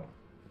keep on going.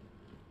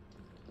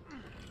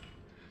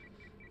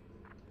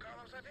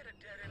 Carlos, I've hit a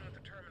dead end with the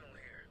terminal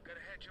here.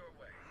 Gotta head your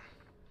way.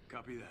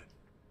 Copy that.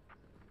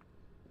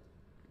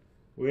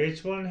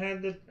 Which one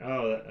had the...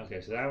 Oh,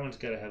 okay, so that one's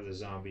gotta have the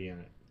zombie in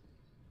it.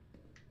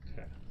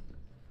 Okay.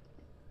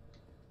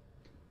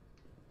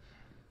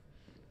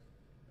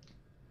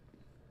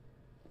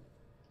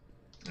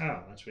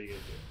 Oh, that's what you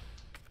gotta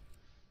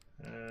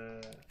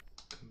do.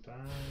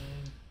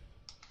 Combine...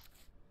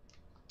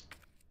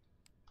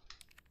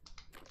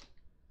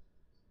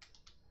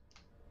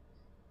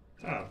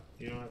 Oh,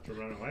 you don't have to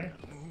run away?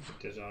 It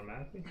does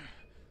automatically?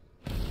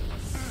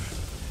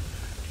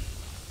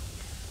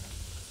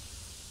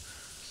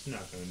 It's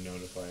not going to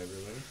notify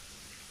everybody.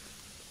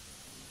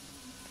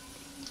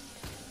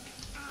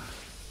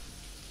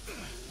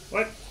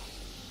 What?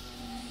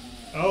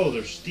 Oh,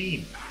 there's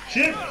steam.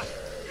 Shit!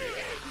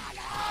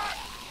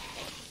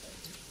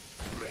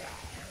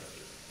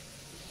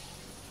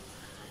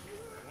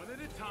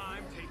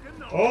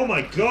 Oh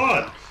my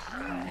god!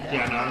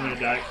 Yeah, no, I'm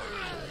gonna die.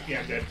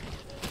 Yeah, I'm dead.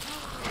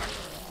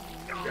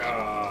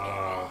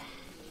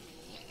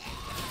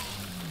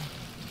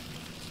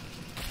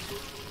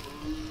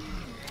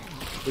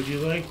 Would you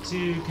like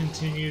to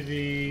continue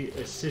the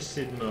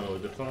assisted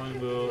mode? The following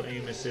will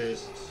aim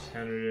assist.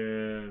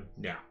 No.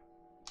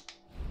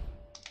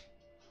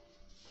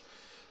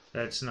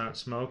 That's not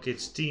smoke,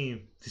 it's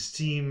steam. The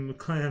steam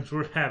clams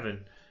we're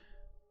having.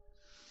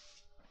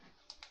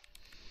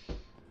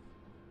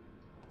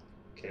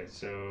 Okay,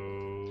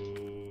 so...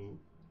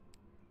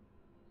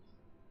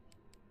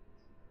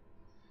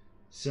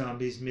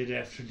 Zombies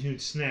mid-afternoon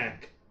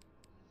snack.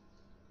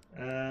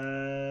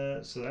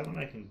 So that one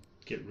I can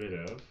get rid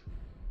of.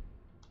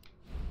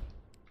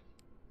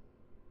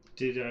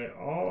 Did I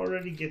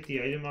already get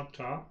the item up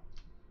top?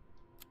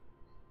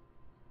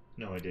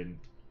 No, I didn't.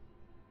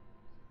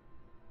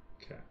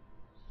 Okay.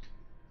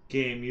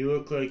 Game, you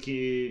look like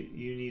you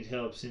need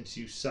help since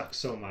you suck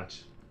so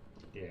much.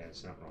 Yeah,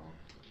 it's not wrong.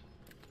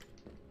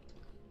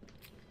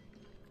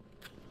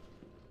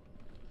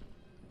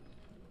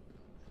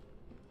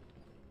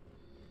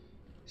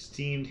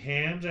 Steamed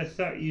hams? I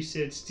thought you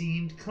said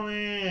steamed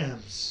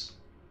clams.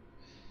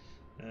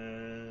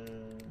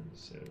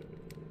 So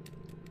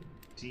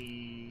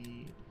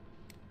D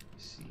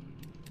C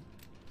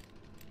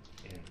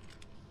M.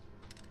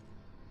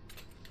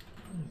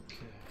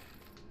 Okay.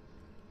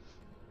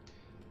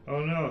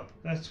 Oh no,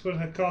 that's what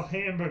I call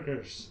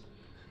hamburgers.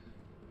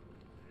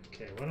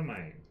 Okay, what am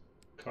I?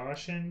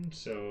 Caution,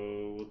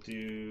 so we'll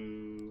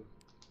do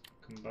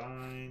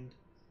combine.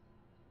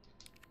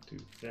 Do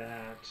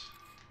that.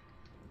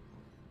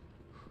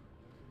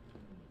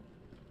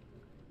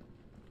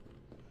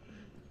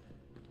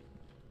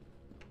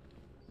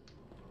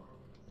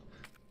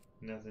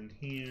 Nothing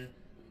here.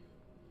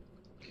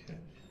 Okay.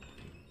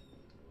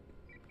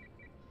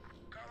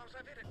 Carlos,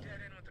 I've hit a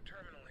dead end with the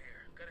terminal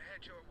here. Gotta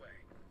head your way.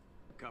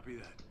 Copy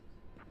that.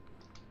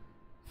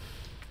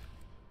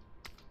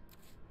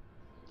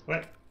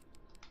 What?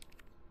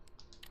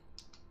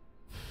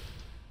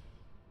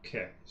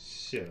 Okay,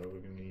 so we're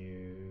gonna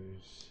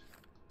use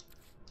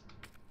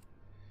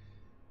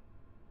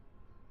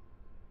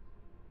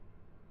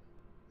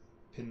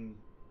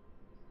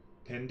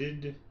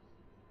pended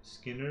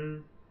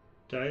Skinner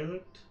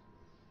dialect.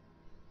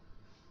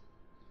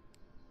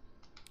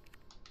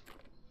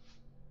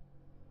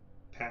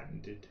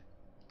 Patented.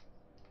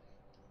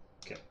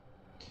 Okay.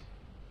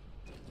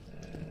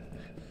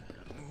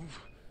 Move.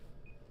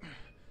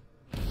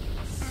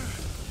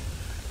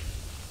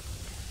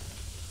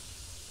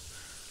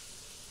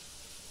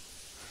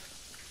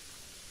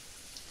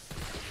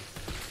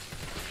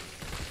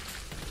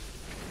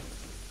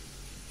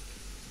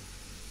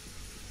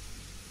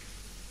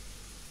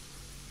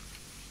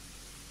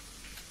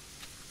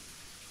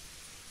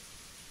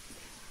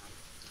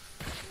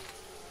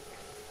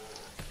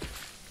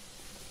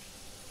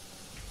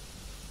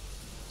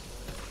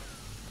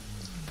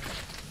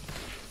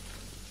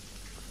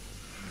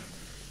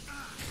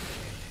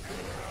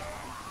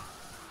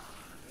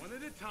 One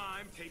at a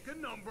time, take a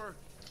number.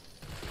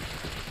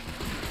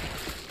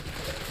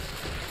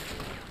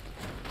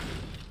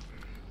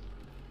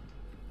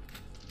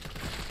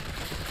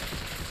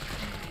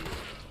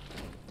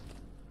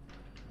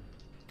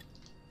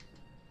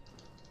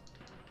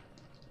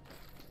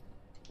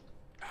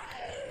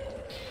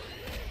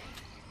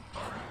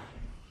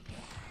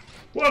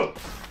 Whoa!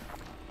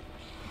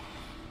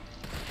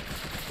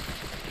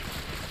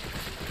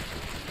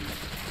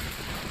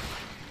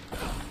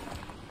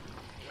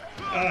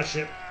 Ah,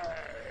 shit.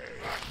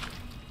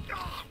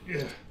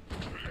 Yeah.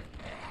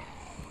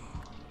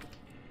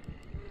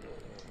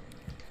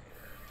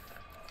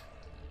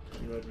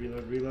 Reload,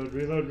 reload, reload,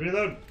 reload,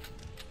 reload!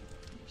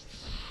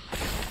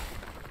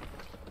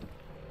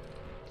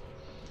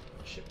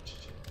 Shit,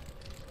 shit.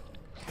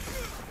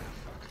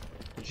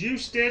 Would you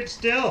stand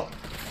still?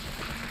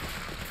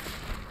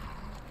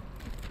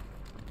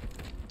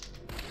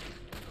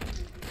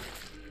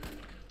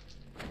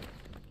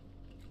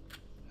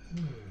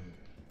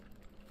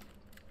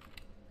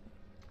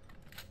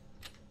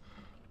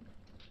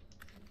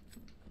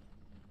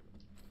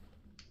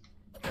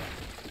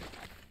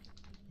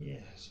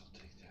 Yes, I'll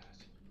take that.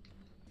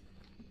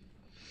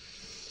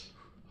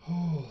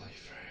 Holy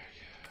frag.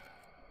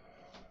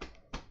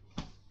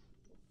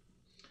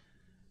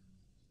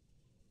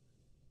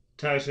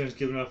 Tyshowon's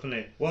giving up an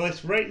aim. Well,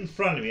 it's right in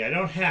front of me. I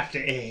don't have to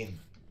aim.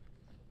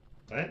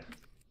 What?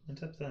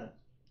 What's up that?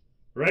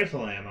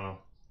 Rifle ammo.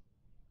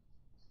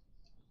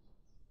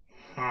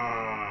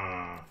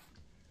 Ha.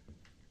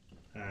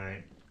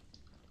 Alright.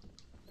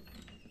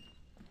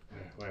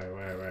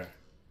 Where?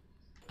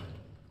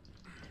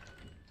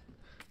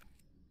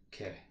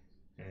 Okay.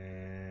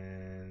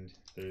 And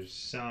there's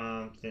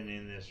something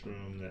in this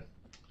room that...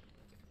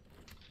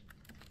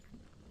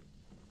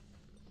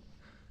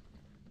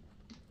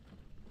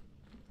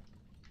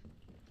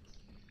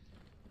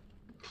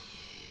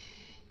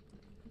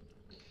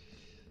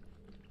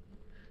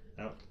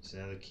 Oh, it's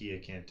another key I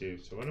can't do.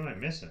 So what am I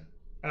missing?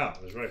 Oh,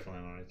 there's rifle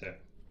ammo right there.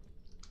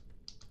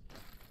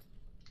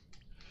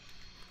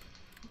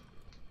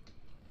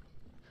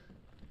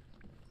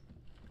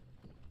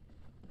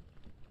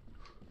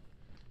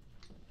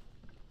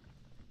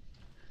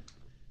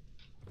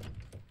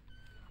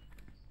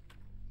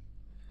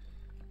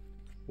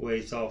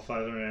 Waste all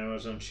 500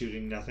 arrows on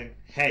shooting nothing.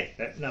 Hey,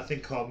 that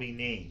nothing called me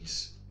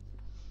names.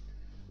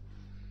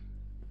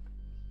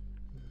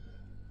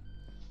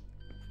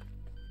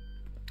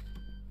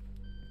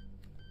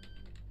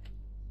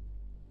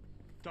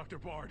 Dr.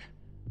 Bard.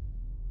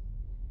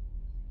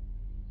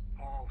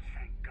 Oh,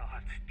 thank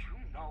God. Do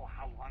you know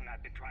how long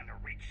I've been trying to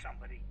reach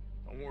somebody?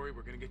 Don't worry,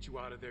 we're gonna get you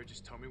out of there.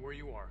 Just tell me where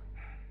you are.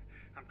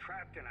 I'm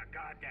trapped in a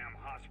goddamn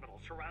hospital,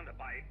 surrounded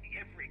by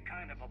every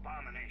kind of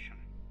abomination.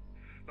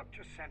 Look,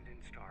 just send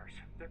in stars.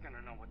 They're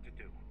gonna know what to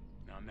do.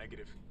 No,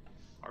 negative.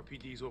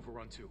 RPD's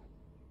overrun too.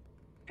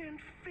 Then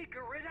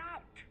figure it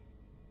out!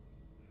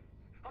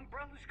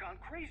 Umbrella's gone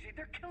crazy.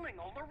 They're killing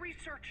all the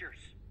researchers.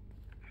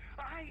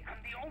 I am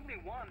the only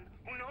one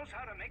who knows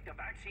how to make the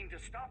vaccine to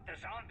stop the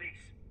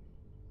zombies.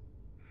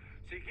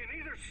 So you can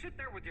either sit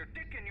there with your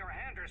dick in your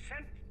hand or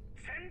send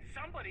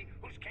somebody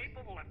who's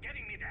capable of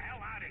getting me the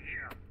hell out of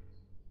here.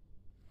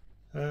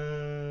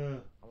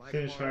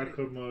 Finish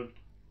hardcore mode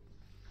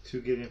to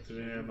get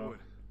infinite ammo.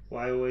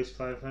 Why waste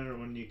 500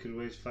 when you could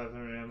waste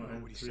 500 ammo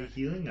and 3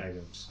 healing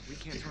items? We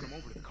can't turn him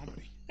over to the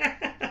company.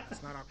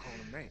 That's not our call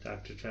to make.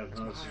 Dr.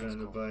 Traphon is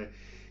surrounded by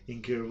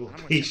incurable How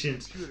much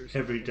patients, computers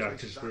every can trace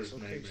doctor's Doc's worst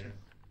location? nightmare.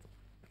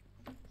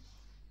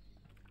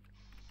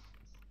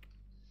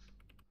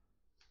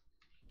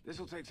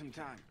 This'll take some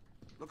time.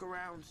 Look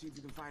around, see if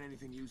you can find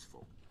anything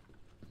useful.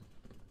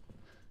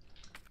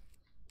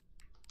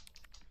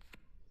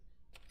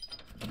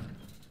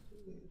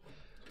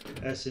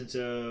 Essence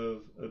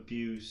of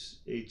abuse,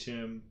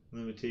 HM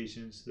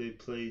limitations they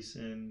place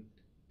and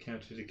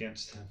counted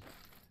against them.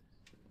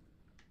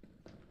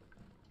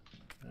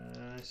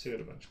 I still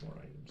got a bunch more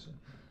items in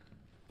here.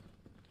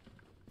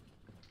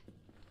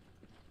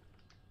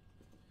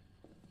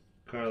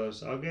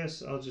 Carlos, I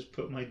guess I'll just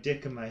put my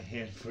dick in my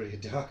hand for you,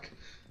 Doc.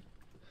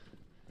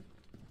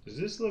 Does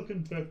this look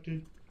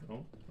infected?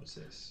 Oh, what's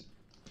this?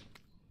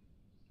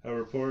 A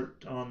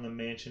report on the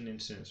mansion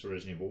incidents for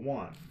Resident Evil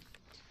 1.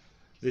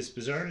 This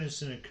bizarre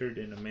incident occurred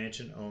in a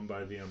mansion owned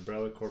by the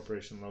Umbrella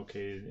Corporation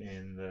located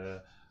in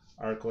the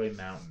Arklay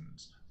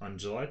Mountains. On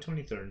July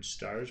 23rd,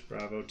 STARS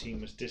Bravo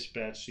team was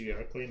dispatched to the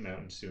Arklay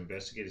Mountains to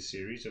investigate a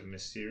series of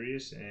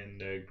mysterious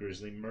and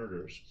grisly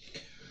murders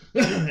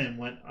and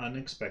went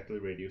unexpectedly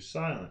radio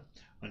silent.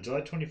 On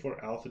July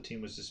 24, Alpha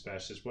team was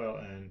dispatched as well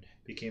and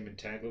became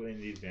entangled in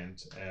the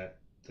events at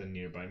the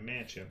nearby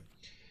mansion.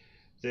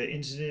 The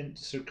incident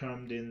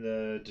succumbed in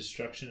the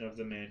destruction of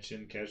the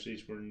mansion.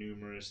 Casualties were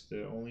numerous.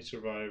 The only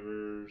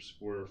survivors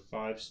were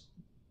five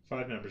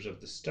members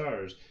of the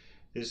STARS.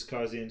 This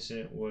caused the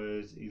incident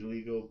was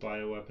illegal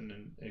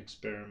bioweapon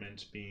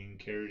experiments being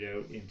carried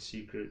out in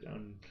secret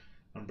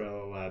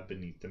Umbrella lab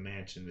beneath the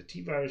mansion. The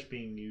T-virus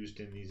being used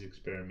in these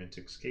experiments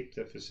escaped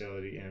the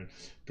facility and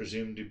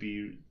presumed to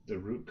be the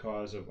root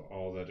cause of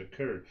all that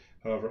occurred.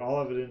 However,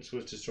 all evidence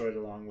was destroyed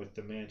along with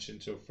the mansion,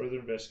 so further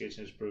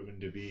investigation has proven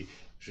to be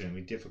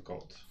extremely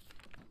difficult.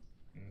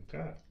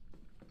 Okay.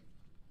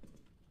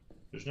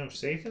 There's no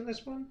safe in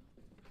this one?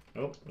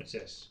 Oh, what's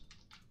this?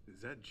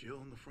 Is that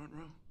Jill in the front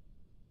row?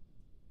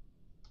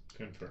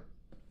 Confirm.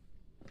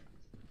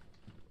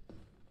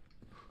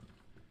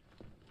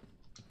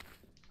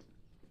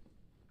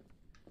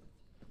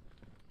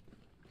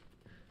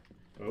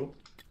 Oh,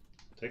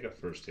 take a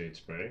first aid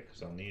spray,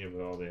 because I'll need it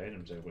with all the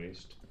items I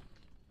waste.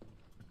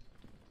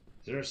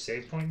 Is there a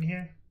save point in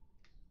here?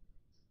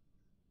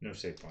 No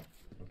save point.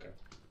 Okay.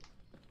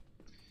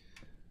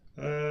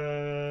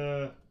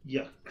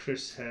 Yeah,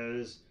 Chris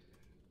has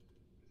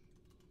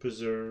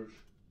preserve.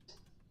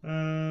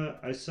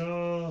 I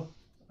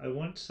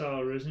once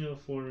saw a Resident Evil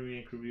 4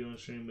 remake review on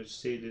stream which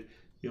stated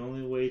the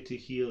only way to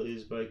heal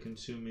is by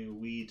consuming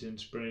weeds and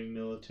spraying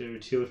military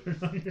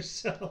deodorant on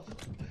yourself.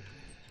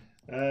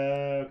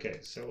 Okay,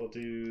 so we'll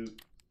do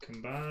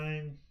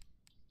combine.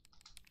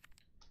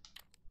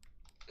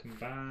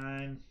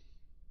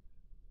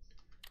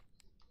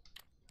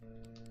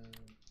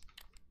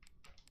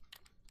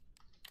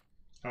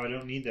 Oh, I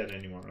don't need that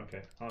anymore.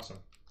 Okay, awesome.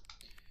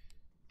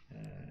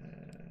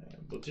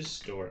 We'll just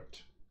store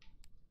it.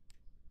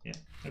 Yeah,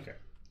 okay.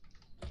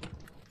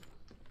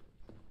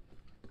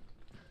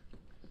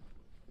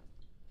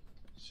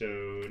 So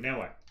now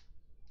what?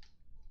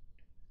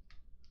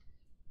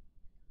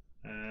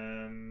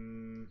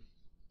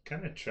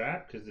 Kind of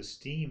trapped because the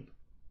steam.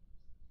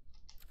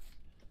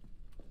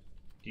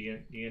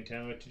 You gonna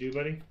tell me what to do,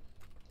 buddy? You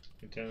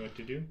gonna tell me what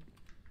to do?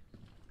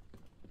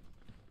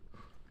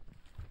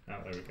 Oh,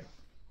 there we go.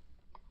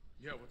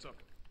 Yeah, what's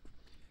up?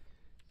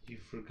 You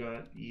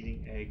forgot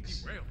eating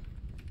eggs. Derailed.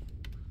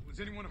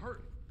 Was anyone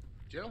hurt?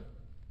 Jill?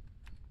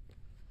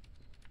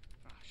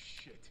 Ah,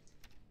 shit.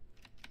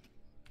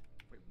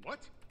 Wait,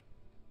 what?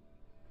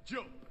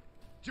 Jill!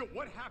 Jill,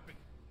 what happened?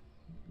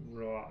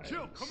 Right.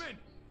 Jill, come in!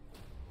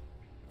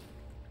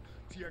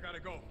 T, I gotta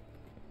go.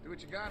 Do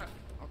what you gotta.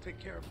 I'll take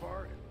care of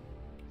Bart.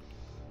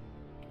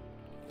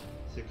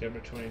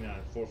 September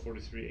 29,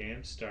 4:43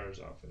 a.m. STARS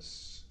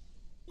office.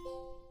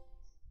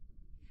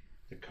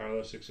 The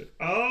Carlos 6.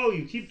 Oh,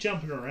 you keep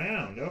jumping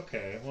around.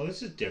 Okay, well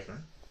this is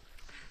different.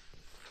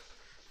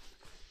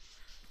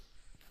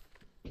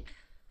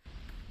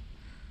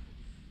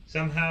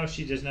 Somehow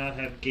she does not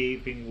have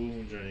gaping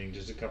wounds or anything,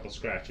 just a couple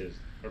scratches.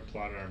 Her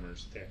plot armor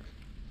is thick.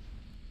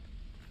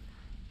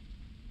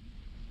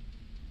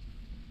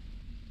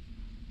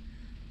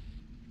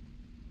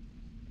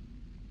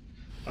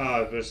 Oh,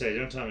 I was going to say,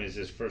 don't tell me it's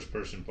this first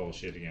person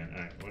bullshit again.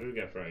 Alright, what do we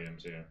got for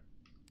items here?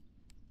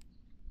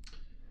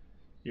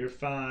 You're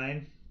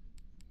fine.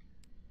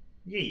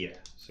 Yeah.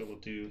 So we'll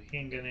do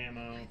handgun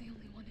ammo. Am I the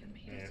only one who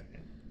made it?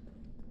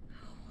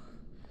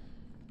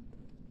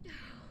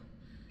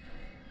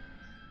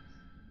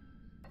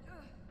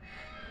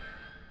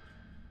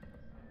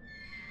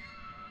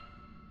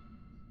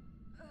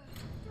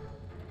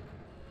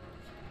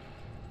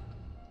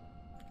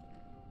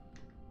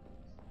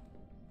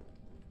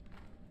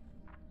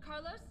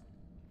 Carlos?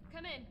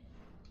 Come in.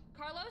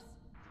 Carlos?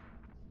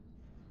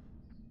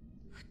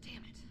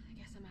 Damn it. I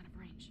guess I'm out of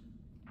range.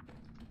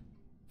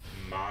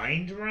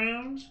 Mind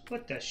rounds?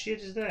 What the shit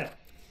is that?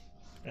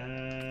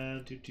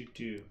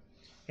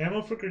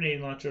 Ammo for grenade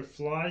launcher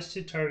flies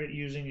to target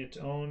using its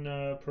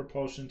own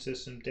propulsion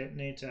system,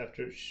 detonates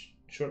after a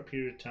short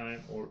period of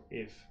time or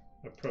if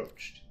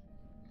approached.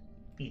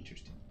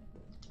 Interesting.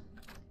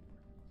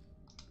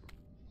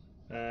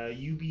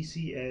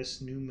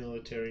 UBCS new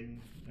military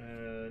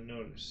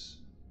notice.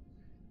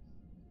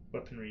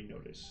 Weaponry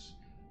notice.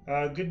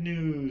 Good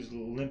news,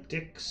 limp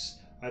dicks.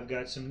 I've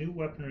got some new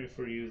weaponry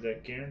for you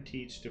that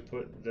guarantees to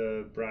put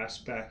the brass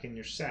back in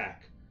your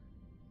sack.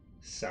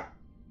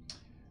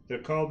 They're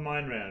called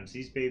mine rounds.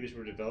 These babies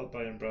were developed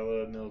by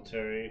Umbrella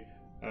Military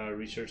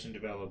Research and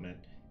Development,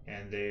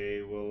 and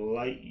they will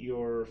light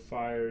your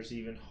fires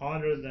even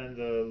hotter than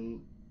the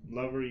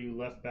lover you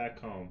left back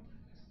home.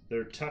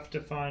 They're tough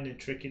to find and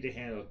tricky to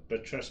handle,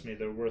 but trust me,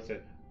 they're worth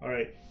it.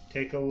 Alright,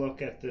 take a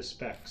look at the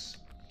specs.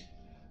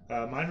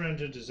 Mine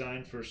rounds are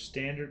designed for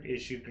standard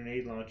issue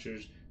grenade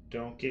launchers.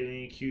 Don't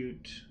get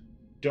cute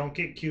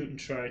and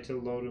try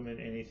to load them in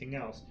anything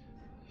else.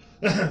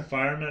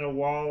 Fire them at a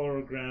wall or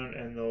a ground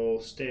and they'll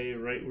stay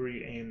right where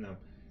you aim them.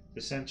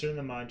 The sensor in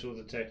the mines will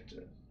detect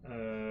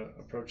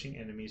approaching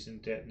enemies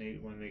and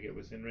detonate when they get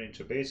within range.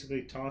 So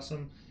basically toss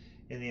them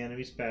in the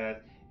enemy's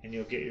path and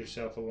you'll get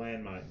yourself a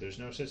landmine. There's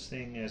no such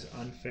thing as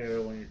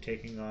unfair when you're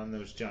taking on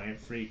those giant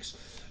freaks.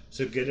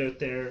 So get out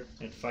there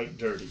and fight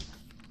dirty.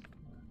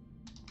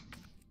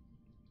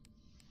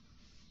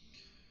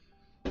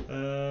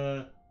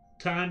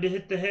 Time to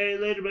hit the hay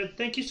later, but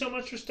thank you so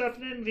much for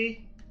stopping in,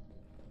 V.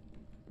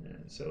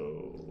 And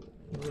so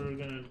we're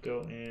gonna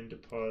go and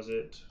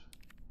deposit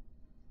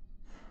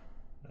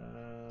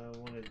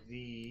one of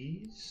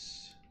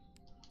these.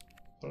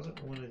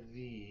 Deposit one of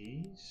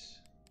these.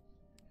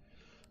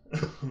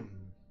 And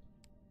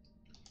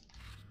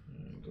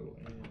go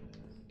and.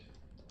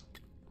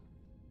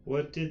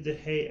 What did the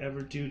hay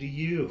ever do to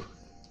you?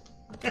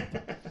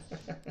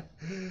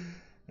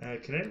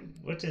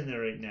 What's in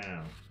there right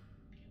now?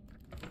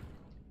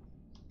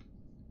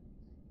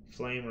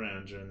 Flame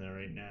rounds are in there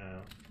right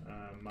now.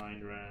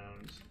 Mine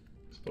rounds,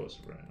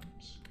 explosive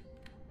rounds.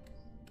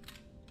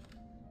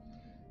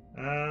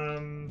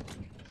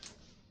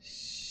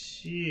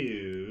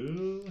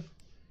 Shoot.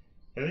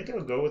 I think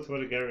I'll go with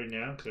what I got right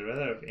now because I'd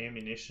rather have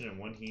ammunition and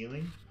one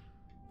healing.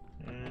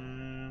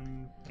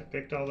 I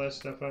picked all that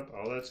stuff up.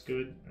 All that's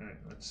good. Alright,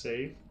 let's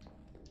save.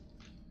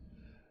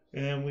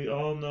 And we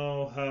all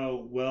know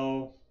how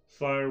well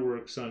fire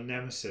works on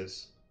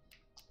Nemesis.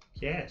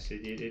 Yes,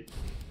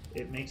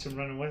 it makes him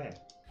run away.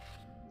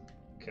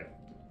 Okay.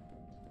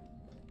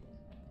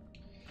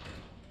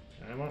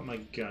 I want my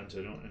gun so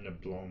I don't end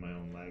up blowing my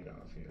own leg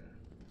off here.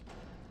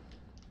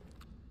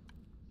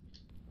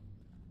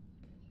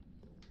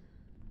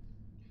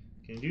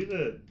 Can you do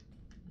the...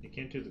 You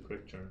can't do the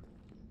quick turn.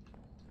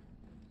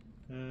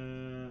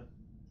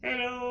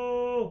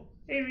 Hello!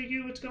 Hey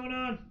Riku, what's going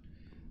on?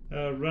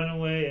 Run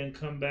away and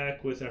come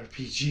back with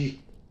RPG.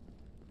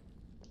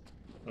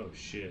 Oh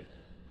shit.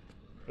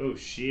 Oh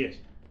shit.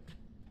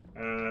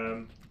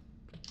 Okay,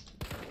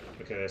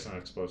 that's not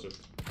explosive.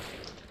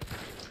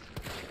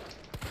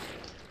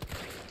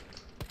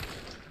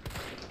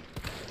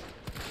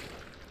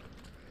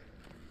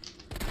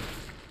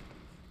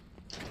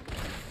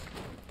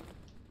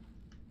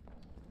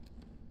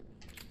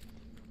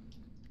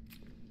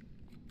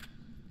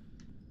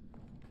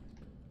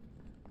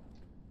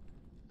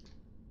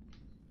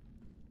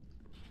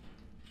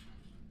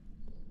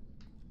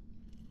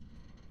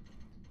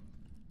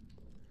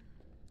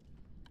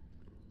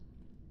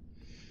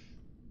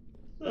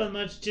 Not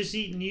much, just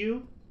eating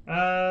you.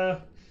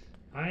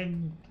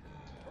 I'm...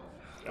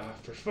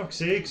 for fuck's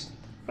sakes.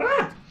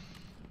 Ah!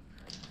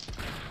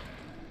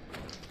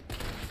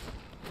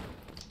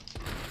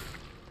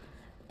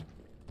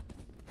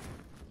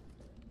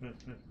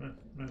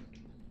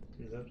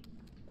 Reload.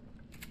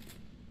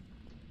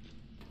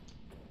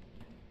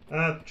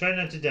 Try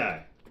not to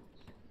die.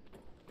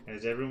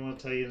 As everyone will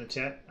tell you in the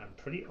chat, I'm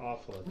pretty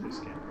awful at this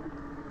game.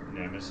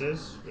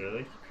 Nemesis?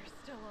 Really? We're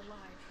still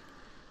alive.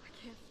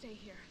 I can't stay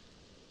here.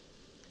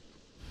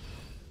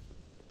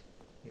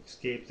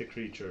 Escape the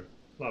creature.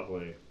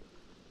 Lovely.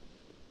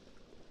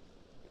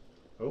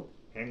 Oh,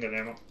 handgun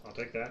ammo. I'll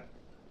take that.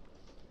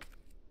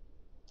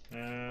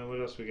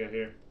 What else we got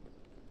here?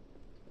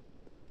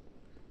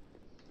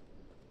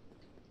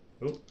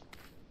 Oh,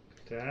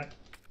 that.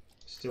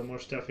 Still more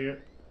stuff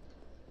here.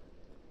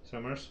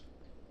 Summers.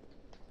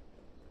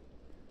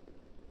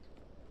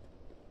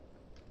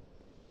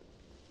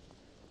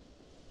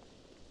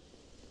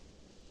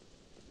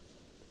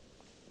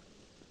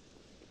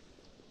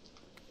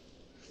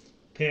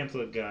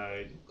 Pamphlet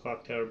guide,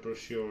 clock tower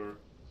brochure,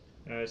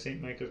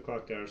 St. Michael's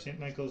clock tower. St.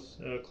 Michael's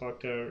clock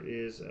tower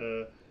is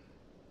the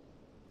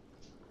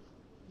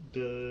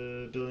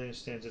building that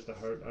stands at the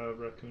heart of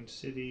Raccoon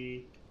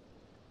City.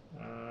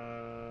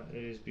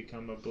 It has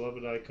become a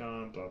beloved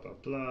icon, blah blah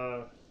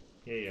blah.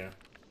 Yeah.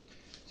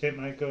 St.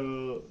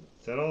 Michael,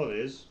 is that all it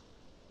is?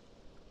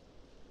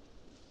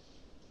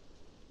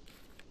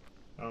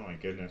 Oh my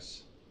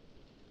goodness.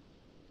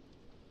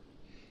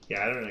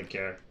 Yeah, I don't really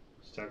care.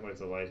 Just talking about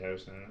the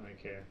lighthouse, and I don't really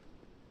care.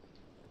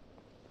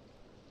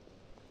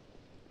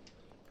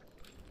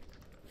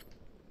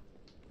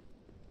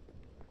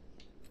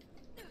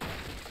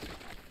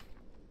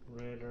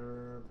 Red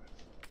herb.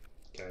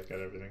 Okay, I got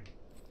everything.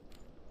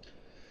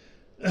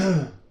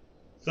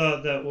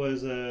 thought that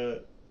was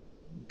a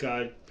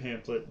guide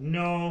pamphlet.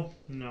 No,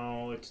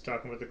 it's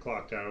talking about the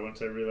clock tower.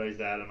 Once I realized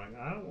that, I'm like,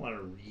 I don't want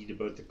to read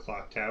about the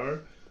clock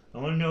tower. I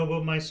want to know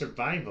about my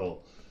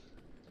survival,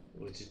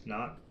 which is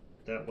not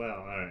that well.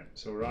 Alright,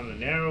 so we're on a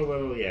narrow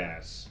little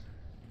yes.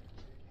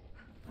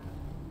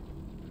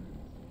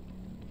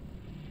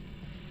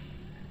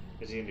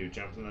 What's he gonna do?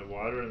 Jump in the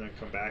water and then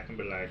come back and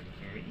be like,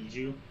 I'm gonna eat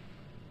you?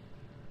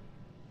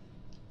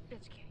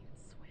 Bitch can't even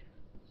swim.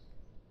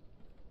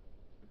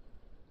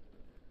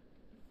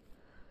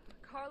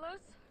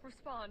 Carlos,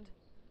 respond.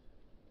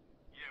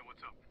 Yeah,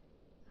 what's up?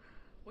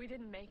 We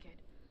didn't make it.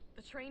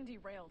 The train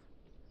derailed.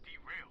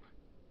 Derailed?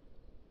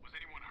 Was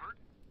anyone hurt?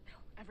 No,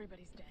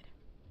 everybody's dead.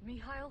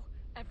 Mikhail,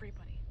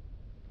 everybody.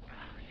 Ah,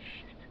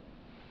 shit.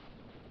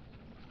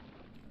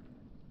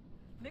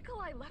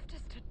 Nikolai left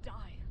us to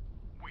die.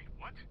 Wait,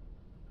 what?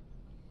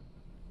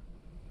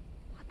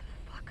 What the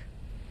fuck?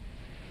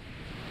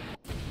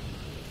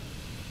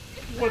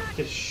 What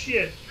the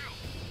shit?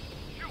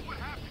 Chill, what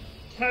happened?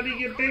 How do you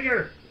get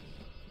bigger?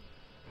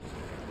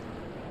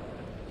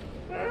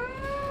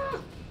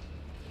 Ah!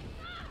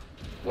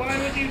 Why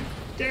would you?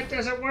 That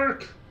doesn't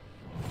work.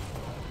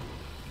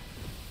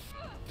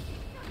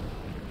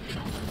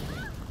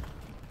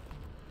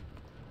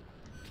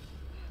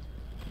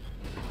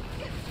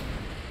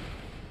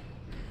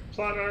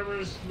 Plot armor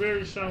is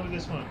very strong with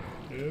this one.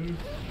 No.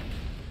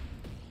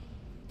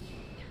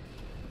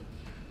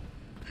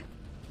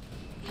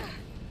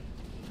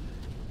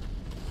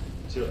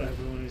 Till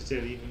everyone is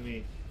dead, even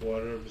me.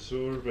 Water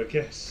absorb, I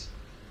guess.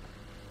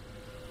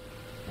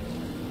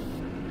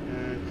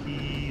 And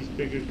he's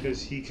bigger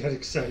because he got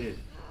excited.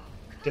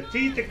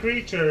 Defeat the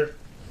creature!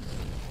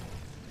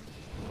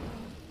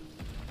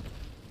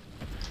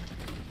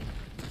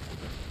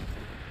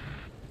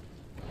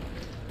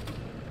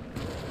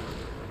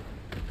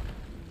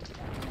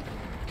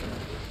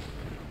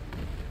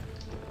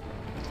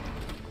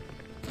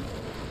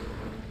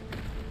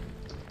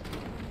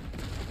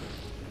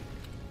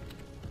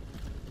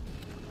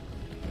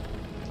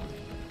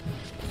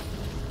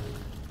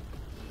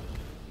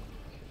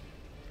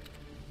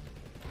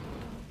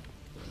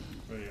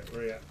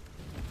 Where you at?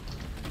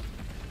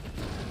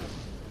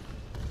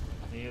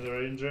 Any other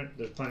items around?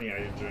 There's plenty of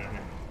items around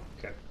here.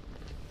 Okay.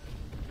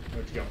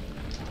 Where'd you go?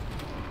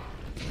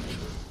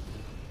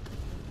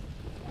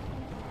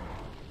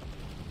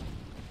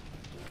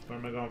 Where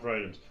am I going for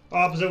items?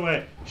 Opposite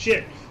way!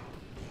 Shit!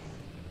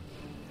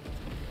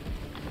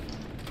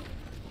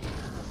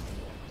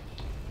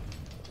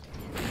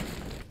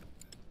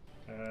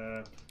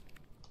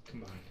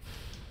 Combine.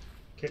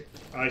 Okay.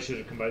 I should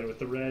have combined it with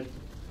the red.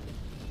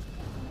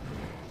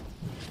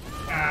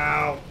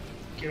 Ow!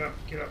 Get up,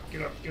 get up,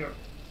 get up, get up.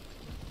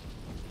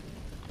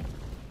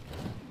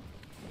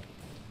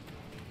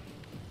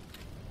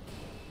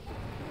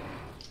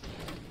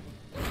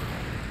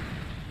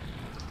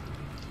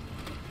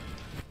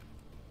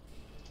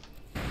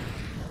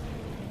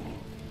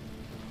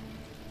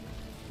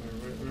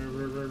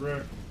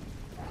 Where?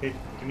 Okay,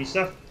 give me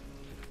stuff.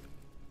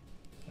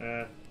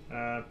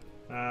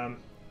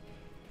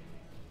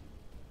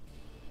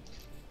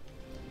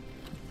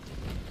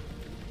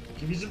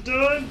 Give me some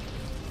time!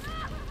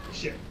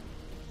 Shit.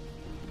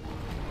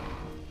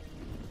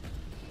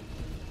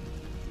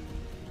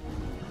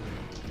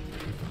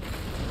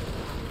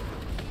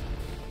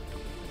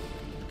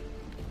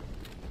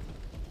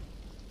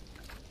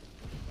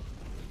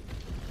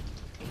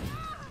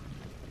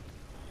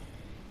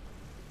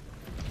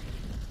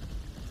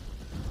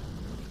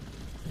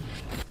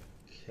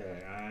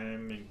 Okay,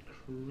 I'm in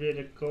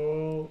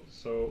critical,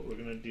 so we're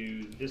gonna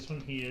do this one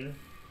here.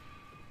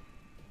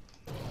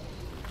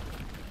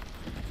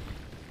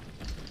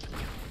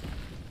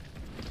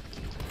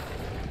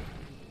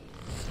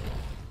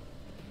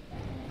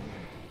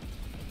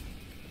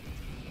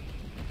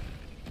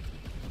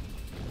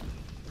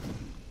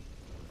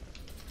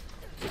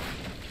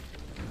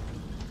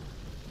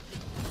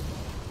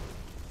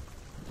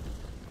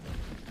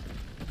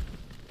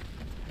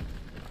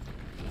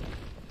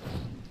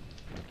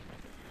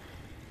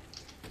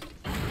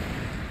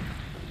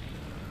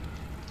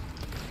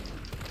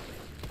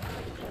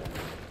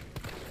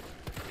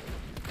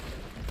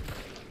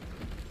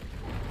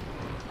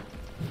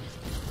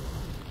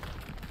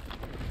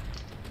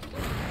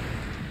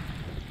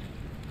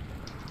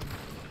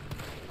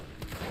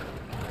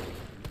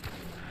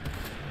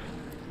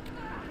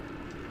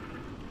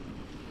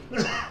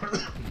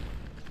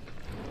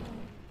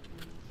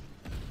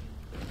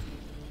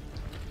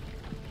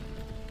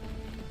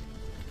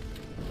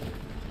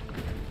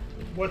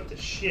 What the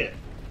shit?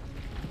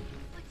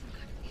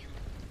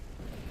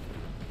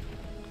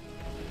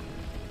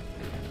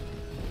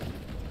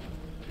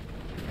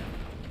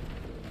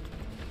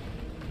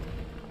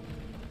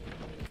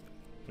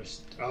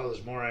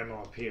 There's more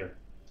ammo up here.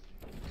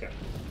 Okay.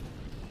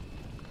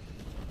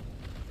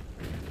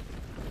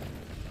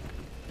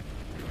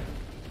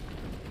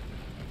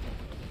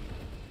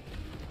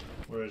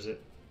 Where is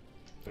it?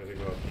 Gotta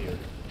go up here.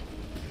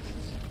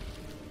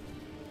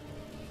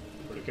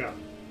 Where'd it go?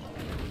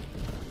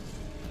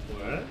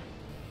 What?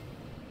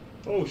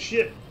 Oh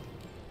shit!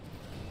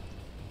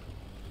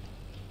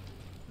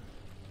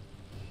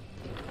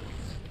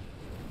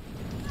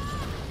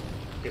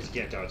 Guess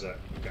you can't dodge that.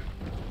 Okay.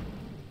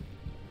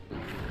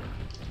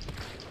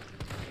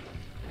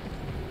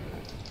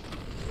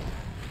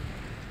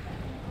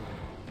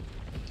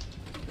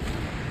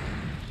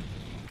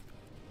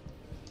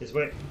 This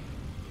way.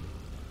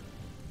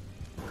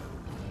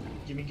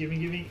 Gimme, gimme,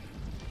 gimme.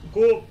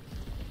 Go!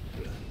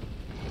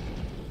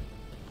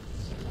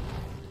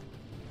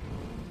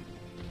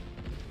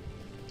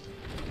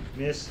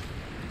 Miss. This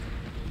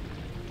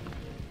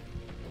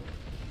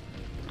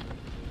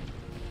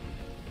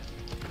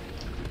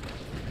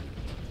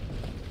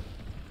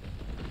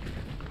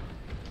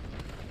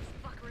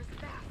fucker is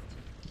fast.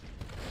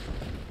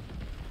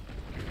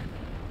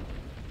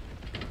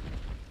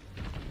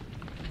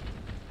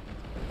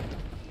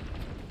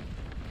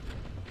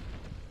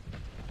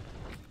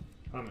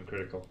 I'm in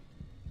critical.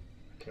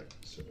 Okay,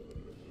 so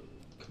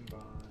combine.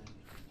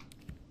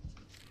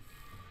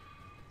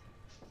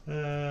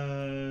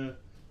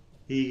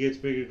 He gets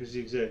bigger because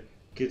he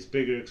gets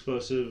bigger,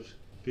 explosive,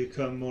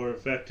 become more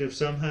effective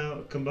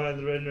somehow. Combine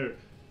the render.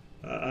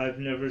 I've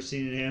never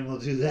seen an animal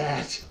do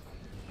that.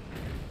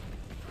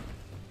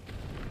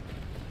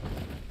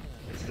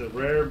 It's the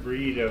rare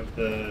breed of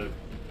the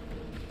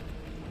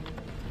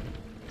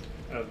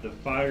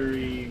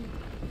fiery.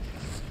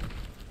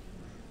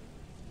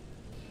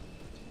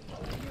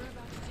 You're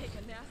about to take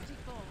a nasty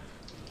fall.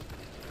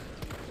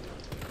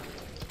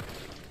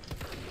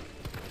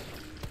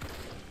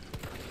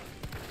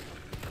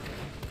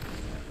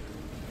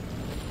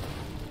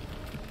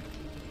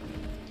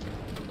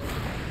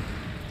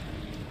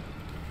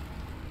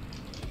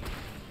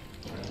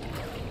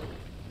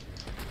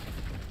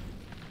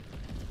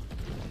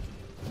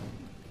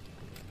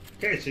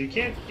 Okay, so you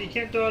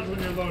can't dodge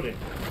when you're loading.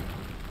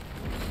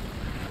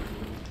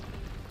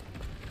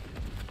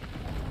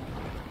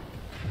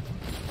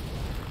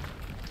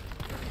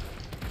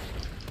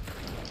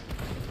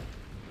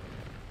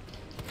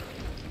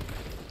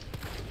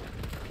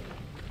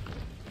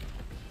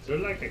 Is there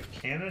like a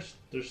canister?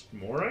 There's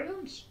more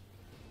items?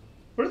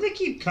 Where do they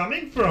keep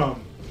coming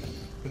from?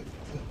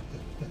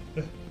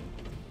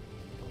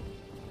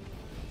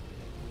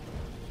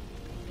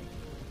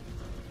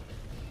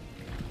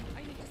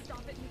 I need to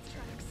stop it in its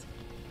tracks.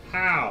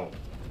 How?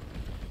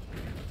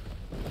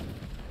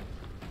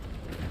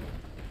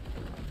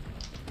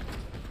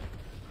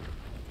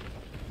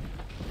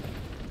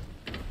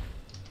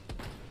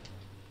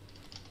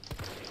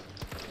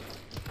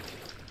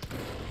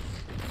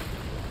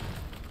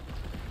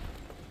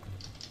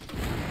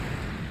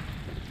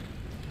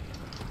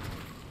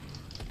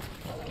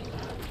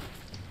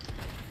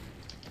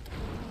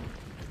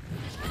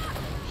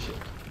 Shit.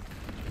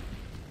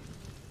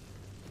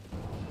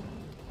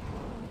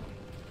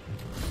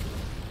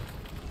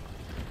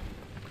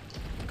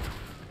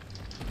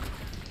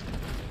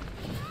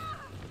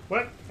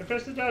 What? I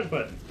pressed the dodge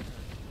button.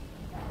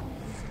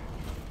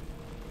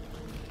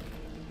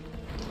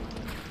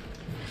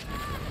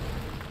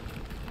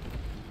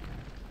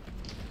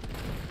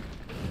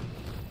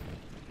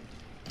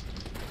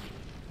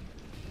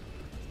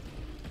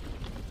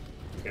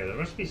 Okay, there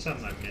must be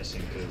something I'm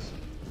missing because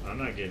I'm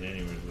not getting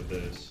anywhere with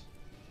this.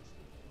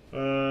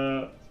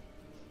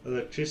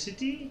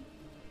 Electricity?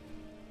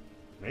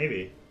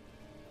 Maybe.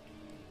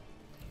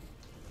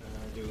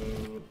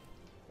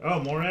 Oh,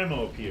 more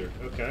ammo up here.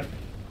 Okay.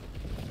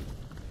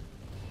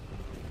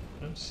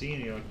 I don't see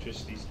any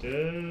electricity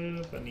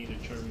stuff. I need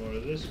to turn more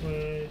this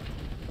way.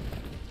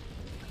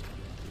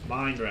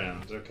 Mind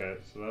rounds. Okay,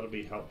 so that'll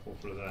be helpful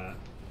for that.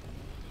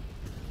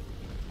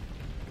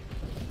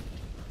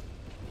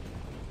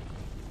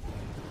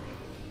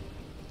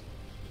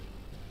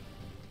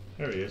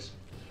 There he is.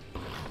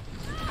 Am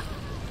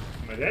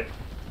I dead?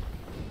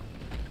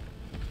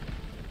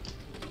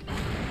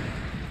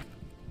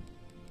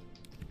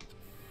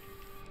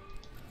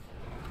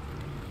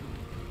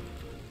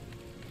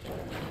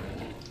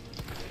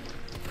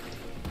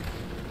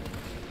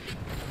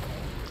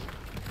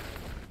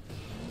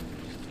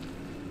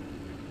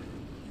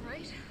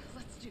 Right?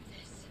 Let's do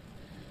this.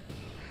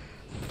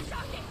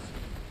 Suck it!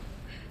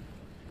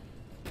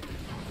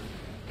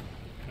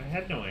 I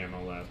had no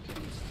ammo left.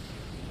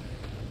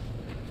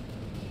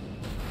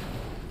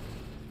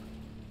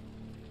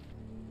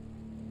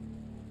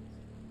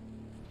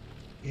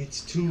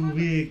 It's too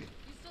big.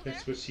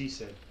 That's what she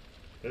said.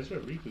 That's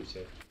what Riku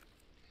said.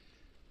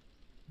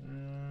 Oh,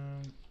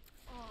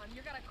 and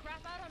you're gonna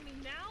crap out on me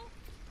now?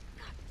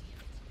 God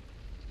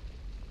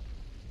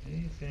damn it.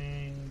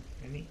 Anything?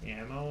 Any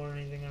ammo or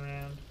anything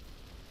around?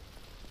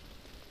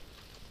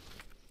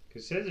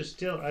 Because it says there's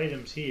still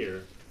items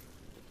here.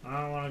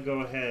 I don't want to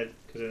go ahead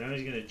because I know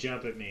he's going to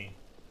jump at me.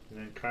 And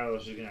then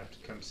Carlos is going to have to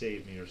come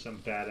save me. Or some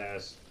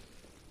badass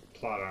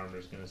plot armor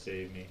is going to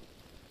save me.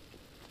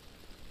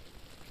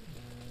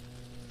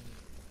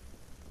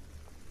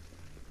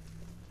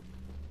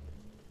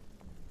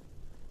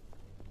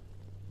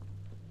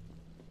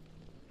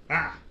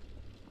 Ah!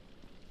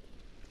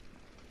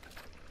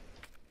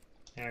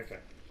 Okay.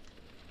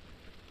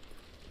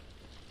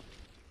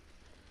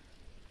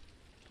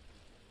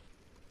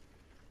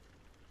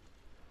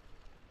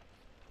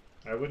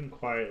 I wouldn't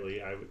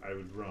quietly. I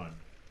would run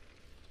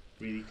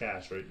really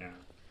fast right now.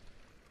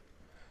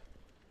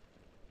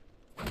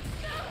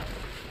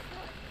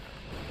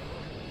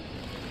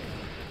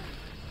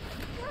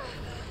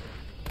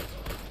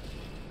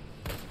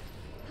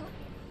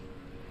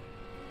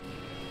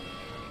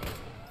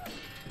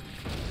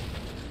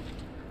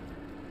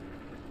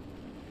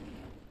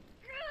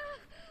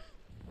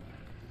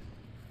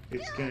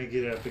 It's gonna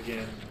get up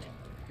again.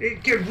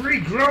 It can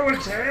regrow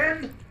its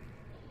hand?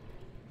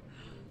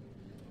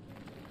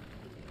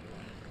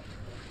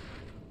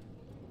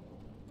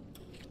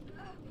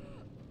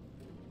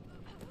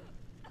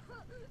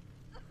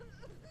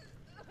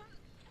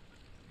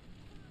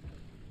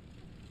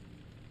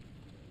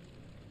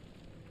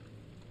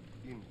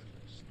 Interesting.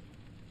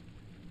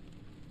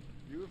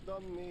 You've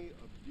done me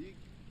a big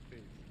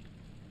favor,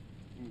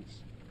 miss.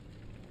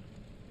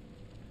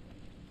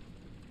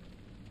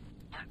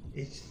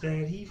 It's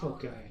that evil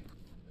guy.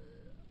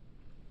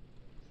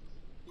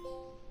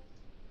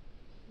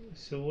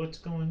 So what's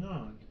going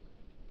on?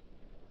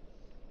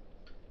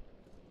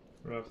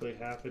 Roughly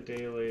half a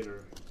day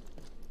later,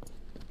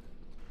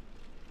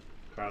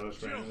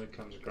 Carlos randomly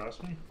comes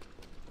across me.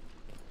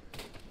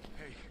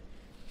 Hey,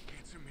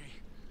 answer me.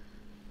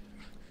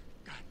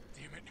 God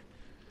damn it.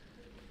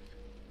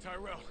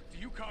 Tyrell, do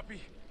you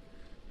copy?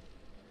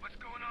 What's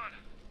going on?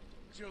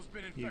 Jill's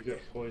been infected. You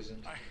got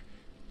poisoned.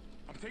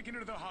 I'm taking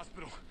her to the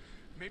hospital.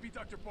 Maybe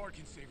Dr. Bard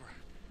can save her.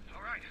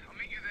 All right, I'll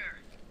meet you there.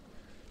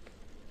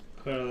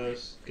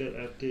 Carlos, get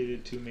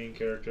updated to main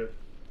character.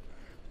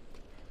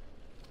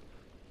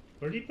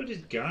 Where did he put his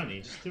gun? He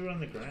just threw it on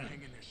the ground.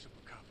 Hang in there,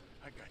 Super Cop.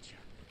 I got you.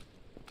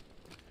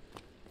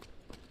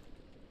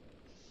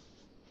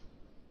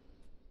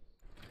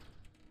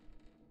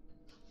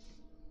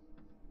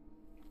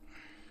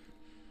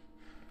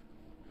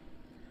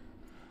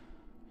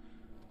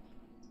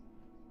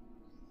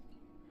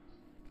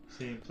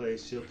 Same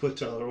place, she'll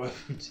put all her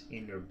weapons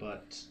in her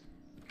butt.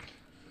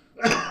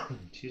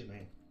 Excuse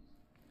me.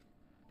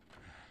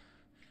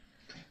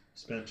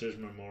 Spencer's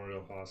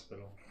Memorial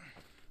Hospital.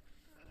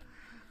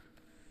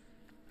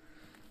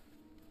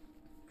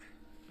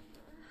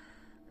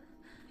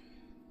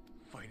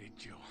 Fight it,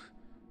 Jill.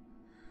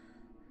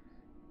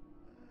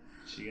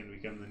 Is she gonna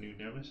become the new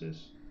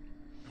nemesis?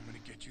 I'm gonna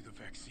get you the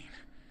vaccine.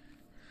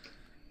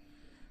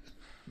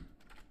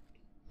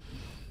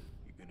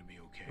 You're gonna be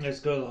okay. Let's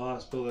go to the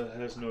hospital that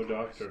has no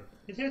doctor.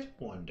 It has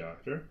one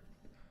doctor.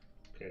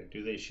 Okay,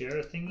 do they share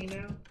a thingy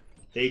now?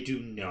 They do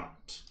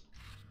not.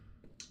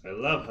 I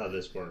love how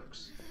this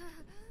works.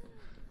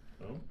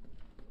 Oh.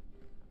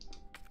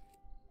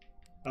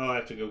 Oh, I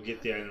have to go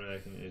get the item that I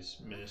can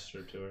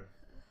administer to her.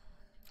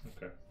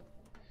 Okay.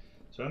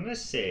 So I'm going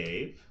to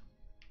save.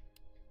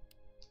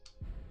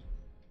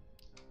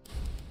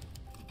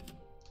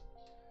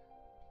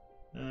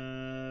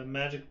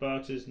 Magic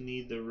boxes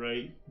need the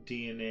right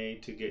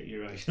DNA to get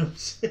your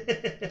items.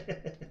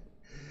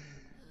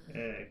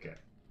 Okay.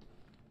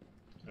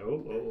 Oh,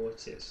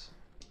 what's this?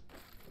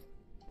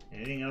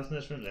 Anything else in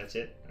this room? That's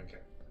it? Okay.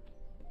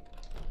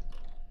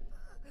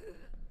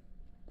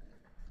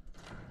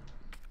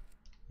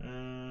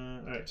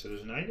 Alright, so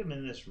there's an item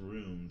in this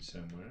room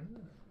somewhere.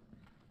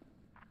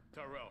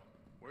 Tyrell,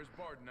 where's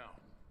Bard now?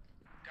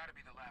 Gotta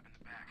be the lab in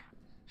the back.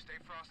 Stay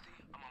frosty,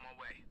 I'm on my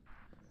way.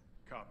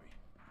 Copy.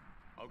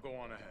 I'll go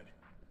on ahead.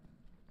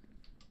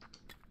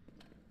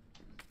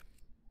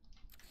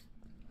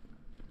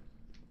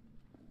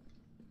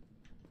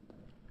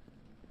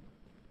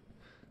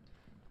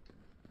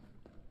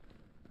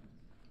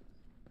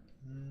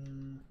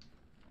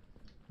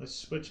 Let's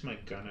switch my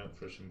gun out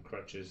for some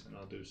crutches and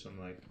I'll do some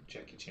like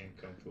Jackie Chan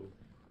Kung Fu.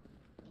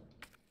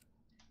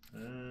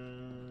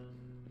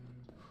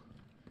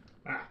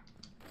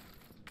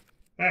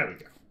 There we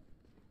go.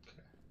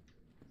 Okay.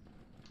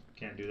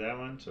 Can't do that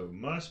one, so it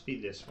must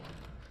be this one.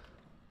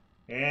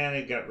 And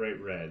it got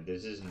right red.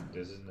 This isn't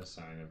a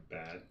sign of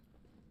bad.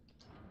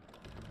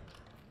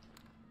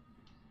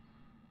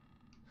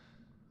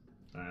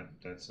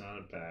 That's not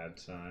a bad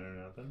sign or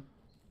nothing.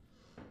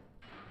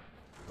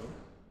 Oh.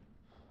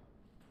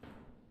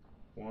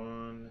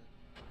 1,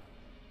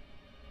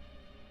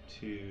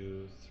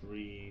 2,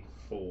 3,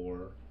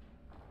 4.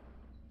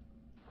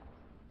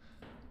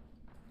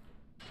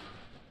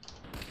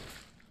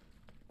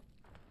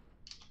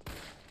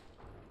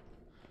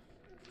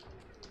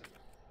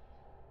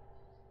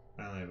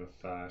 I only have a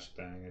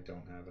flashbang. I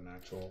don't have an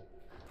actual.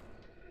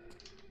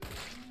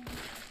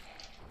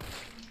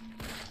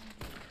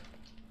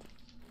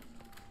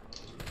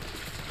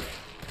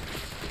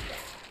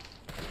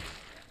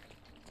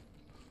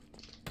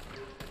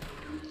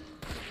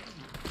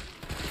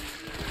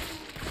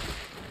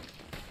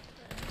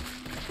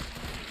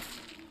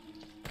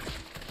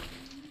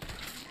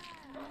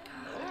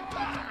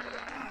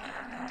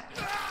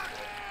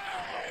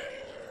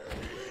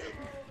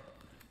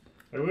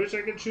 I wish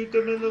I could shoot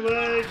them in the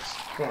legs.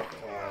 Fuck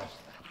off.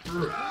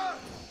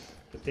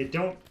 But they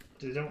don't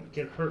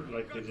get hurt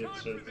like they did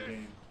at the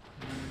game.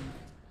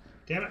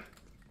 Damn it.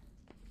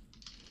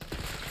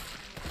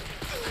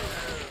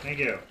 Thank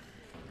you.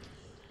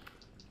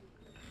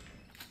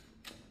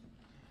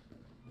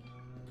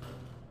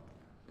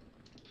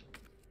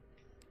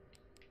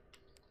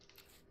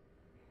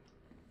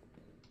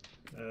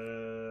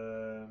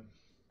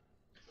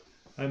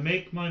 I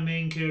make my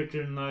main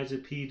character in Liza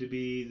P to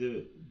be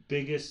the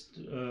biggest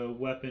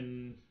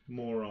weapon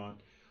moron.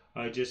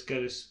 I just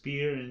got a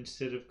spear, and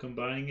instead of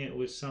combining it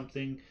with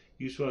something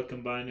useful, I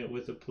combine it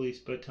with a police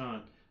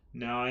baton.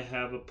 Now I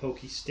have a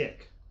pokey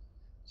stick.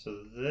 So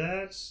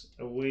that's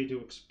a way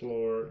to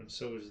explore, and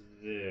so is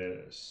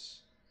this.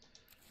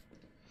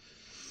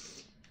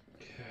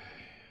 Okay.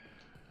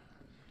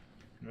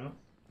 No.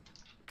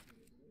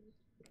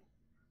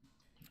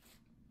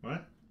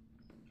 What?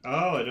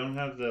 Oh, I don't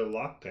have the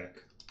lockpick.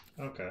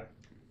 Okay.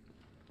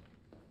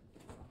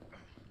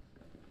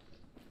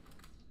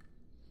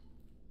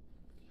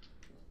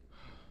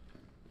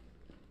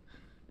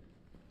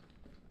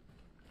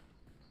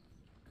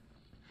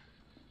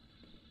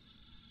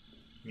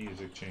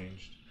 Music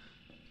changed.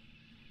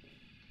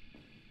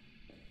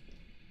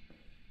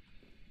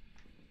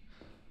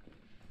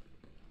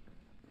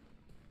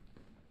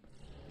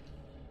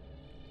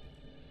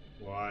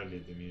 Why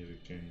did the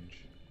music change?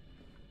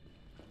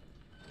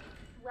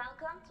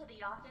 Welcome to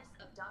the office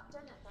of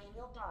Dr.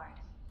 Nathaniel Bard.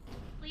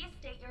 Please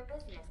state your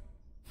business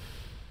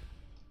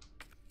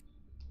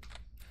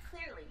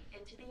clearly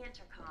into the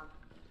intercom.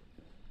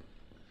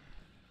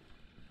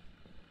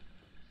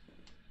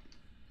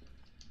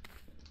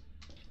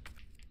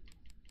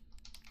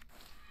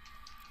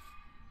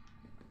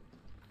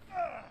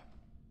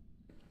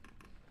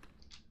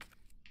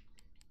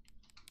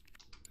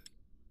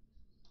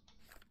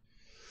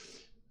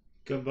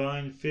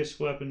 Combine fist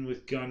weapon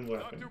with gun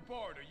weapon. Dr.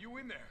 Bard, are you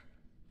in there?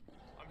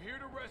 I'm here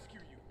to rescue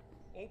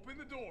you. Open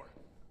the door.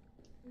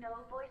 No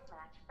voice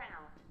match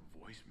found.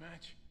 Voice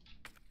match?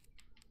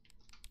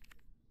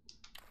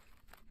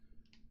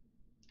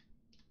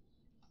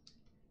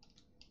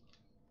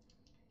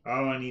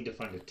 Oh, I need to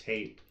find a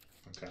tape.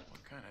 Okay.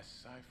 What kind of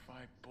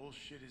sci-fi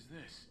bullshit is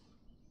this?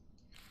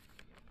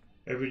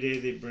 Every day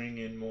they bring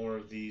in more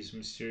of these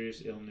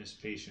mysterious illness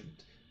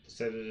patients. The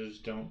sedatives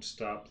don't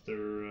stop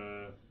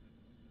their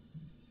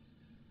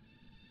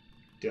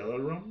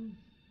Delarum?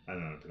 I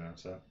don't know how to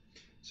pronounce that.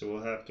 So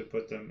we'll have to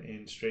put them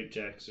in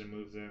straitjackets and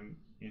move them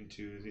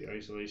into the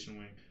isolation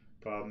wing.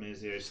 Problem is,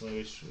 the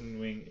isolation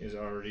wing is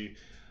already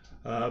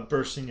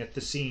bursting at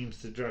the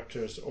seams. The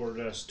director has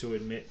ordered us to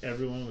admit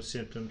everyone with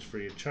symptoms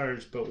free of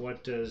charge, but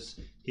what does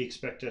he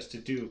expect us to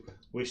do?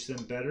 Wish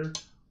them better?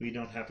 We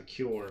don't have a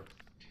cure.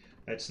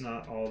 That's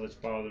not all that's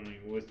bothering me.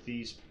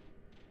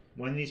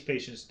 When these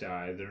patients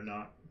die, they're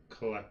not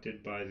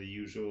collected by the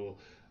usual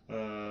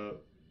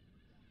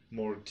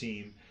morgue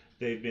team.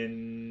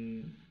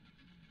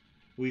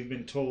 We've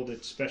been told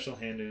it's special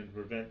handed to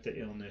prevent the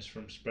illness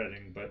from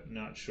spreading, but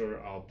not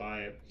sure I'll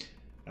buy it.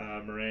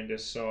 Miranda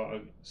saw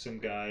some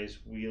guys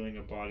wheeling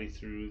a body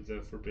through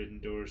the forbidden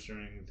doors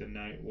during the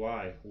night.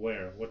 Why?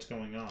 Where? What's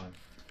going on?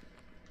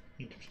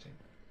 Interesting.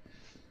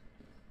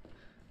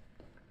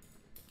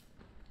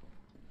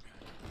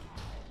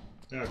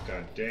 Oh,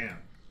 god damn.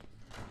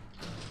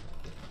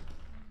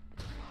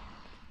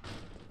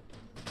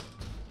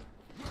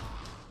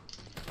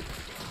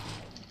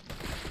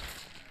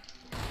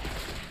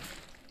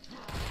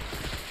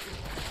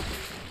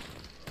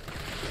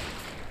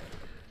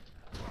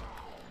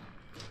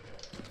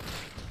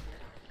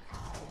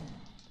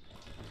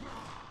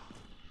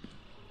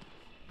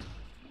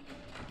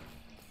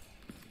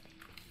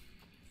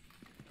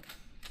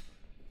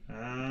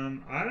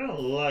 I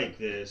don't like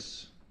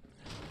this.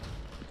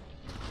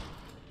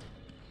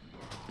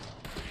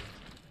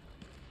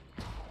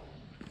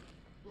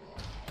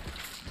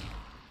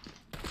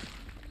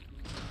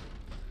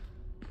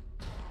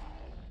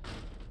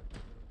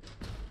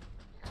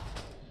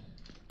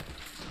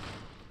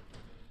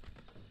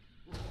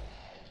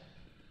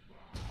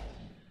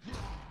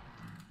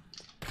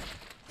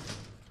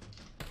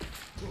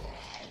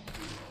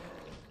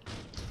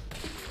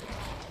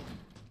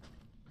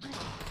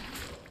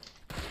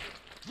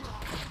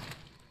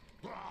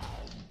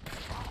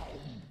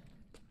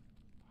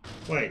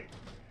 Wait,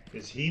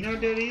 is he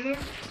not dead either?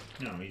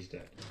 No, he's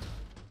dead.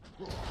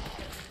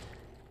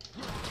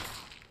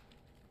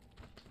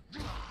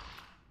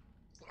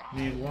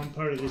 Name one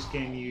part of this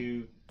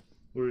game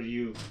where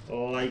you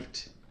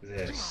liked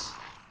this.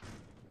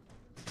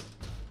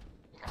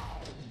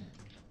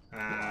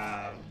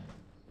 I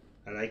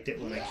liked it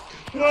when I...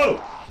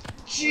 Whoa!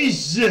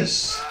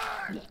 Jesus!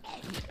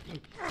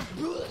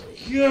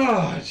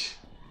 God!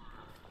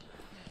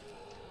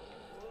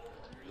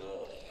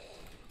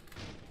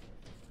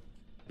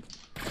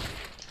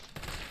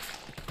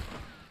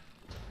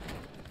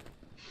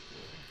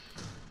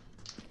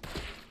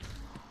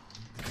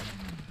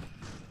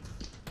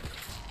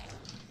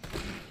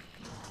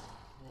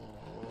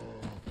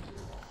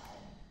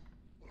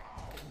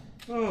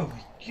 Oh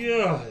my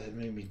god, that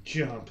made me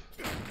jump.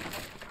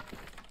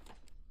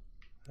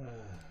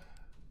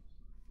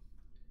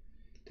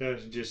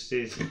 Doesn't just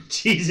say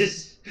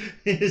Jesus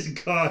is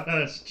God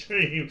on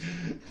stream.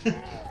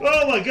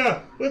 Oh my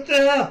god, what the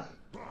hell?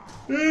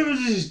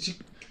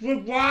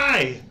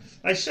 Why?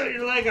 I shot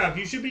your leg off,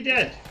 you should be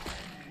dead.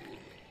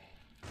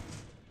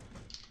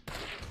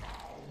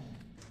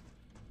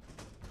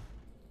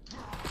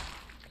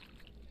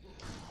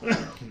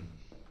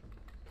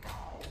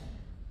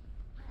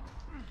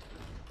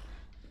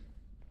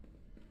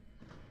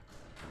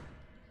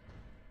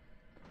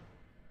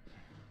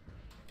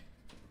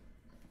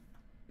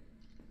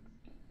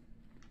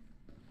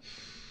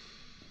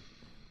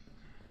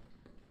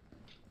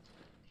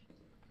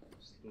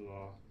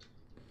 locked.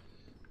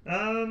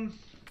 There's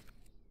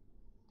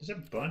a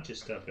bunch of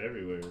stuff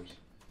everywhere.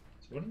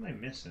 So what am I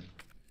missing?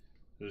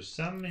 There's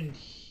some in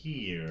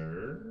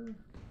here.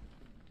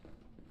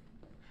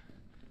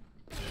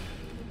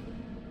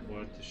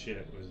 What the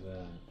shit was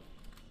that?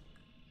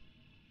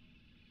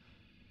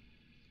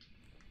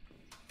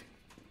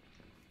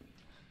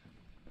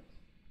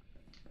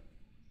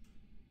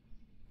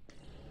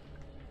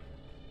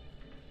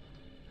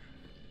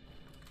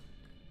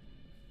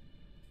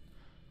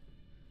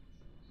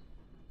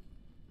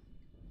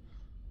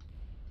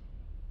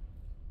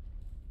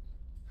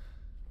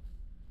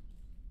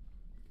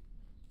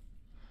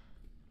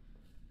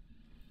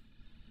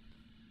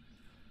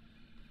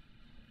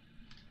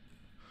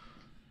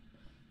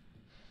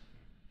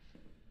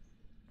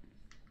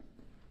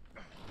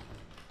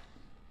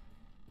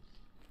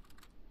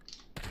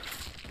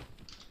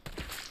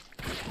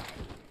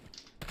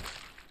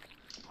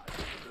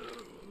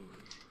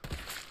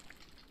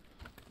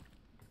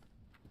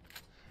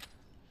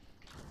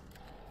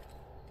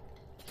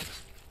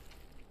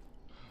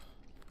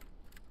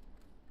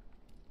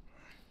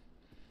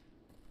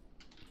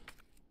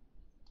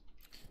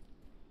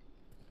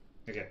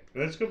 Okay,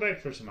 let's go back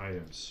for some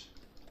items.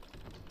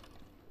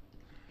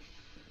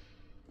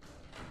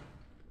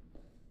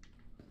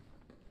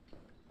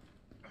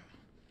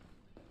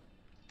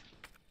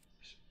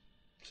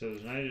 So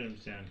there's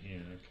items down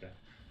here, okay.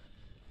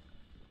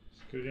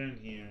 Let's go down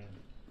here.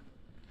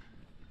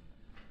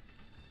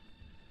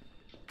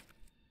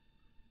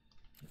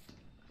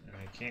 And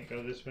I can't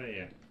go this way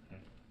yet.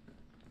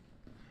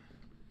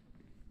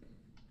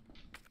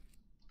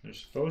 There's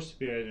supposed to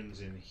be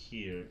items in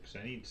here, because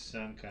I need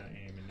some kind of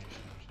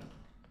ammunition or something.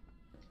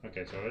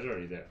 Okay, so I was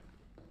already there.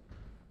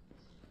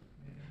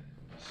 And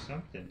there's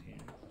something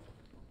here.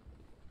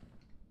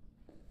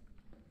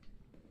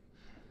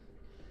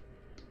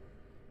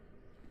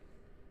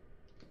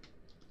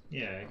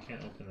 Yeah, I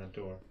can't open that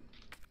door.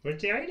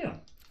 Where's the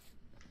item?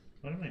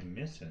 What am I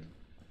missing?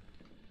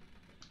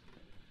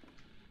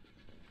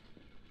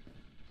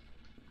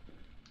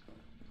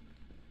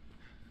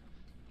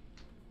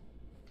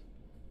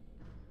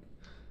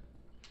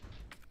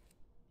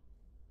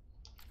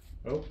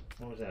 Oh,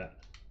 what was that?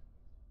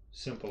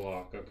 Simple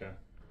lock, okay.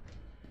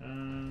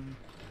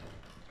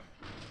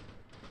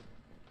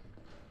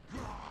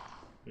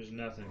 There's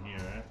nothing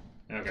here,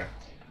 eh? Okay.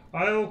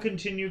 I will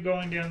continue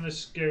going down this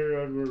scary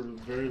road with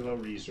very low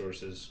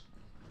resources.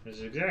 This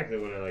is exactly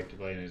what I like to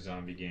play in a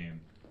zombie game.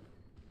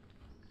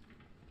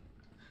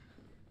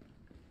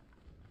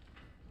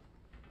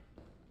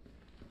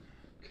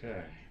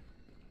 Okay.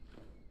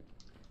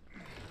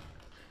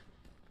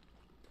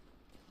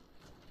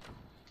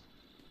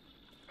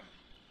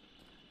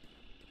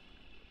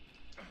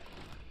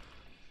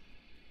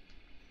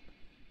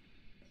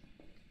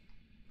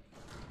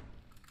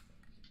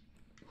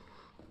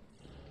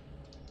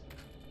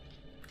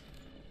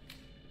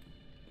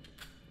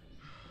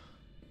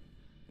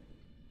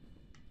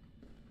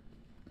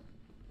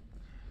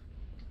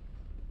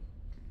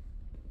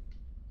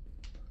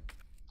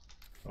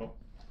 Oh.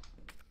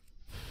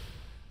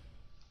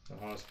 The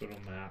hospital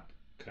map.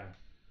 Okay.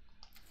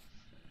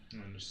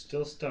 And there's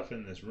still stuff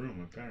in this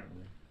room,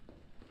 apparently.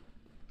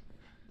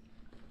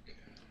 Okay.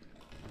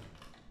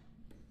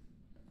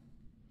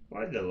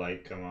 Why'd the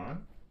light come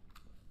on?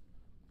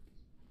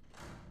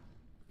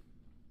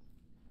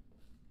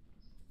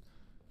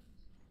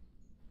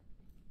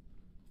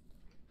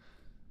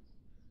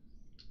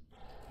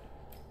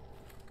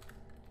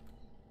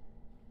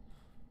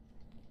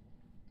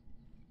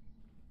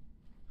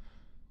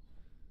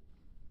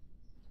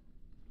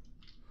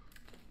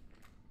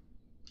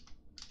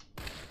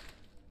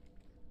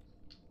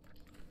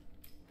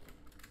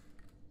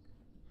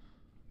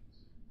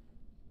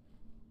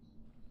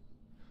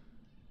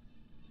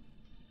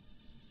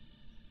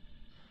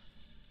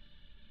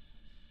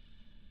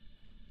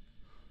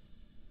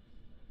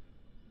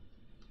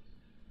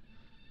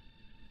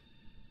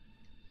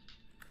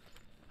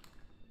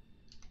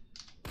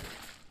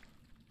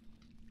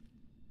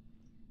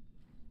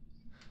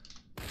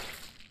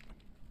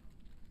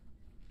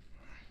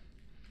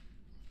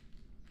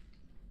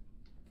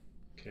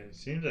 Okay,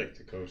 seems like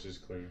the coast is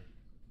clear.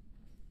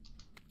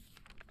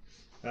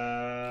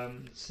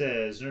 It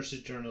says,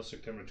 Nurse's Journal,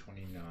 September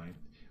 29th.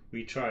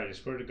 We tried, I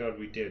swear to God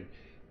we did,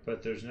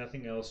 but there's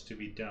nothing else to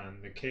be done.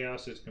 The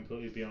chaos is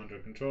completely beyond our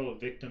control.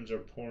 Victims are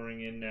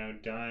pouring in now,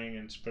 dying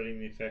and spreading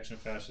the infection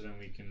faster than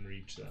we can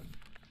reach them.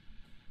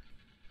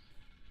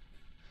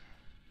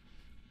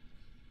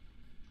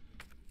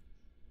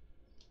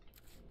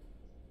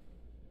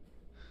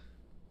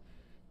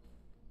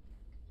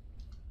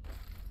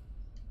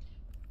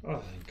 Oh,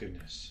 thank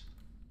goodness.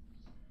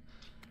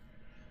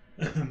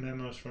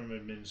 Memos from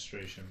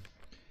administration.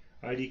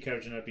 ID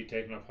cards will not be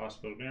taken off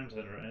hospital grounds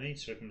under any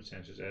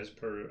circumstances. As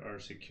per our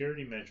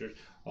security measures,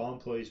 all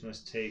employees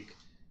must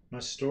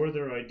store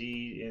their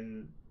ID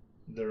in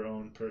their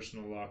own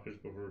personal lockers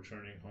before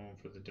returning home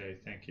for the day.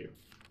 Thank you.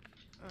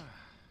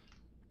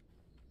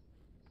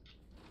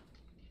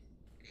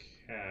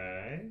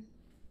 Okay.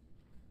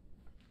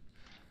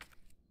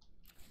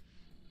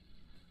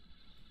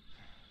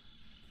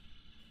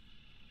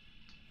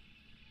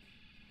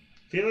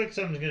 feel like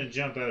something's gonna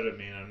jump out at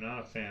me, and I'm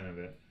not a fan of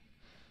it.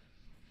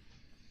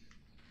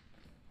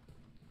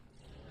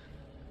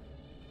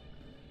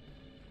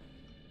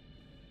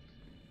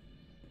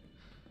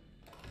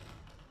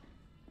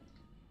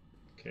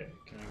 Okay,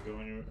 can I go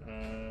any?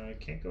 I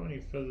can't go any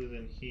further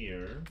than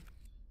here.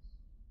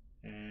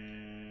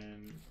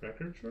 And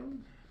records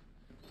room?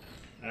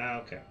 Ah,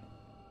 okay.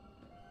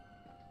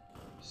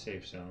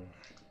 Safe zone.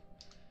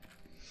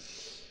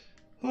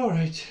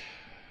 Alright.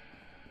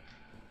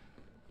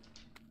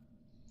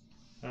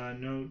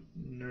 Note,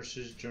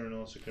 nurse's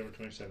journal, September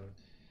 27th.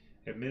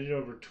 Admitted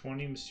over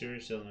 20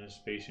 mysterious illness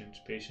patients.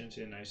 Patients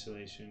in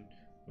isolation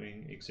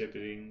wing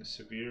exhibiting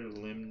severe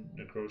limb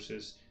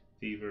necrosis,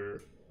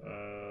 fever,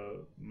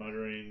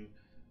 muttering,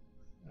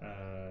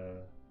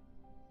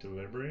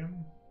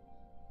 delirium?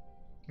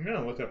 I'm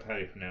going to look up how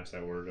you pronounce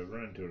that word. I've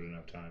run into it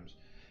enough times.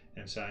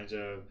 And signs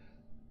of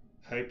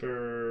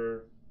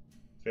hyperphagia?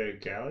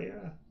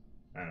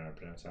 I don't know how to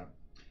pronounce that.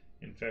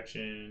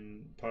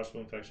 Infection,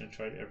 possible infection,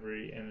 tried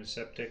every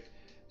antiseptic.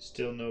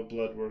 Still no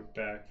blood work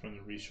back from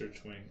the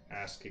research wing.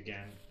 Ask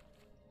again.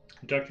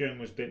 Dr. Young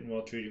was bitten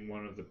while treating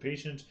one of the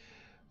patients.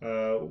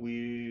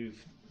 We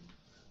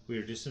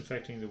are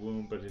disinfecting the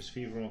wound, but his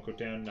fever won't go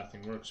down.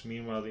 Nothing works.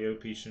 Meanwhile, the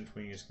outpatient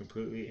wing is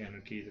completely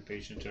anarchy. The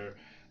patients are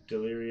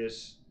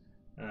delirious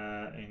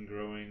and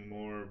growing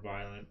more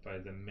violent by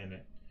the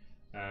minute.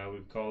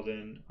 We've called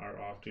in our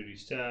off-duty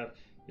staff.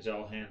 It's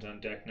all hands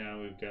on deck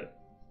now. We've got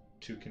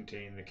to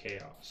contain the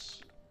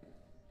chaos.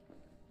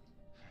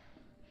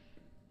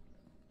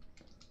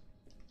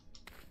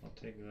 I'll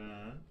take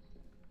that.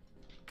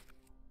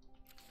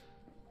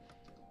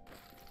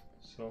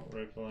 Assault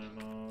rifle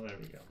ammo. There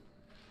we go.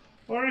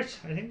 Alright,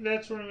 I think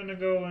that's where I'm going to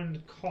go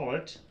and call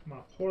it.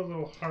 My poor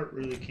little heart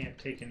really can't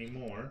take any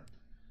more.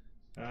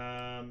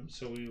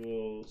 So we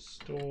will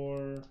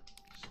store.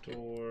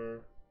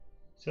 Still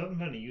haven't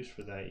found a use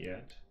for that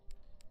yet.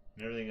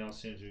 And everything else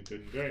seems to be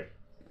good and great.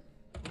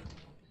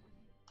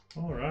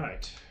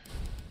 Alright.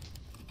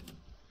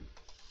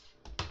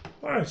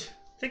 Alright.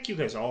 Thank you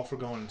guys all for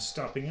going and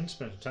stopping in,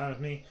 spending time with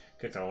me.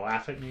 Get to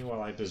laugh at me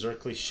while I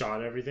berserkly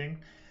shot everything.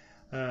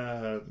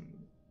 So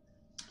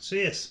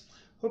yes.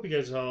 Hope you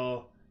guys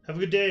all have a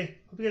good day.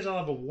 Hope you guys all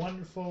have a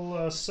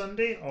wonderful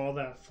Sunday. All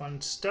that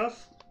fun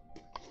stuff.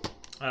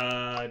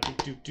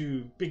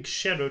 Big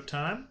shout out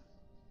time.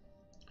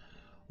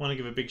 Want to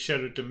give a big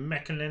shout out to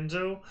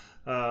Mechanenzo,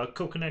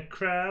 Coconut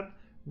Crab,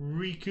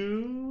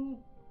 Riku,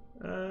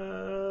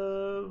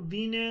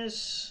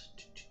 Venus.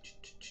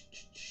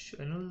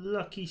 I know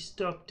Lucky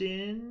stopped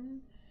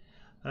in.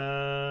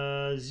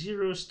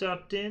 Zero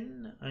stopped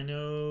in. I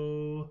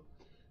know.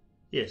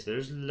 Yes,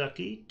 there's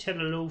Lucky.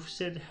 Tedaloaf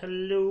said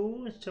hello.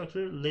 Let's talk to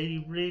her.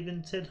 Lady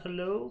Raven said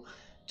hello.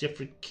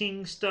 Jeffrey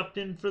King stopped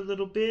in for a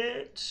little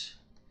bit.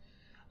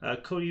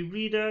 Cody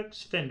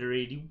Redux, Fender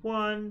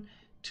 81,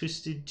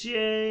 Twisted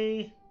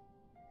J,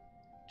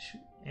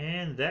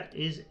 and that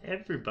is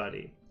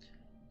everybody.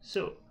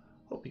 So,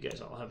 hope you guys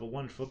all have a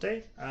wonderful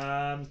day.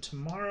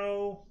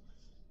 Tomorrow,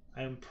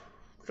 I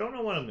don't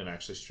know what I'm going to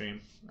actually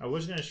stream. I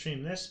was going to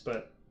stream this,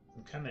 but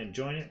I'm kind of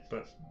enjoying it,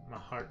 but my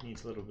heart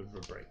needs a little bit of a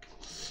break.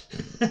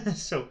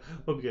 So,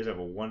 hope you guys have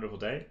a wonderful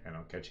day, and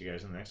I'll catch you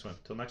guys in the next one.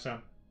 Till next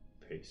time,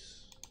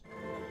 peace.